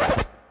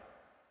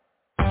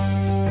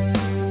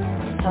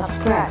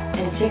 Subscribe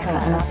and check us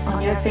out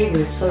on your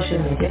favorite social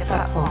media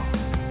platform.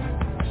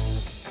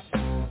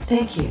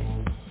 Thank you.